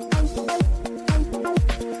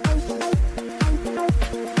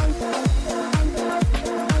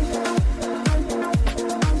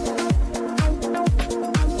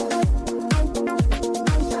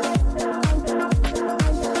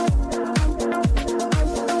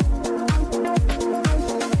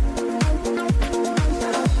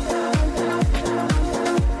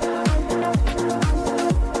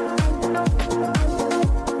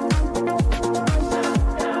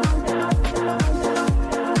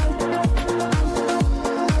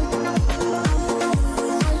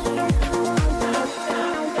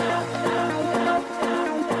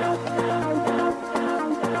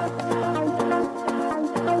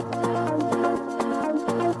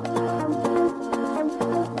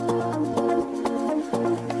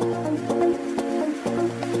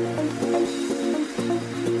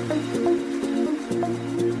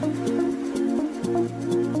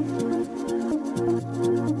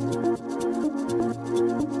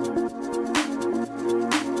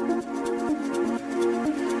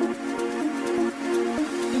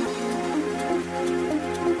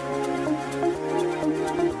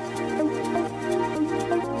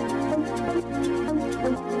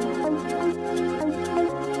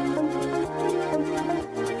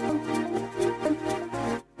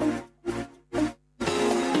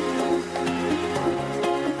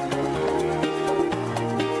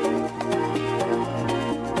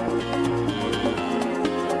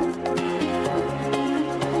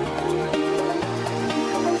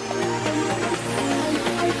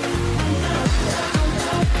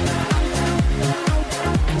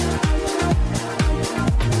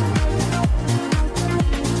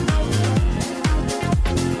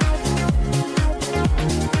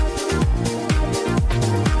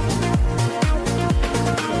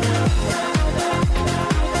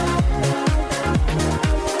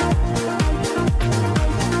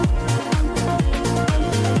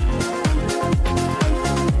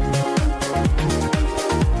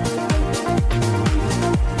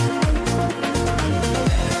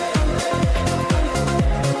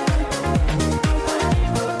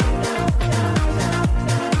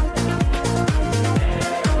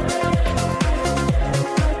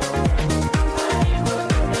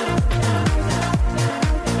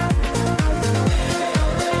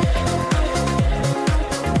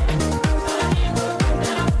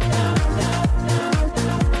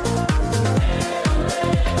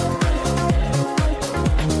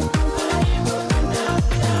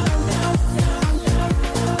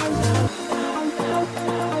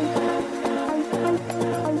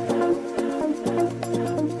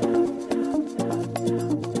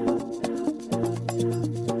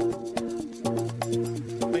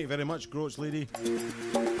 Groats lady.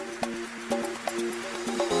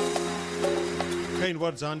 Kind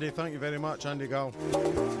words, Andy. Thank you very much, Andy Gal.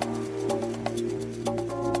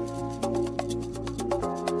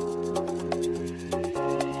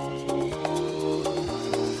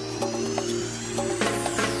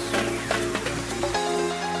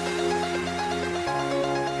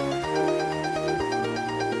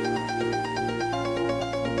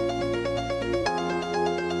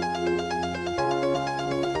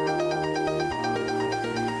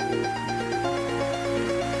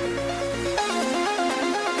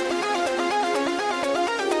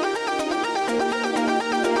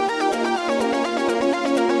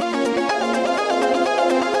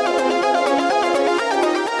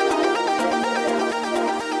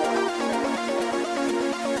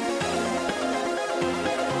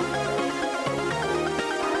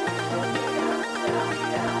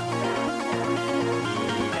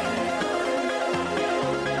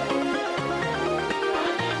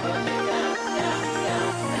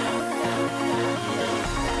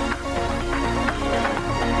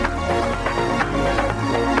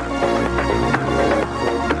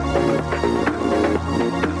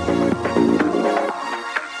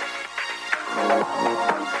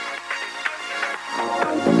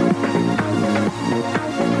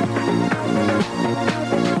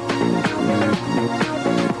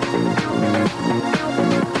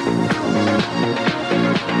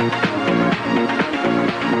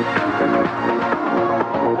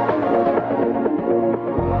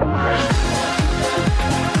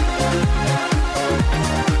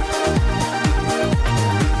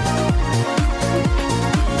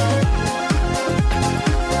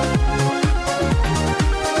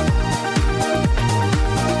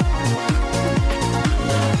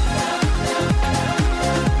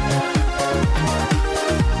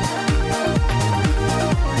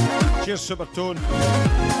 up our tone.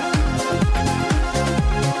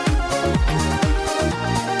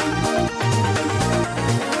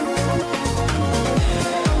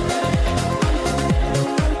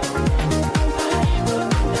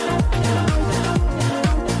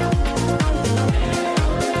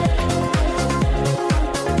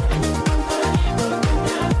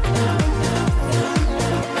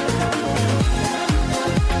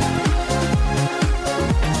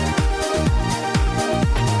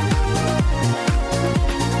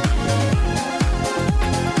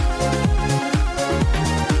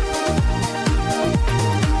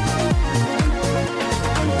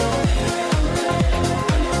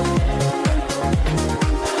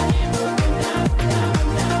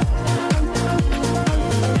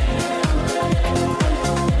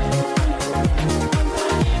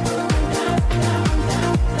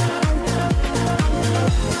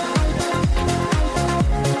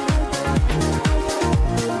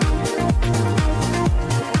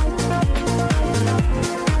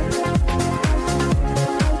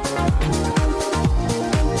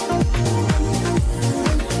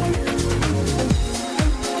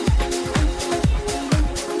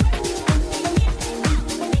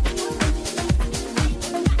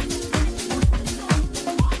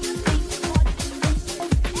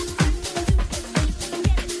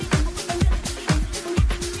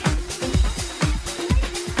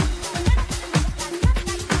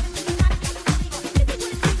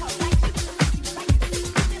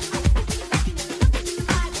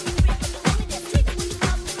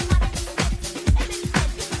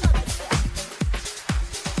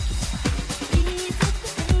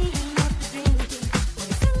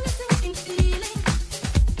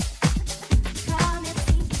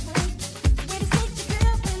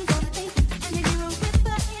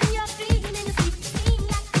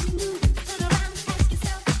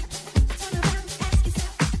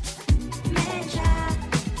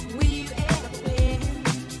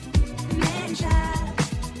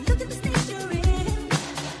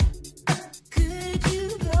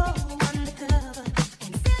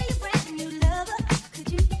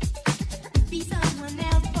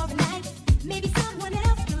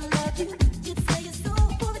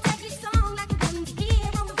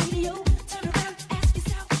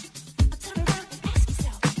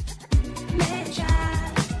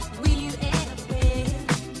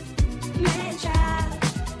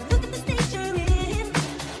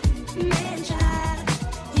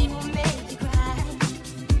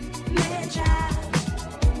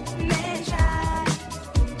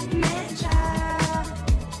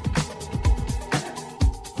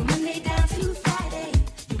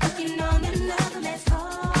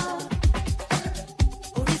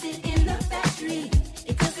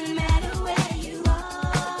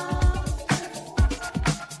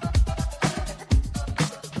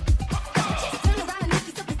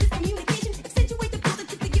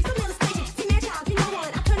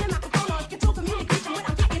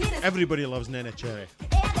 Everybody loves Nene Cherry.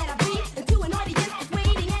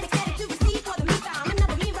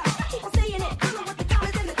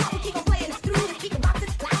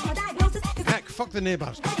 Heck, fuck the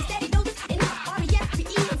neighbours.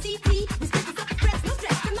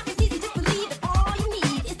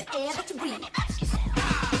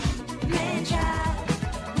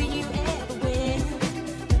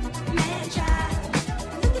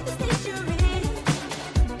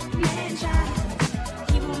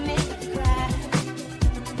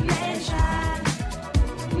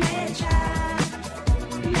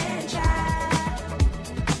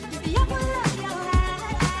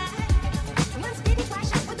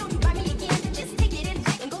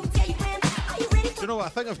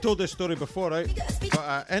 I think I've told this story before, right? But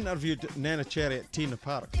I interviewed Nene Cherry at Tina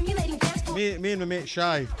Park. Me and my mate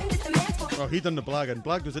Shy. Well, he done the blagging.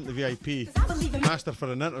 Blagged was into VIP. Asked her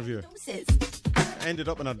for an interview. Ended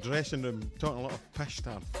up in her dressing room talking a lot of pish to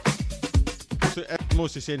her. So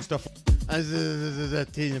mostly saying stuff.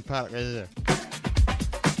 Tina Park. Anyway,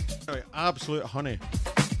 absolute honey.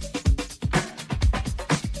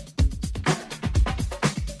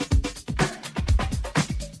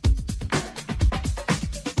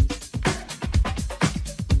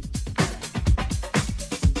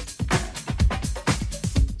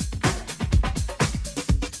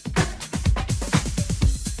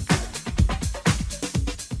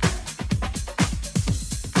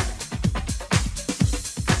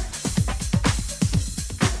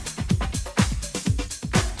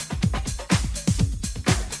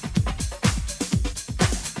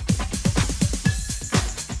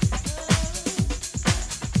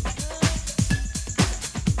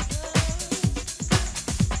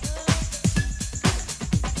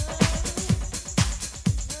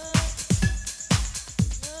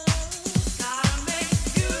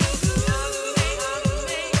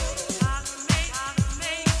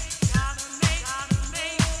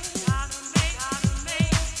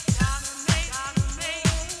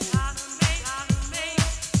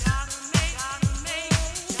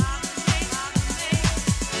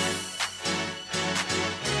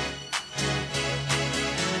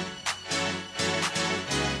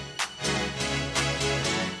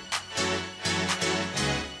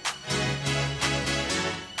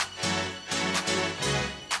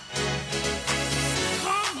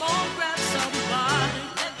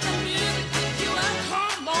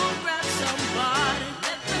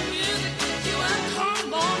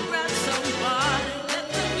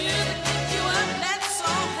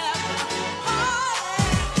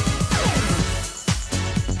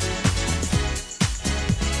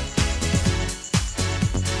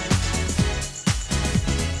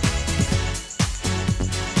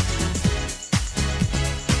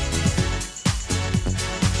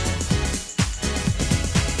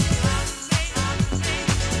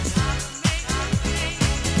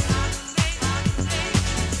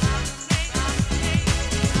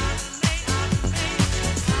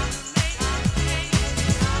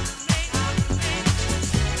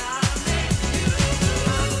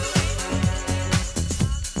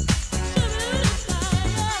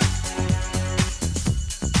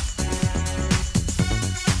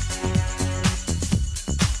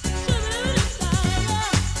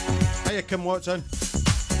 Okay, Kim Watson.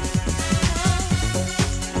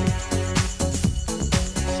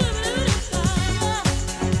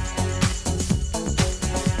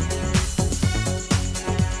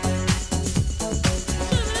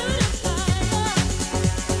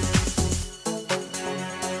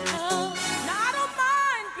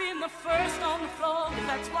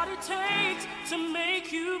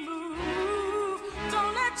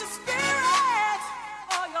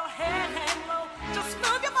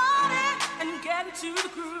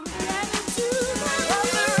 So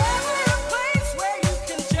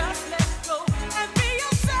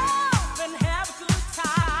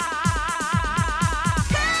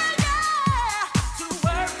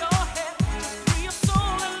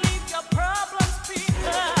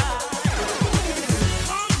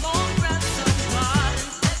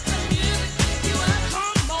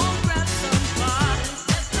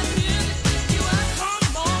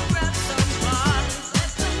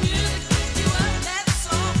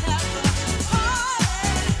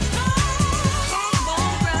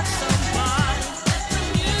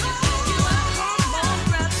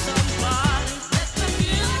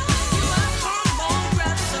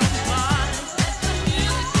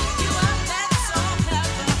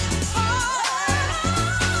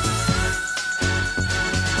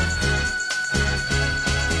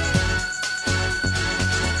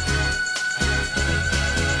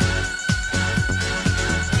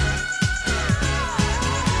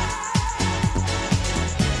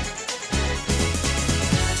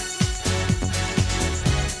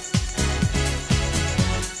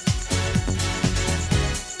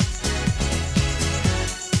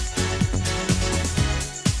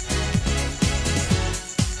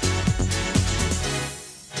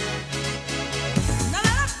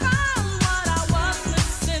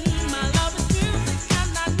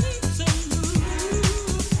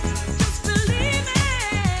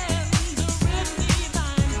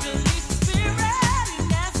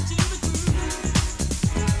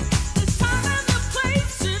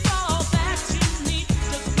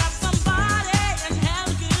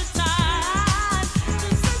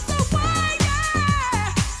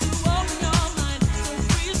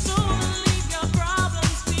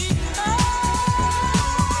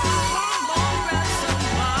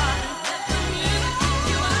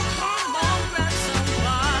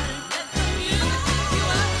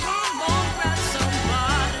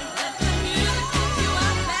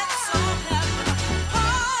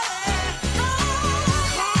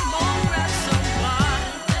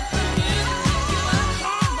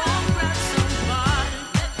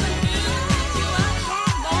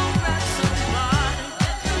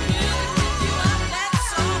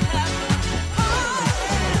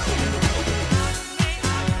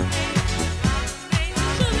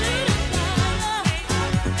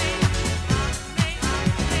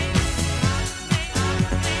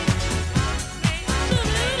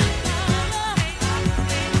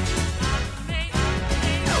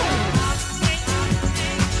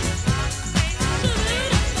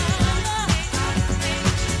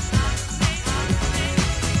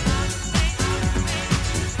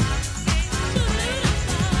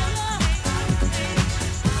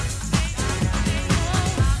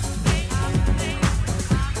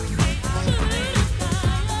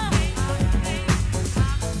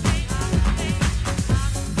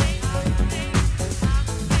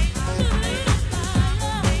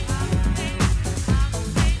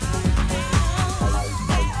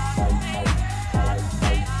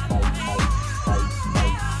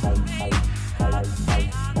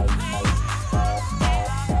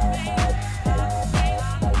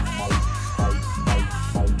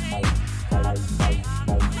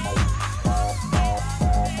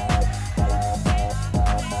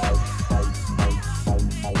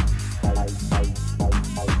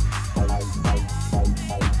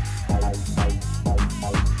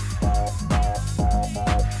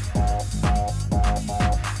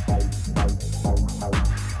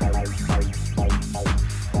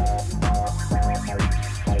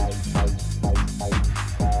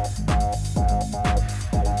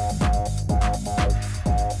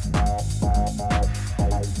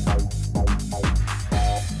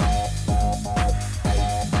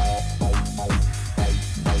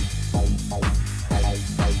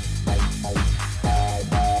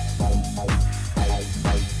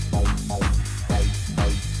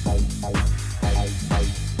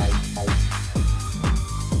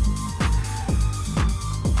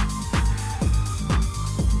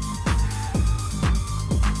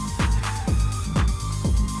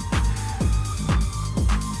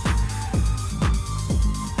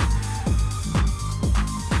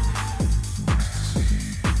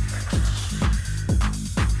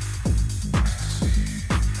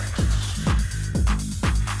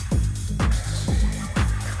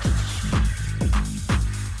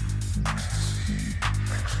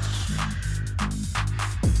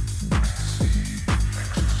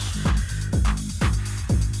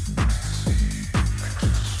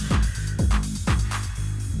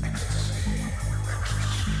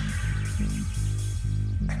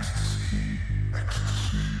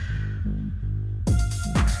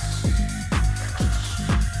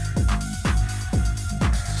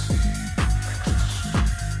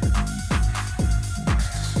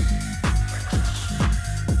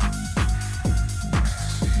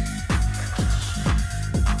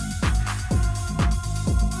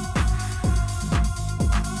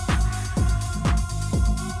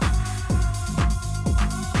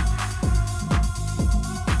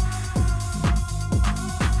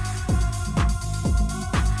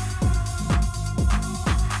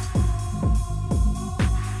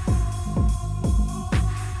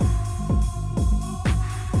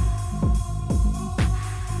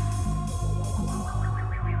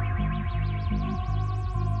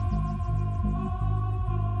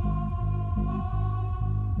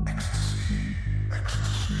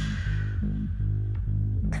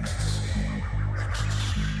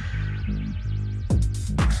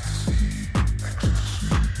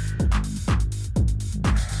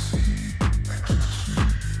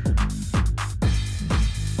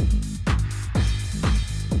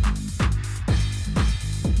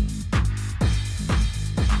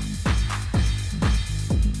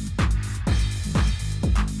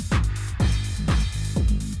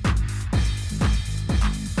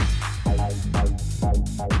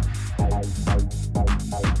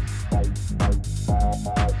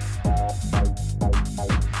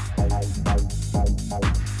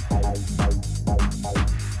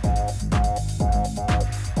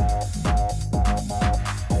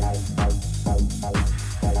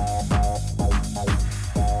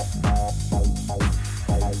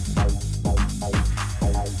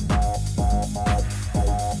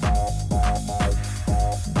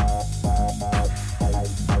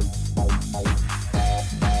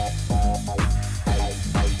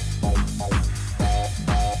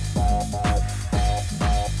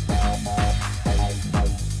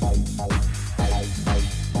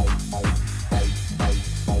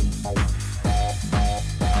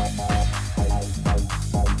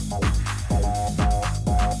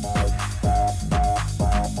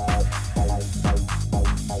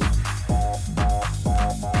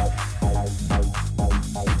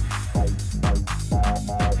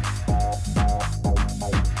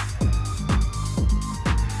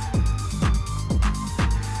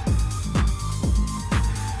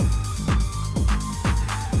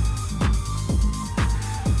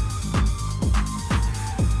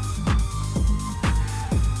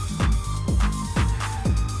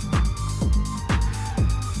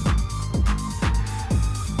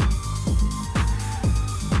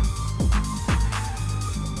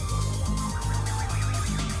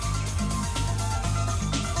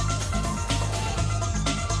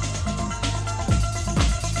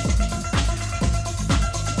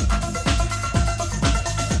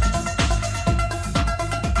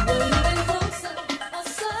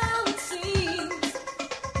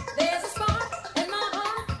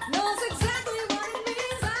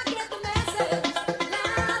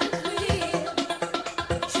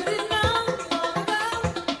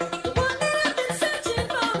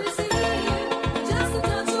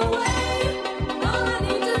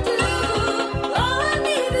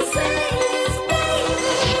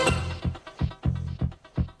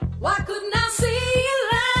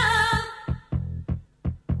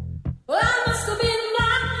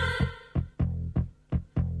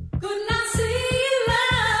Could not see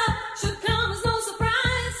love should come as no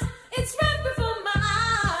surprise. It's right before my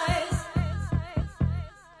eyes.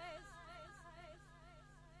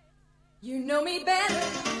 You know me better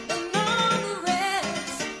than all the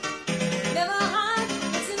rest. Never hide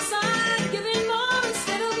what's inside, giving more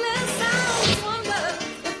instead of less. I always wonder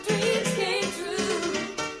if dreams came true.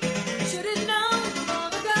 Should have known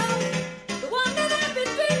long ago. The one that I've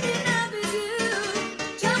been dreaming of is you.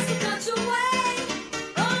 Just a touch away.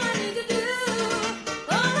 All I need to do,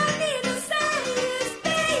 all I need to say is,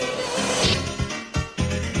 baby,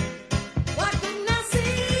 why couldn't I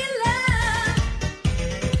see love?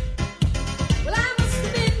 Well, I must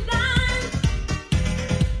have been blind.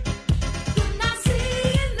 Couldn't I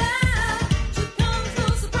see love should come as no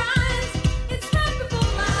surprise? It's right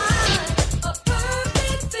before my eyes. A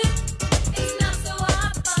perfect fit is not so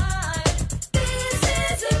hard to find. This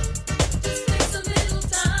is it. Just takes a little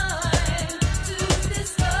time to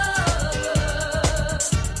discover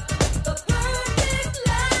the perfect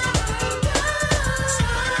lover.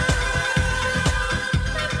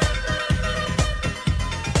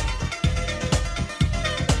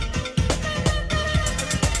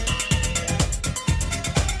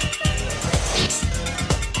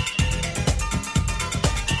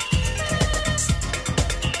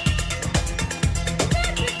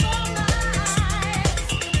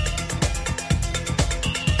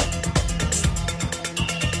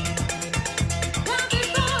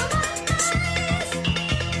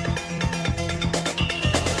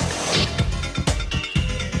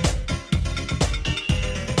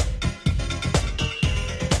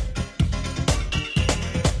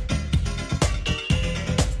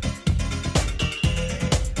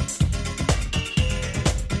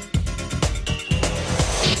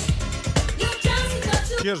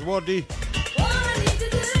 Cheers, Wardy. All I need to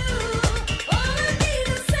do, all I need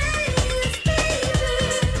to say is,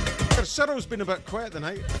 baby. Cyril's been a bit quiet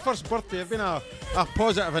tonight. First birthday, I've been a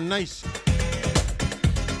positive and nice.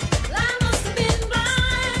 I must have been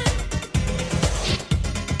blind.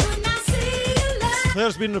 Couldn't I see love?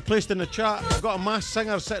 Claire's been replaced in the chat. I've got a mass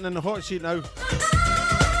singer sitting in the hot seat now.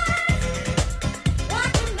 Why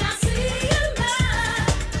couldn't I see love?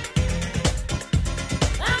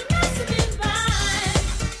 I must have been blind.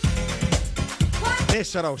 Hey,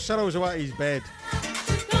 Cyril. Cyril's away at his bed.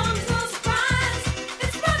 Should come as no surprise.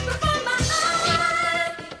 It's right before my eyes.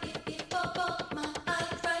 My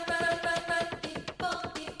eyes, right, before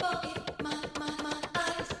my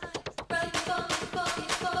eyes. Right before my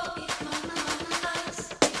eyes.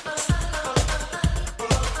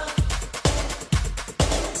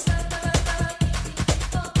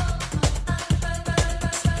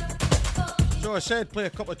 So I said play a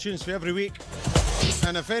couple of tunes for every week.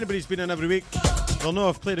 And if anybody's been in every week, they'll know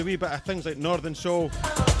I've played a wee bit of things like Northern Soul.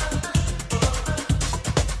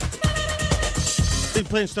 Been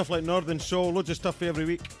playing stuff like Northern Soul, loads of stuff for every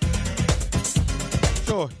week.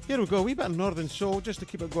 So here we go, a wee bit of Northern Soul just to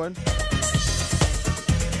keep it going.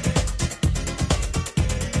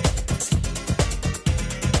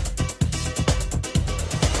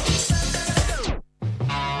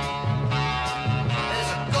 There's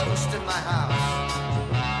a ghost in my house,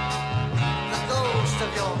 the ghost of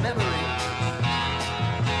your memory,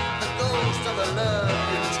 the ghost of the love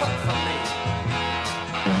you took from me.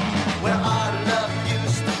 Where our love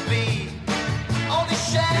used to be, only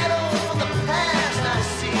shadows from the past I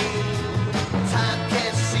see. Time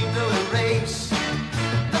can't seem to erase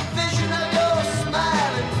the vision of your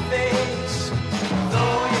smiling face.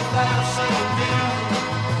 Though you found someone new,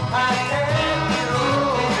 I can't get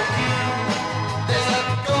over you. There's a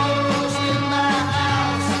ghost in my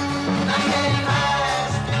house, and I can't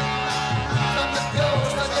hide from the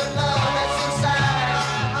ghost of your love that's inside.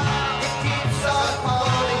 It keeps on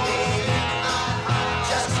haunting me,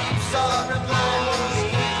 just keeps on reminding me.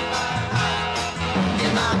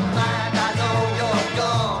 In my mind, I know you're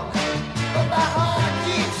gone, but my heart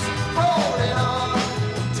keeps holding on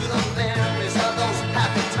to the memories of those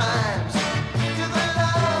happy times, to the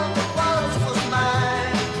love that once was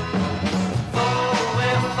mine. Though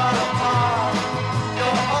we're far apart,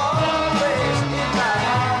 you're always in my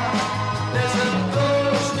heart. There's a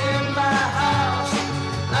ghost in my house,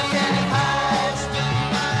 I can't hide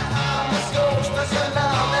from this ghost of your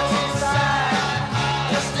love that's inside.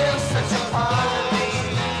 You're still such a part of me,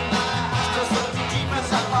 still so deep as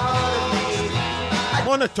a part of me.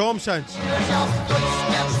 On the Thompsons. Hear your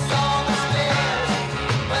footsteps on the stairs,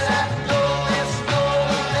 but I know there's no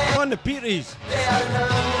one there. On the Peaties. They are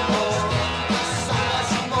learning more, so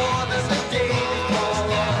much more than the day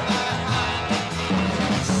before.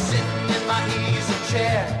 Sitting in my easy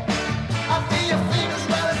chair, I feel your fingers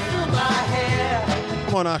running through my hair.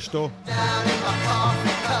 Come on, Ashto. Down in my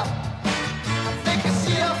coffee cup, I think I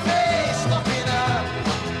see your face looking up.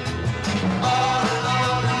 All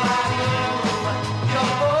alone in my room, your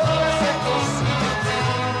voice echoes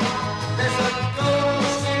soothing. There's a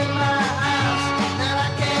ghost in my house that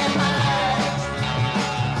I can't hide.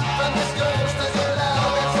 From this ghost there's a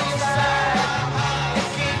love that's inside. It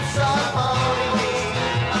keeps on haunting me,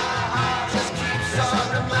 just keeps on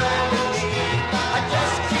reminding me. I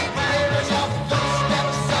just keep hearing your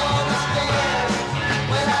footsteps on the stairs.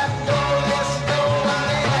 When I know there's no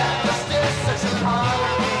one there, 'cause there's such a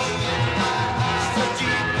harmony, so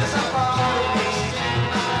deep there's a harmony,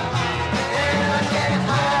 and I can't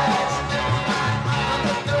hide from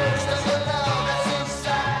the ghost of the love that's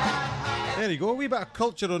inside. There you go, a wee bit of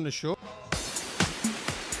culture on the show.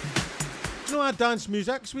 You know our dance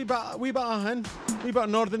music's wee bit of hin, wee bit of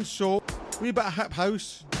northern soul, wee bit of hip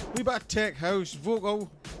house, wee bit of tech house,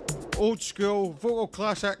 vocal, old school, vocal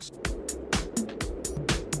classics.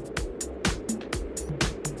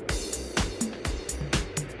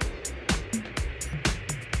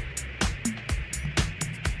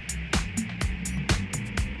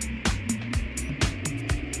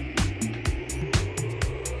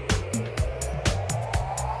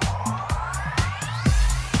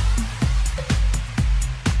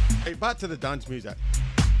 Right, back to the dance music.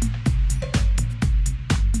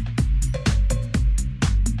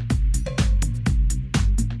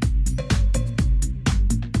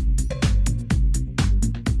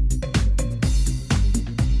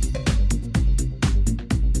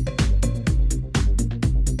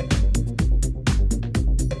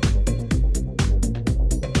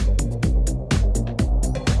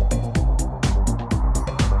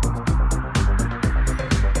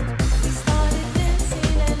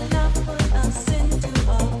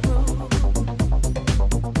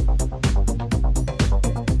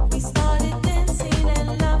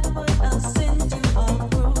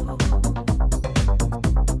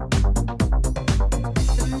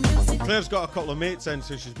 Claire's got a couple of mates in,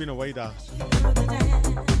 so she's been a wide ass.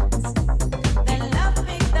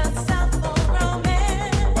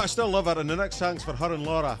 But I still love her, and the next song's for her and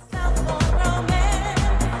Laura.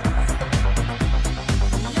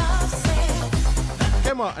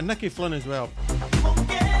 Emma and Nikki Flynn as well.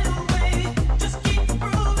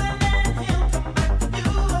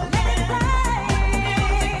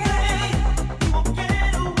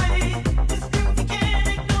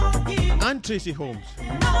 And Tracy Holmes.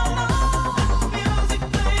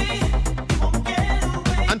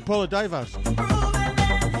 And Paula Divers.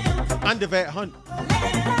 And Yvette Hunt.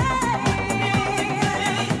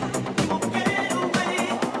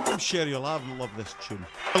 I'm sure you'll love this tune.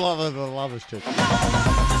 I love this tune.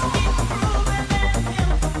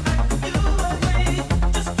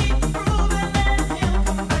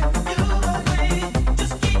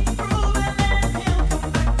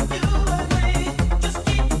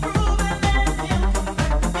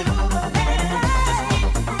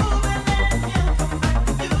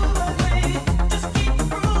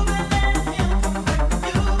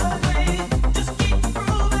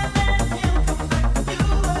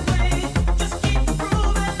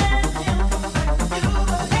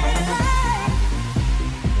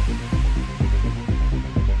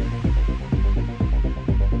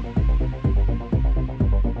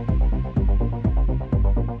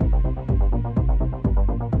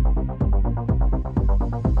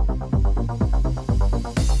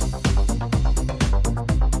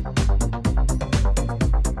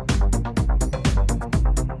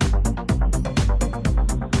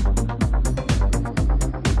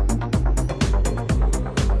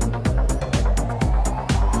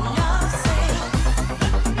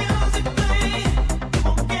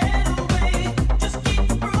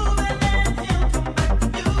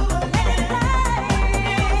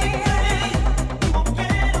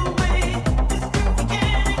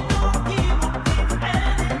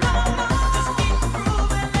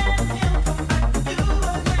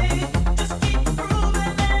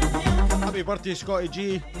 Birthday, Scotty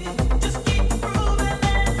G.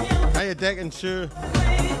 How you decking, Sue?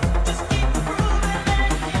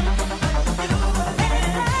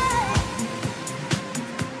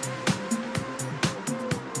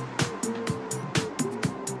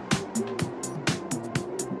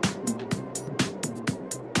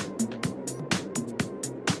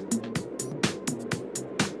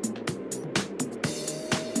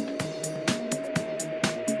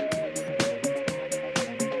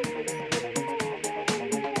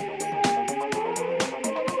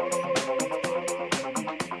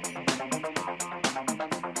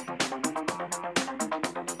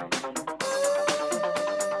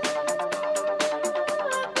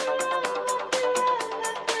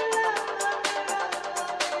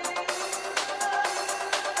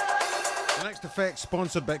 Next Effect,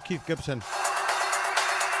 sponsored by Keith Gibson.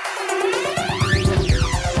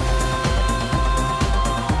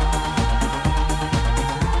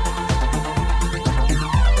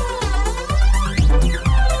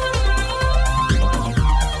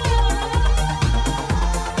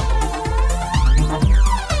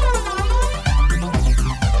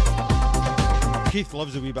 Keith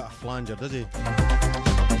loves a wee bit of flanger, does he?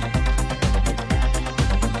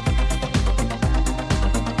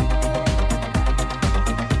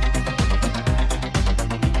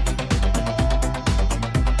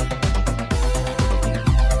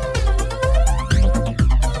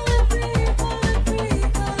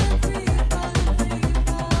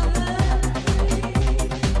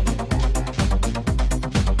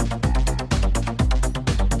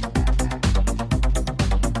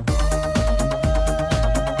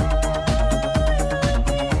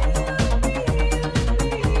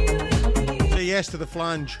 To the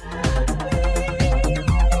flange.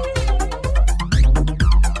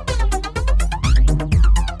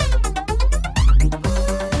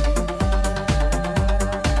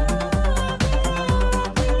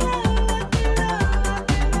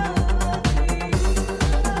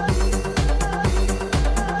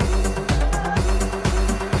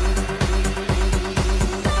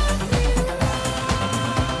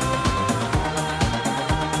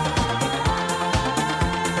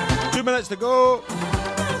 2 minutes to go.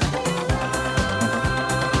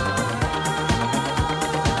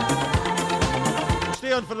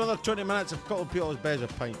 Stay on for another 20 minutes if Cuttle Peter's bears a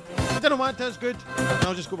pint. If you don't want it, that's good.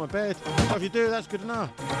 I'll just go to my bed. But if you do, that's good enough.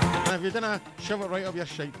 And if you don't, shove it right up your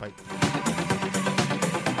shite pipe.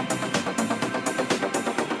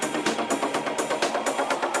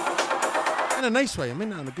 In a nice way, I mean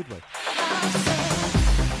that in a good way.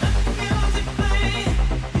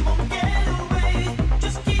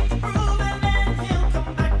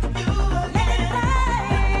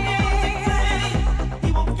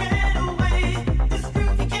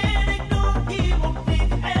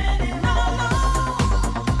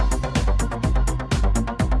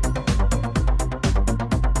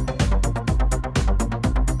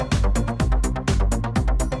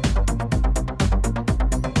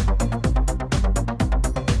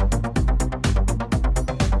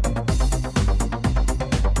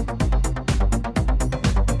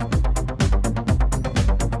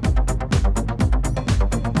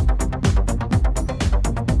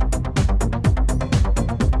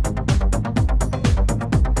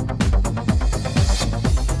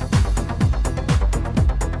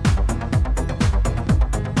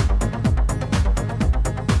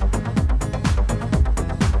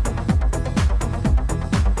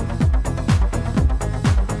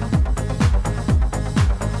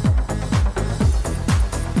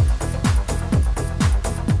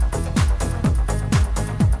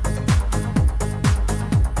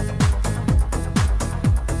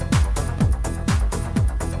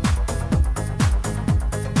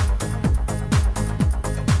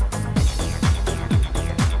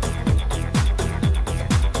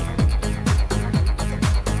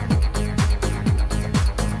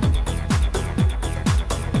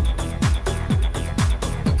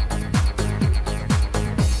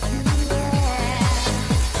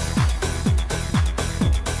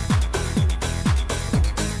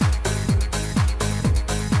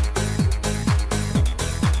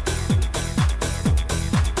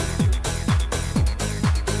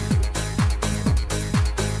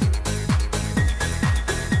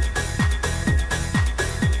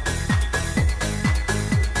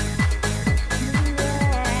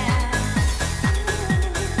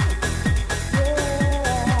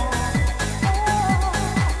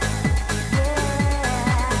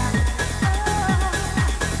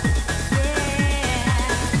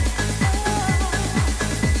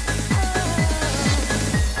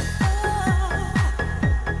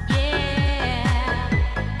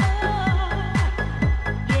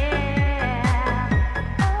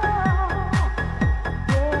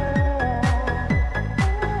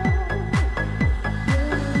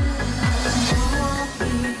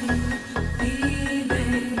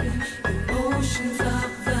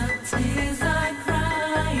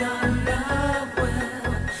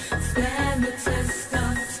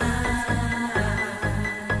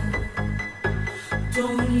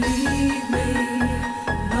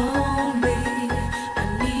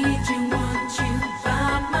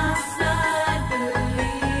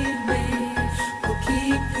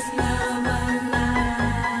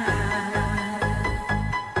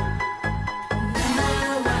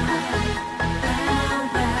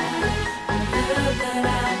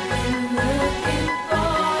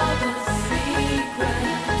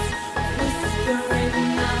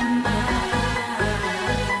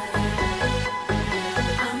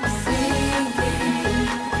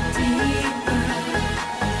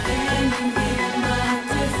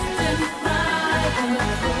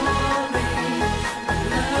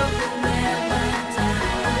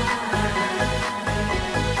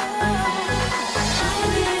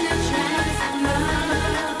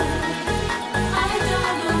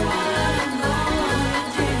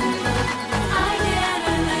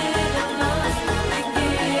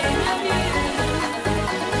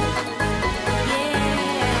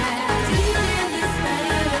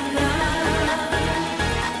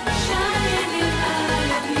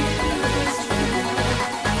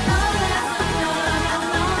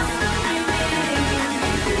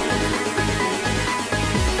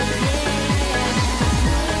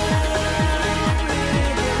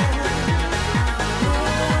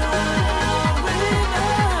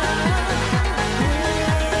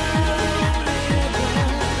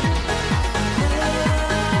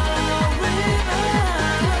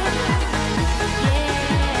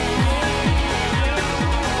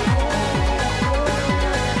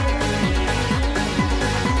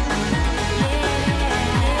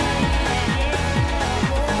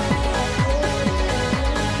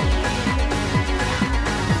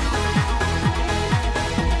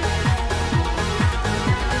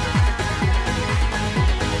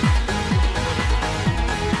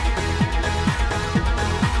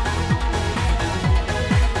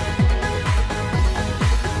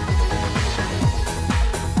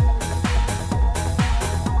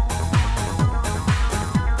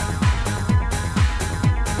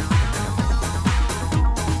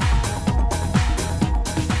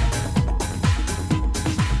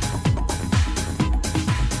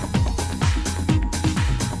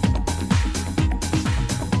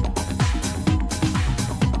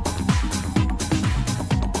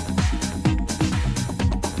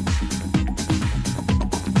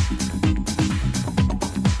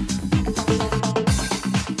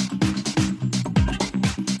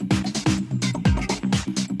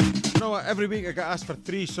 every week I get asked for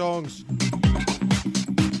 3 songs.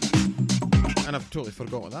 And I've totally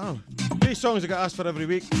forgot what that. 3 songs I get asked for every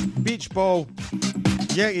week. Beach Ball,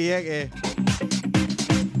 Yeki Yeki,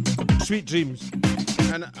 Sweet Dreams.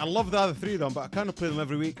 And I love the other 3 of them, but I can't play them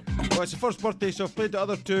every week. Well, it's the first birthday, so I've played the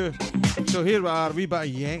other 2. So here we are, a wee bit of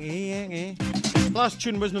Yeki Yeki. Last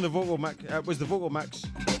tune wasn't the vocal mix, it was the vocal mix.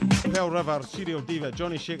 Pearl River, Serial Diva,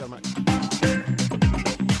 Johnny Shaker mix.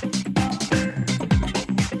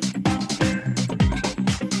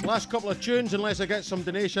 Last couple of tunes, unless I get some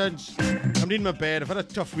donations. I'm needing my bed, I've had a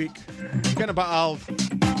tough week. I'm getting a bit old.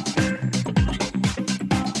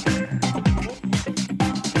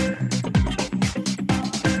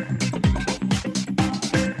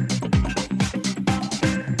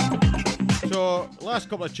 So, last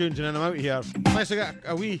couple of tunes and then I'm out of here. Unless I get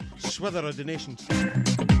a wee swither of donations.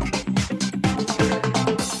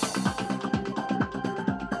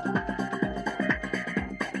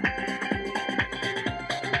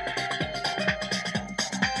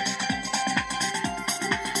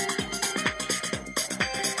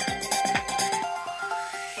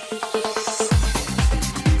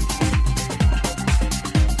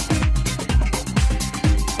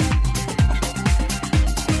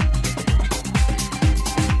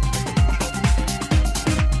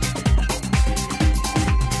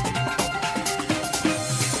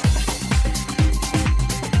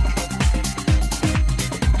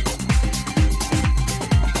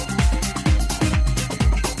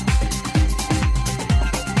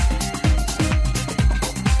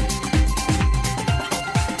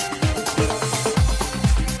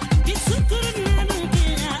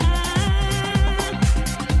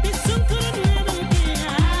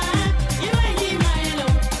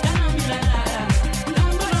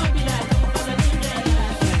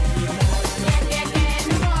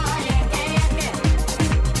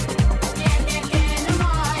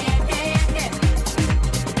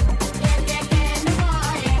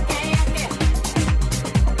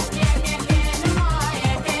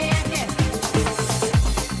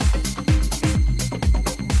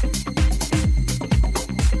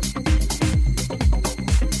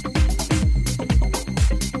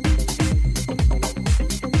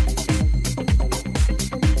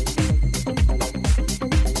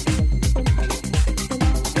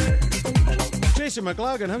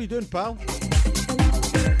 McLagan, how you doing, pal?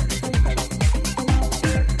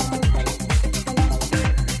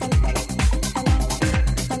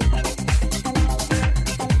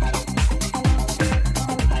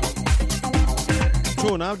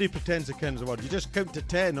 So nobody pretends to ken the word. You just count to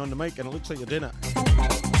 10 on the mic and it looks like you're doing it.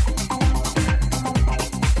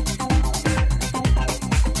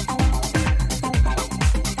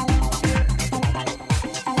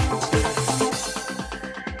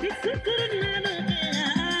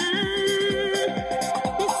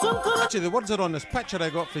 Actually, the words are on this picture I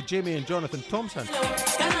got for Jamie and Jonathan Thompson.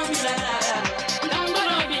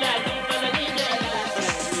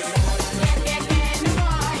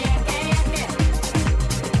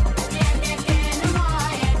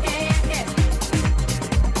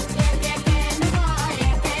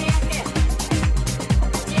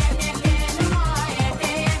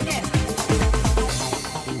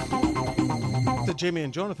 To Jamie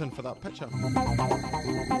and Jonathan for that picture.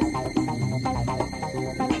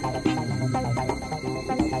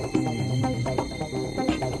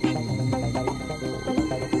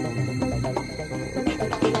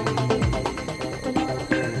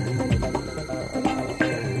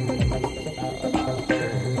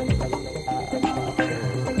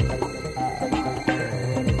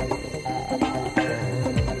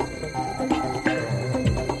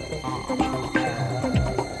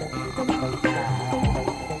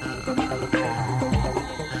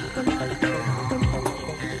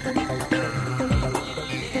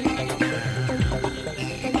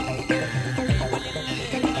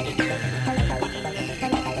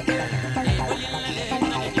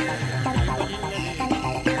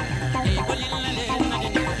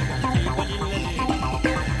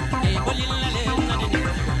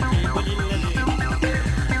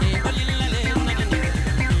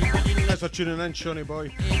 For tuning in, Shawnee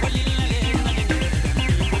boy.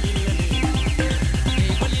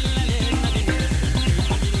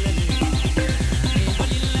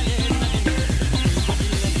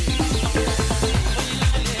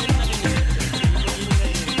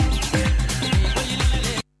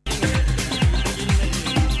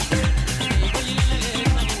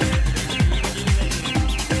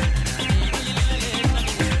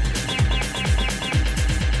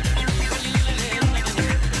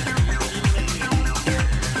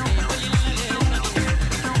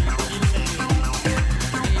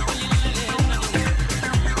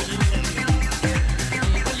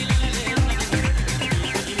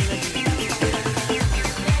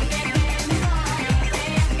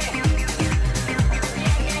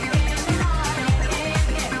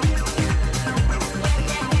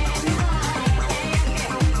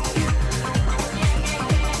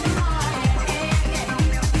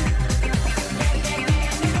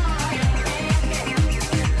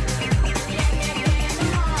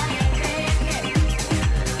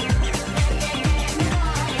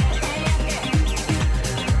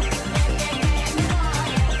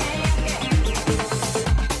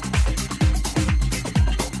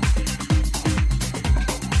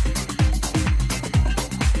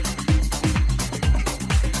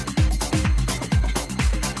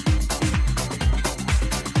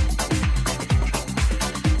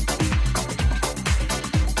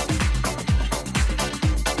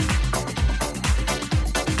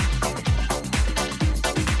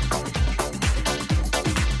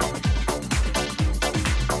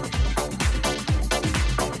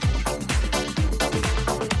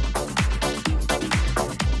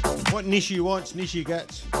 Nishi wants, Nishi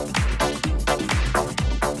gets.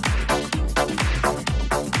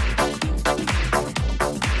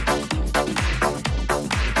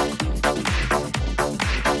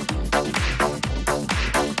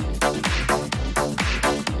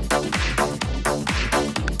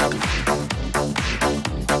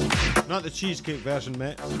 Not the cheesecake version,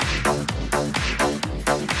 mate.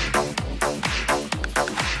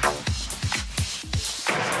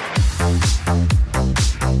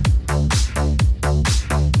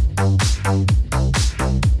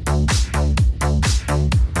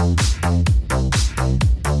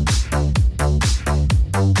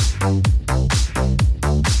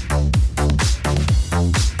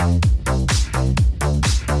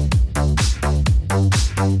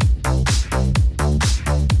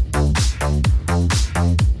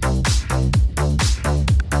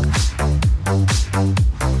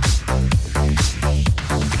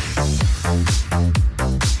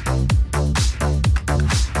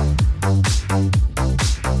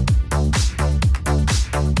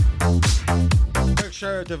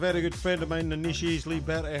 A very good friend of mine, the Nishi's, Lee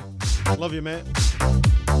Bertie. Love you, mate.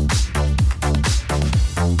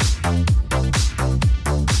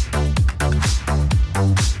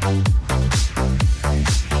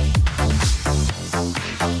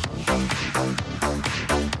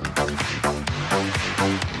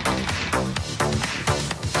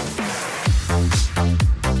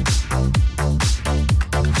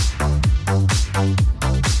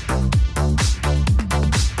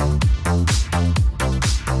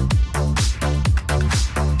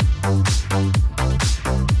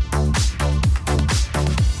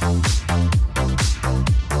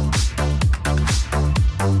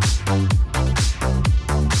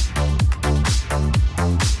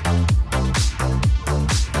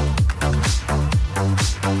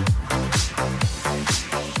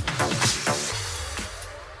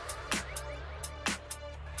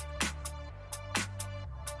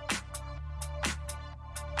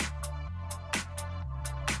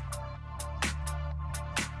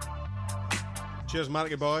 Cheers,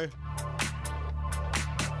 Marky boy.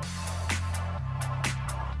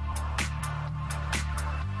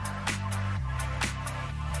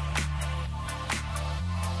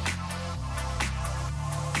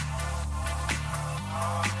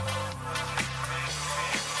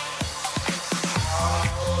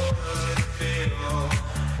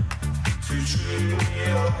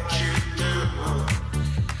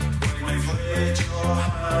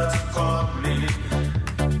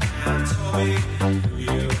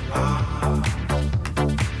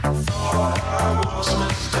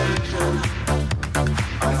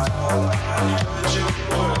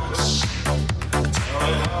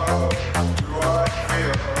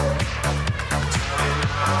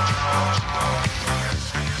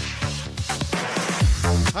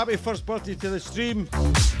 Happy first birthday to the stream.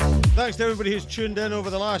 Thanks to everybody who's tuned in over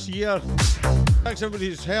the last year. Thanks to everybody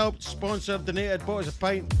who's helped, sponsored, donated, bought us a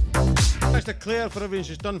pint. Thanks to Claire for everything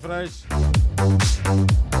she's done for us.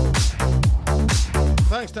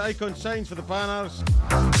 Thanks to Icon Signs for the banners.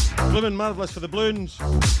 Bloomin' Marvellous for the balloons.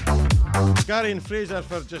 Gary and Fraser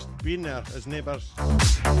for just being there as neighbours.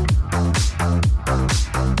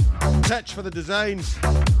 Titch for the design.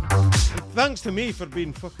 And thanks to me for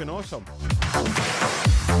being fucking awesome.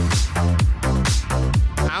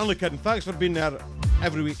 I'm only kidding. Thanks for being there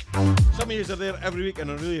every week. Some of you are there every week and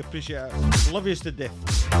I really appreciate it. Love you to death.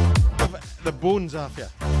 Love the bones off you.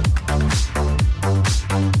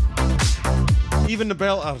 Even the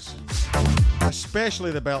belters.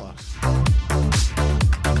 Especially the belters.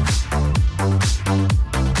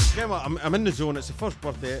 You know what? I'm in the zone. It's the first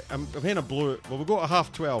birthday. I'm having a blow. Well, we'll go at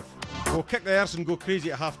 12:30. We'll kick the arse and go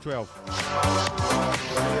crazy at 12:30.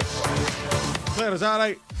 Claire, is that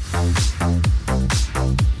right?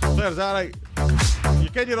 Claire, is that right? You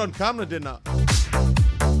can, you're on camera doing that.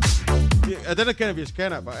 I didn't care if you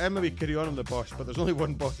can it, but I maybe carry on the boss, but there's only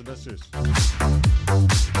one boss in this house.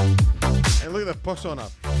 And look at the puss on her.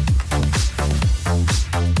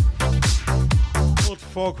 Old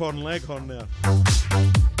foghorn leghorn there.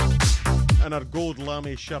 And her gold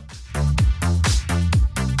lame shirt.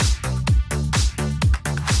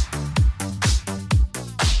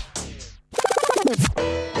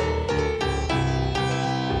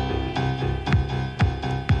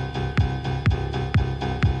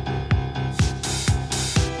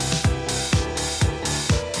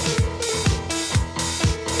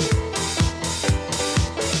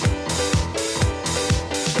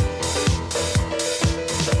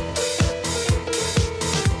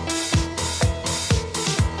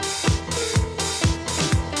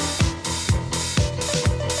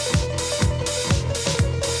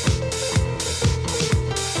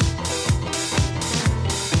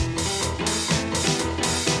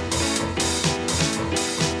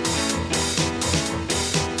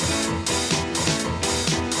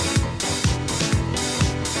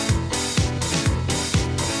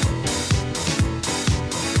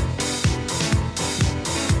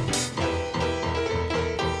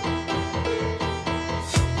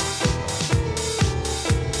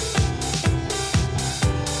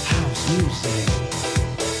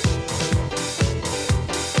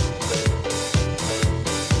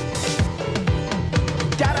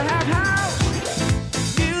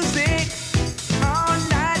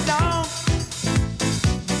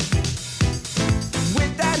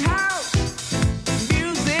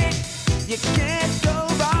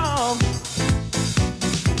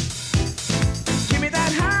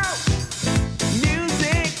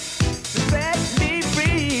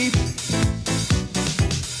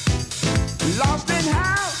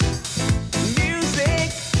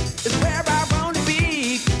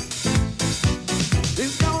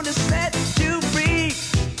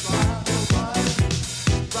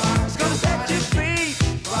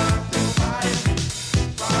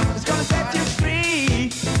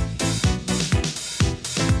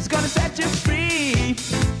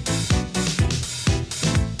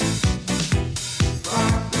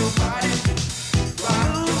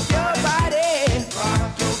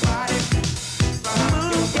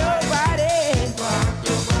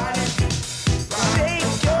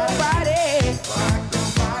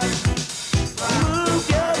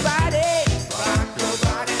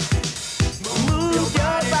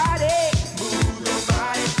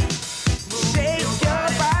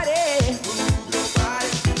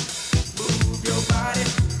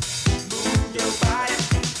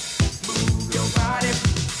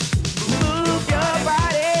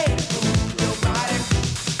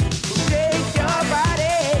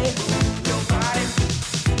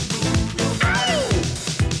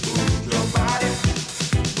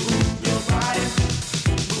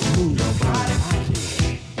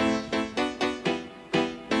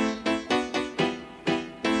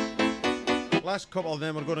 last couple of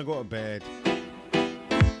them are going to go to bed.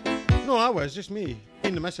 No, I was just me,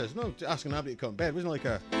 being the missus. No, asking Abby to come to bed. It wasn't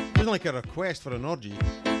like a request for an orgy.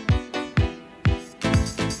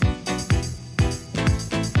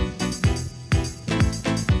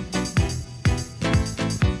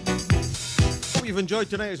 Hope you've enjoyed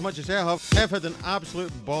tonight as much as I have. I've had an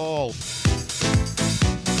absolute ball.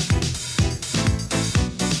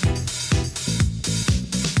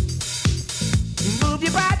 Move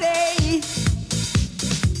your body,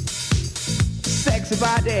 sexy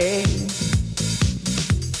body.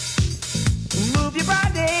 Move your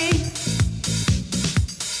body,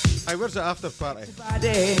 Hey, where's the after party?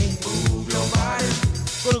 body. Move your body.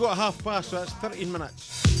 Going to go at 5:30, so that's 13 minutes.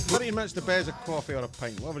 13 minutes to bed, a coffee or a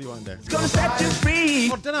pint, whatever you want to do. It's gonna set you free.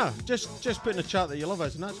 For dinner, just put in the chat that you love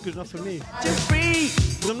us, and that's good enough for me. Set you free.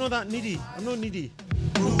 Because I'm not that needy. I'm not needy.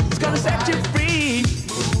 It's gonna set you free.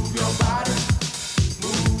 Move your body.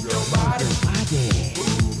 Move your body.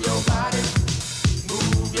 Move your body.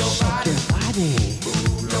 Move your body.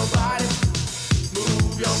 Move your body.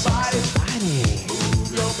 Move your body.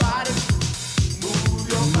 Move your body. Move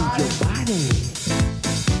your body.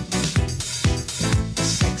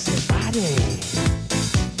 Sexy body.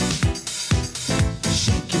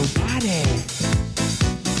 Shake your body.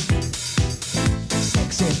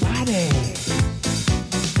 Sexy body.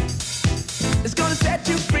 It's gonna set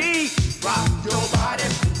you free. Rock your body.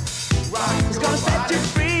 Rock it's gonna set you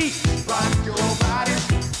free. Rock your body.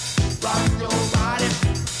 Rock your body.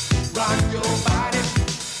 Rock your body.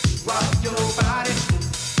 Rock your body.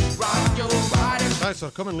 Rock your body. Thanks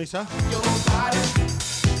for coming, Lisa. Your body.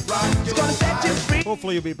 Rock your it's gonna set you free.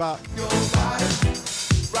 Hopefully you'll be back. Your body.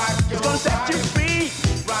 Rock your it's gonna set you free.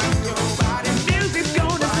 Rock your body. Music's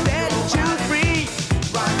gonna set you free.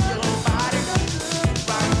 Rock your body.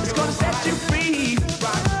 Rock it's gonna set you free.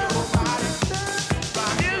 Rock your body.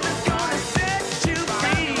 Music's gonna set you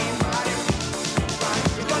free.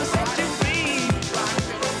 It's gonna set you free. Rock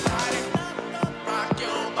your body. Rock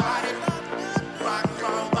your body. Rock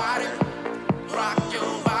your body. Rock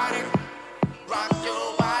your body. Rock your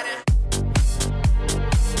body.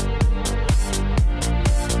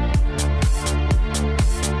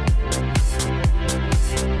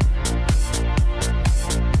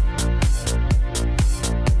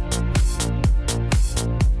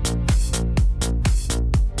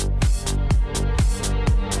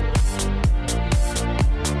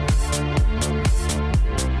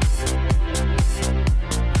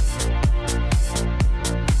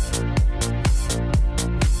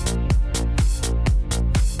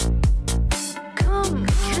 Come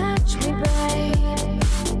catch me, babe.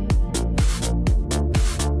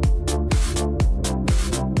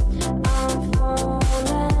 I'm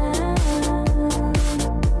falling.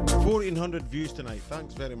 1,400 views tonight.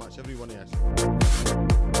 Thanks very much, every one of you.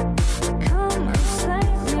 Come and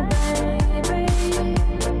save me, baby.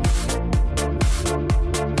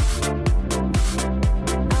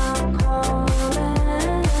 I'm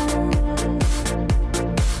calling.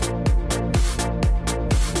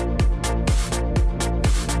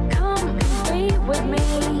 Come and be with me,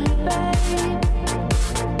 babe.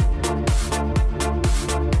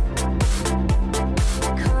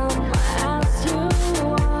 Come as you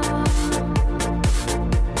are.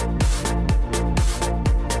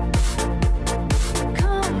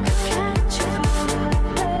 Come catch fire,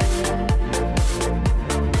 babe.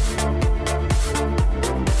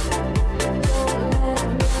 Don't let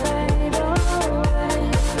me fade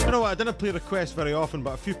away. You know what? I didn't play requests very often,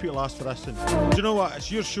 but a few people asked for this. And do you know what?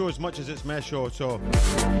 It's your show as much as it's my show, so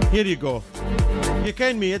here you go. You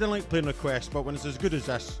ken me, I don't like playing requests, but when it's as good as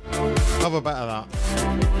this, have a bit of that.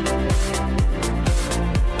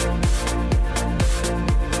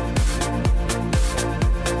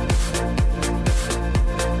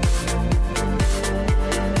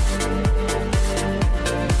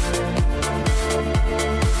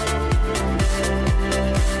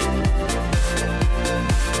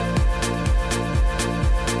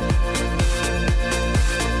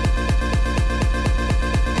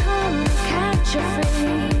 Come catch a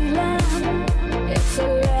feeling. It's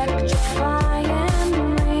electrifying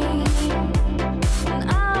me. And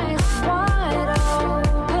eyes wide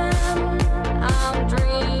open. I'm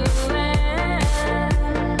dreaming.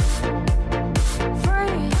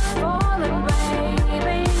 Free falling,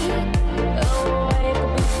 baby. Awake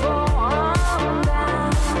before I'm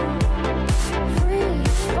down. Free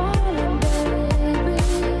falling, baby.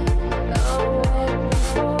 Awake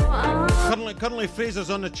before I'm Currently Fraser's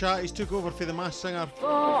on the chat. He's took over for the Masked Singer. before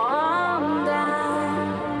I'm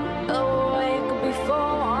down, awake before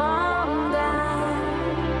I'm down,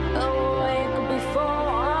 awake before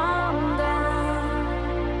I'm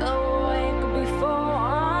down, awake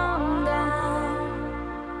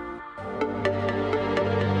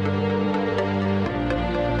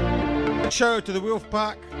shout out to the Wolf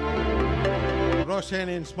Pack, Ross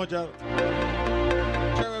Henny and Smudger.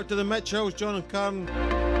 Shout out to the Mitchells, John and Karen.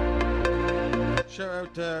 Shout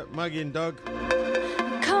out to Maggie and Doug.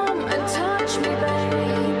 Come and touch me,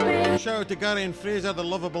 baby. Shout out to Gary and Fraser, the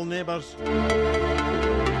lovable neighbours.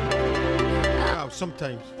 Wow,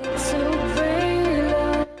 sometimes.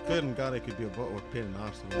 Claire and Gary could be a bottle of pain in the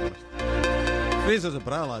arse, to be honest. Fraser's a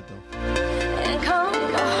bra lad, though. And come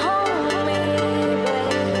home, baby.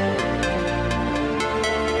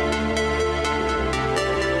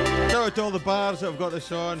 Shout out to all the bars that have got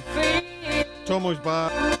this on. Tomo's Bar,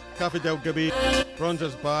 Cafe Del Gibby,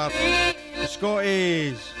 Bronzer's Bar, the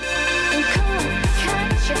Scotties. And come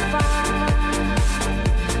catch a fire.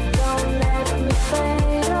 Don't let me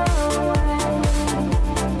fade away.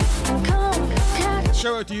 And come catch.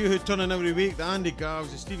 Shout out to you who turn in every week, the Andy Gavs,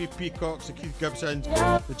 the Stevie Peacocks, the Keith Gibsons,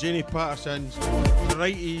 the Janie Pattersons, the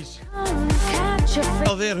Righties. Catch a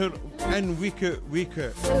All there who are in week out, week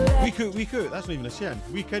out. Week out, week out, that's not even a saying.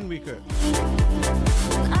 Week in, week out.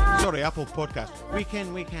 Sorry, Apple Podcast. Week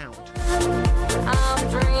in, week out. I'm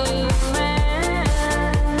dreaming.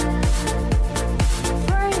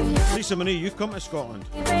 Lisa Marie, you come to Scotland.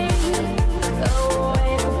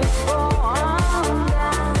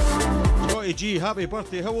 Scotty G, happy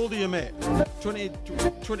birthday. How old are you, mate? 20,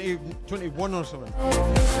 21 or something.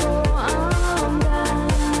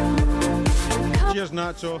 Cheers,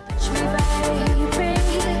 Nacho.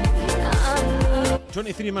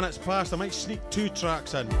 23 minutes past. I might sneak 2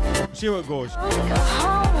 tracks in. See how it goes. I'm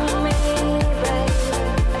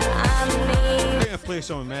going to play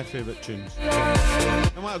some of my favourite tunes.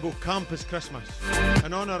 I want to go Campus Christmas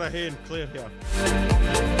in honour of Hay and Claire here.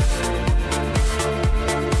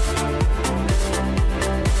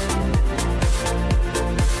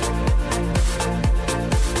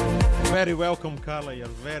 Very welcome, Carla. You're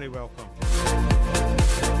very welcome.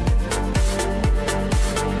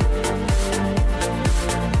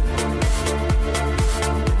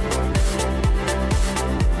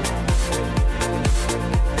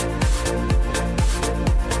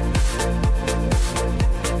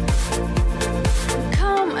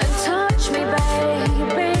 Come and touch me, baby.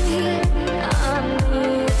 I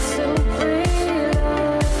need to breathe.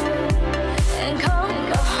 And come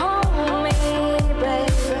go home, me,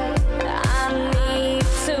 baby. I need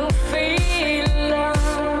to feel love.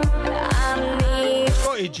 I need.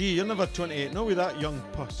 Scotty G, you're never 28. No, with that young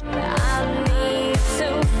puss. I need to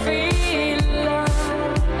feel love.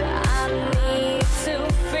 I need to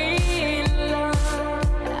feel love.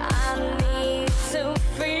 I need to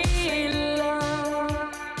feel love.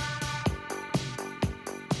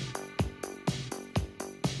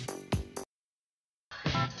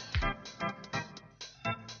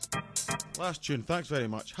 Last tune, thanks very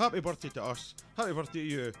much. Happy birthday to us. Happy birthday to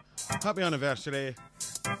you. Happy anniversary.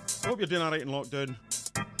 Hope you're doing alright in lockdown.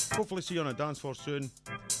 Hopefully see you on a dance floor soon.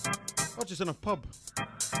 Or just in a pub.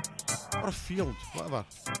 Or a field, whatever.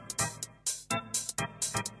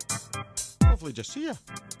 Hopefully just see you.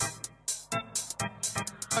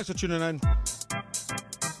 Thanks for tuning in.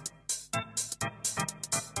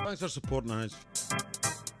 Thanks for supporting us.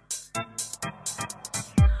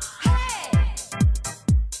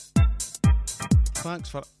 Thanks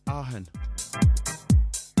for ahin.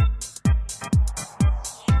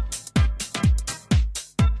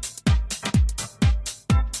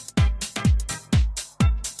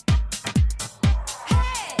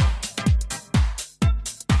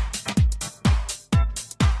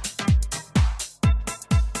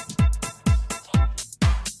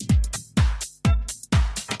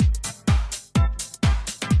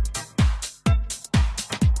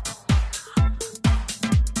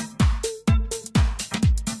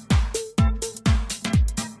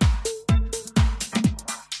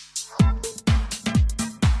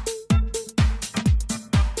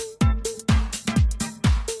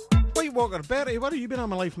 Walker, Bertie, where have you been all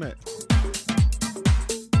my life, mate?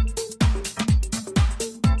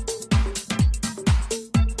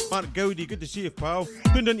 Mark Gowdy, good to see you, pal.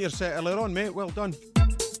 Tuned into your set earlier on, mate. Well done.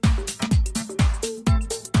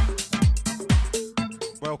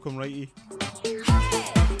 Welcome, righty.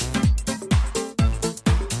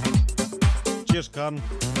 Cheers, Karen.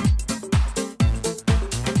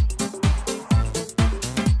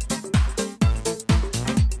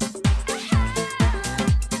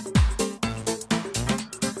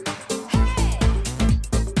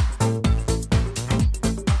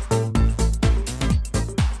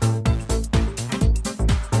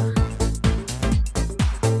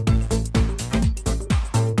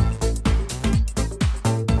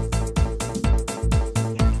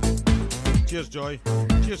 Cheers, Joy.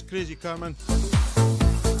 Cheers, Crazy Carmen.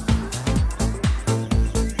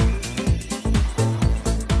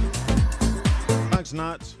 Lads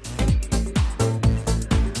Nats.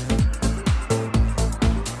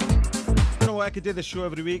 You know what? I could do this show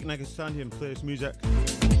every week and I could stand here and play this music.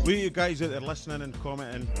 We you guys out there listening and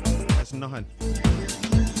commenting, it's nothing.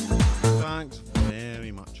 Thanks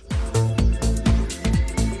very much.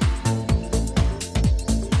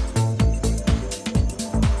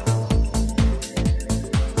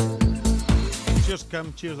 Cheers,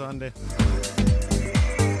 Kim. Cheers, Andy.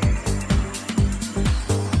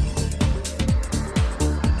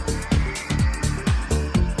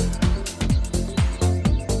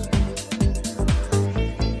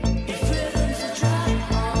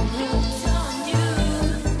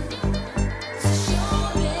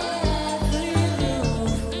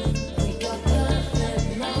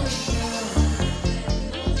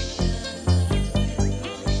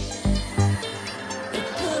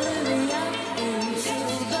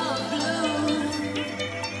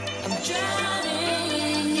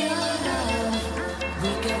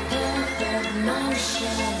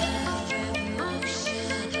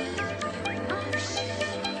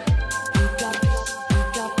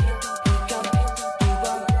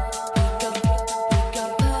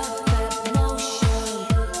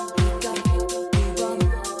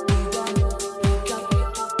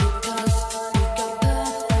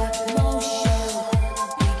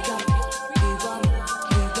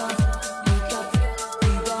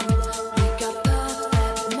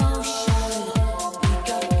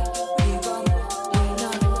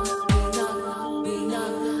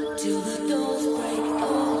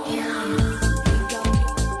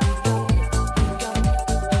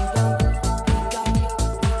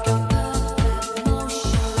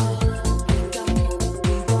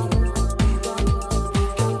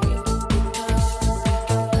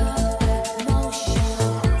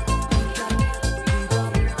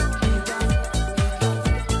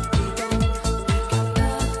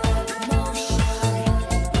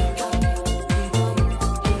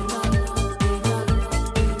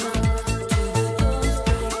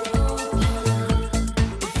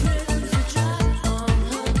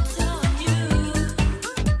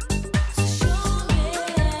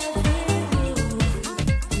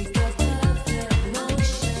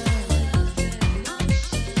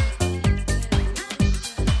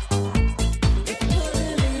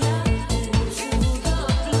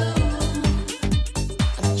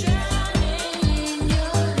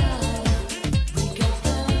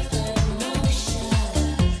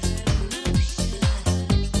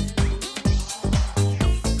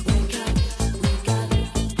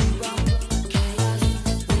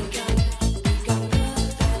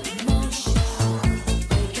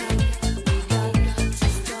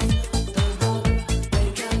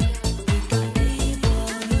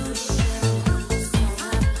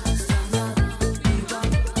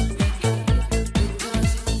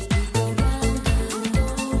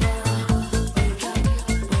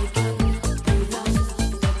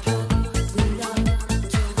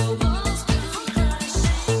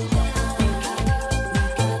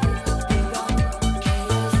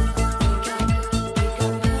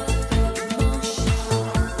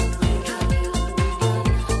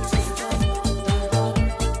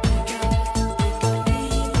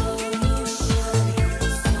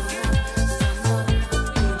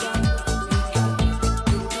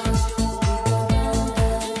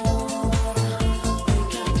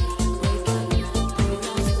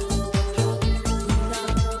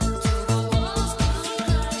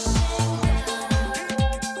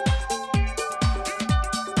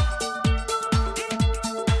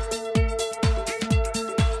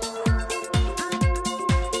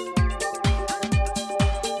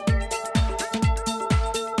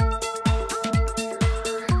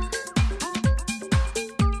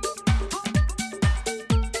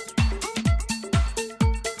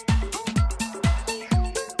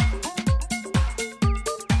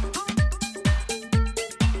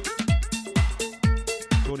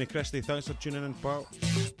 Christy, thanks for tuning in, pal.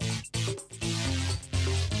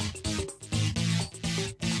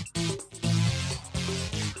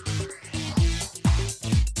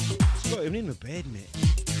 Scott, I'm in my bed, mate.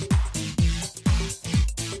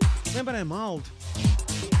 Remember I'm old.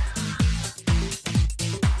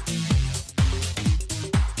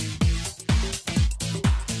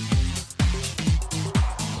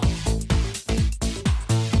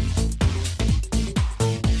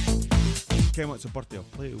 What's a birthday? I'll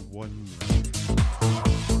play one.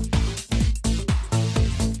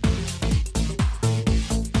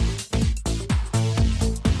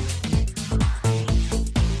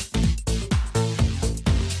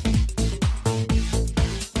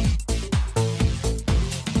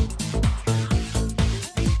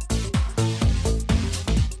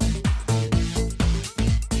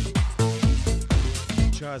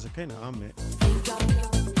 jazz. I kind of am, mate.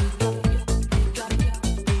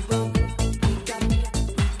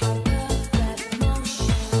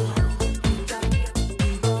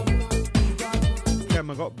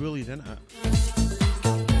 I got bullied, didn't it?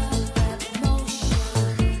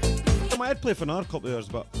 I had played for another couple of years,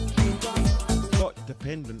 but got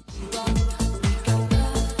dependent.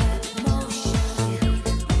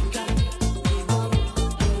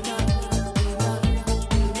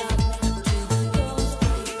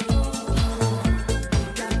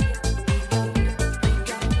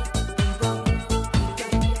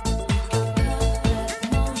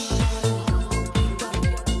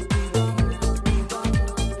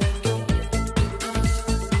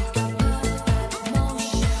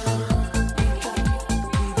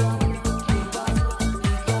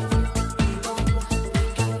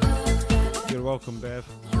 Welcome, Bev.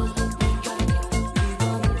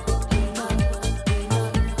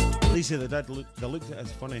 Lisa, they looked at it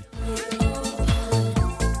as funny.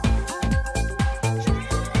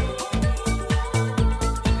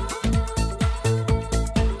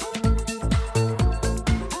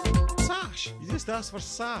 Sash! You just asked for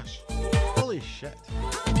Sash. Holy shit.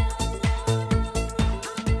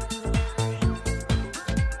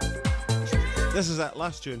 This is that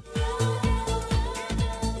last tune.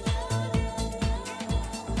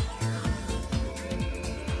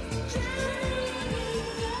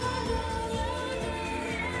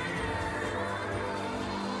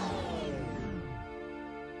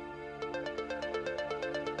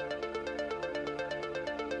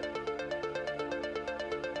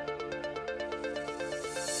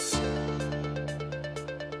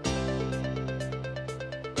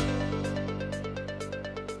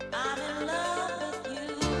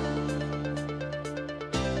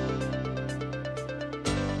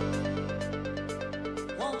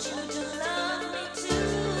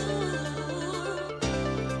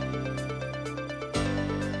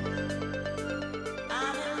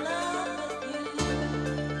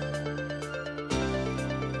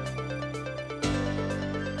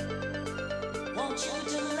 Want you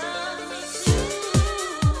to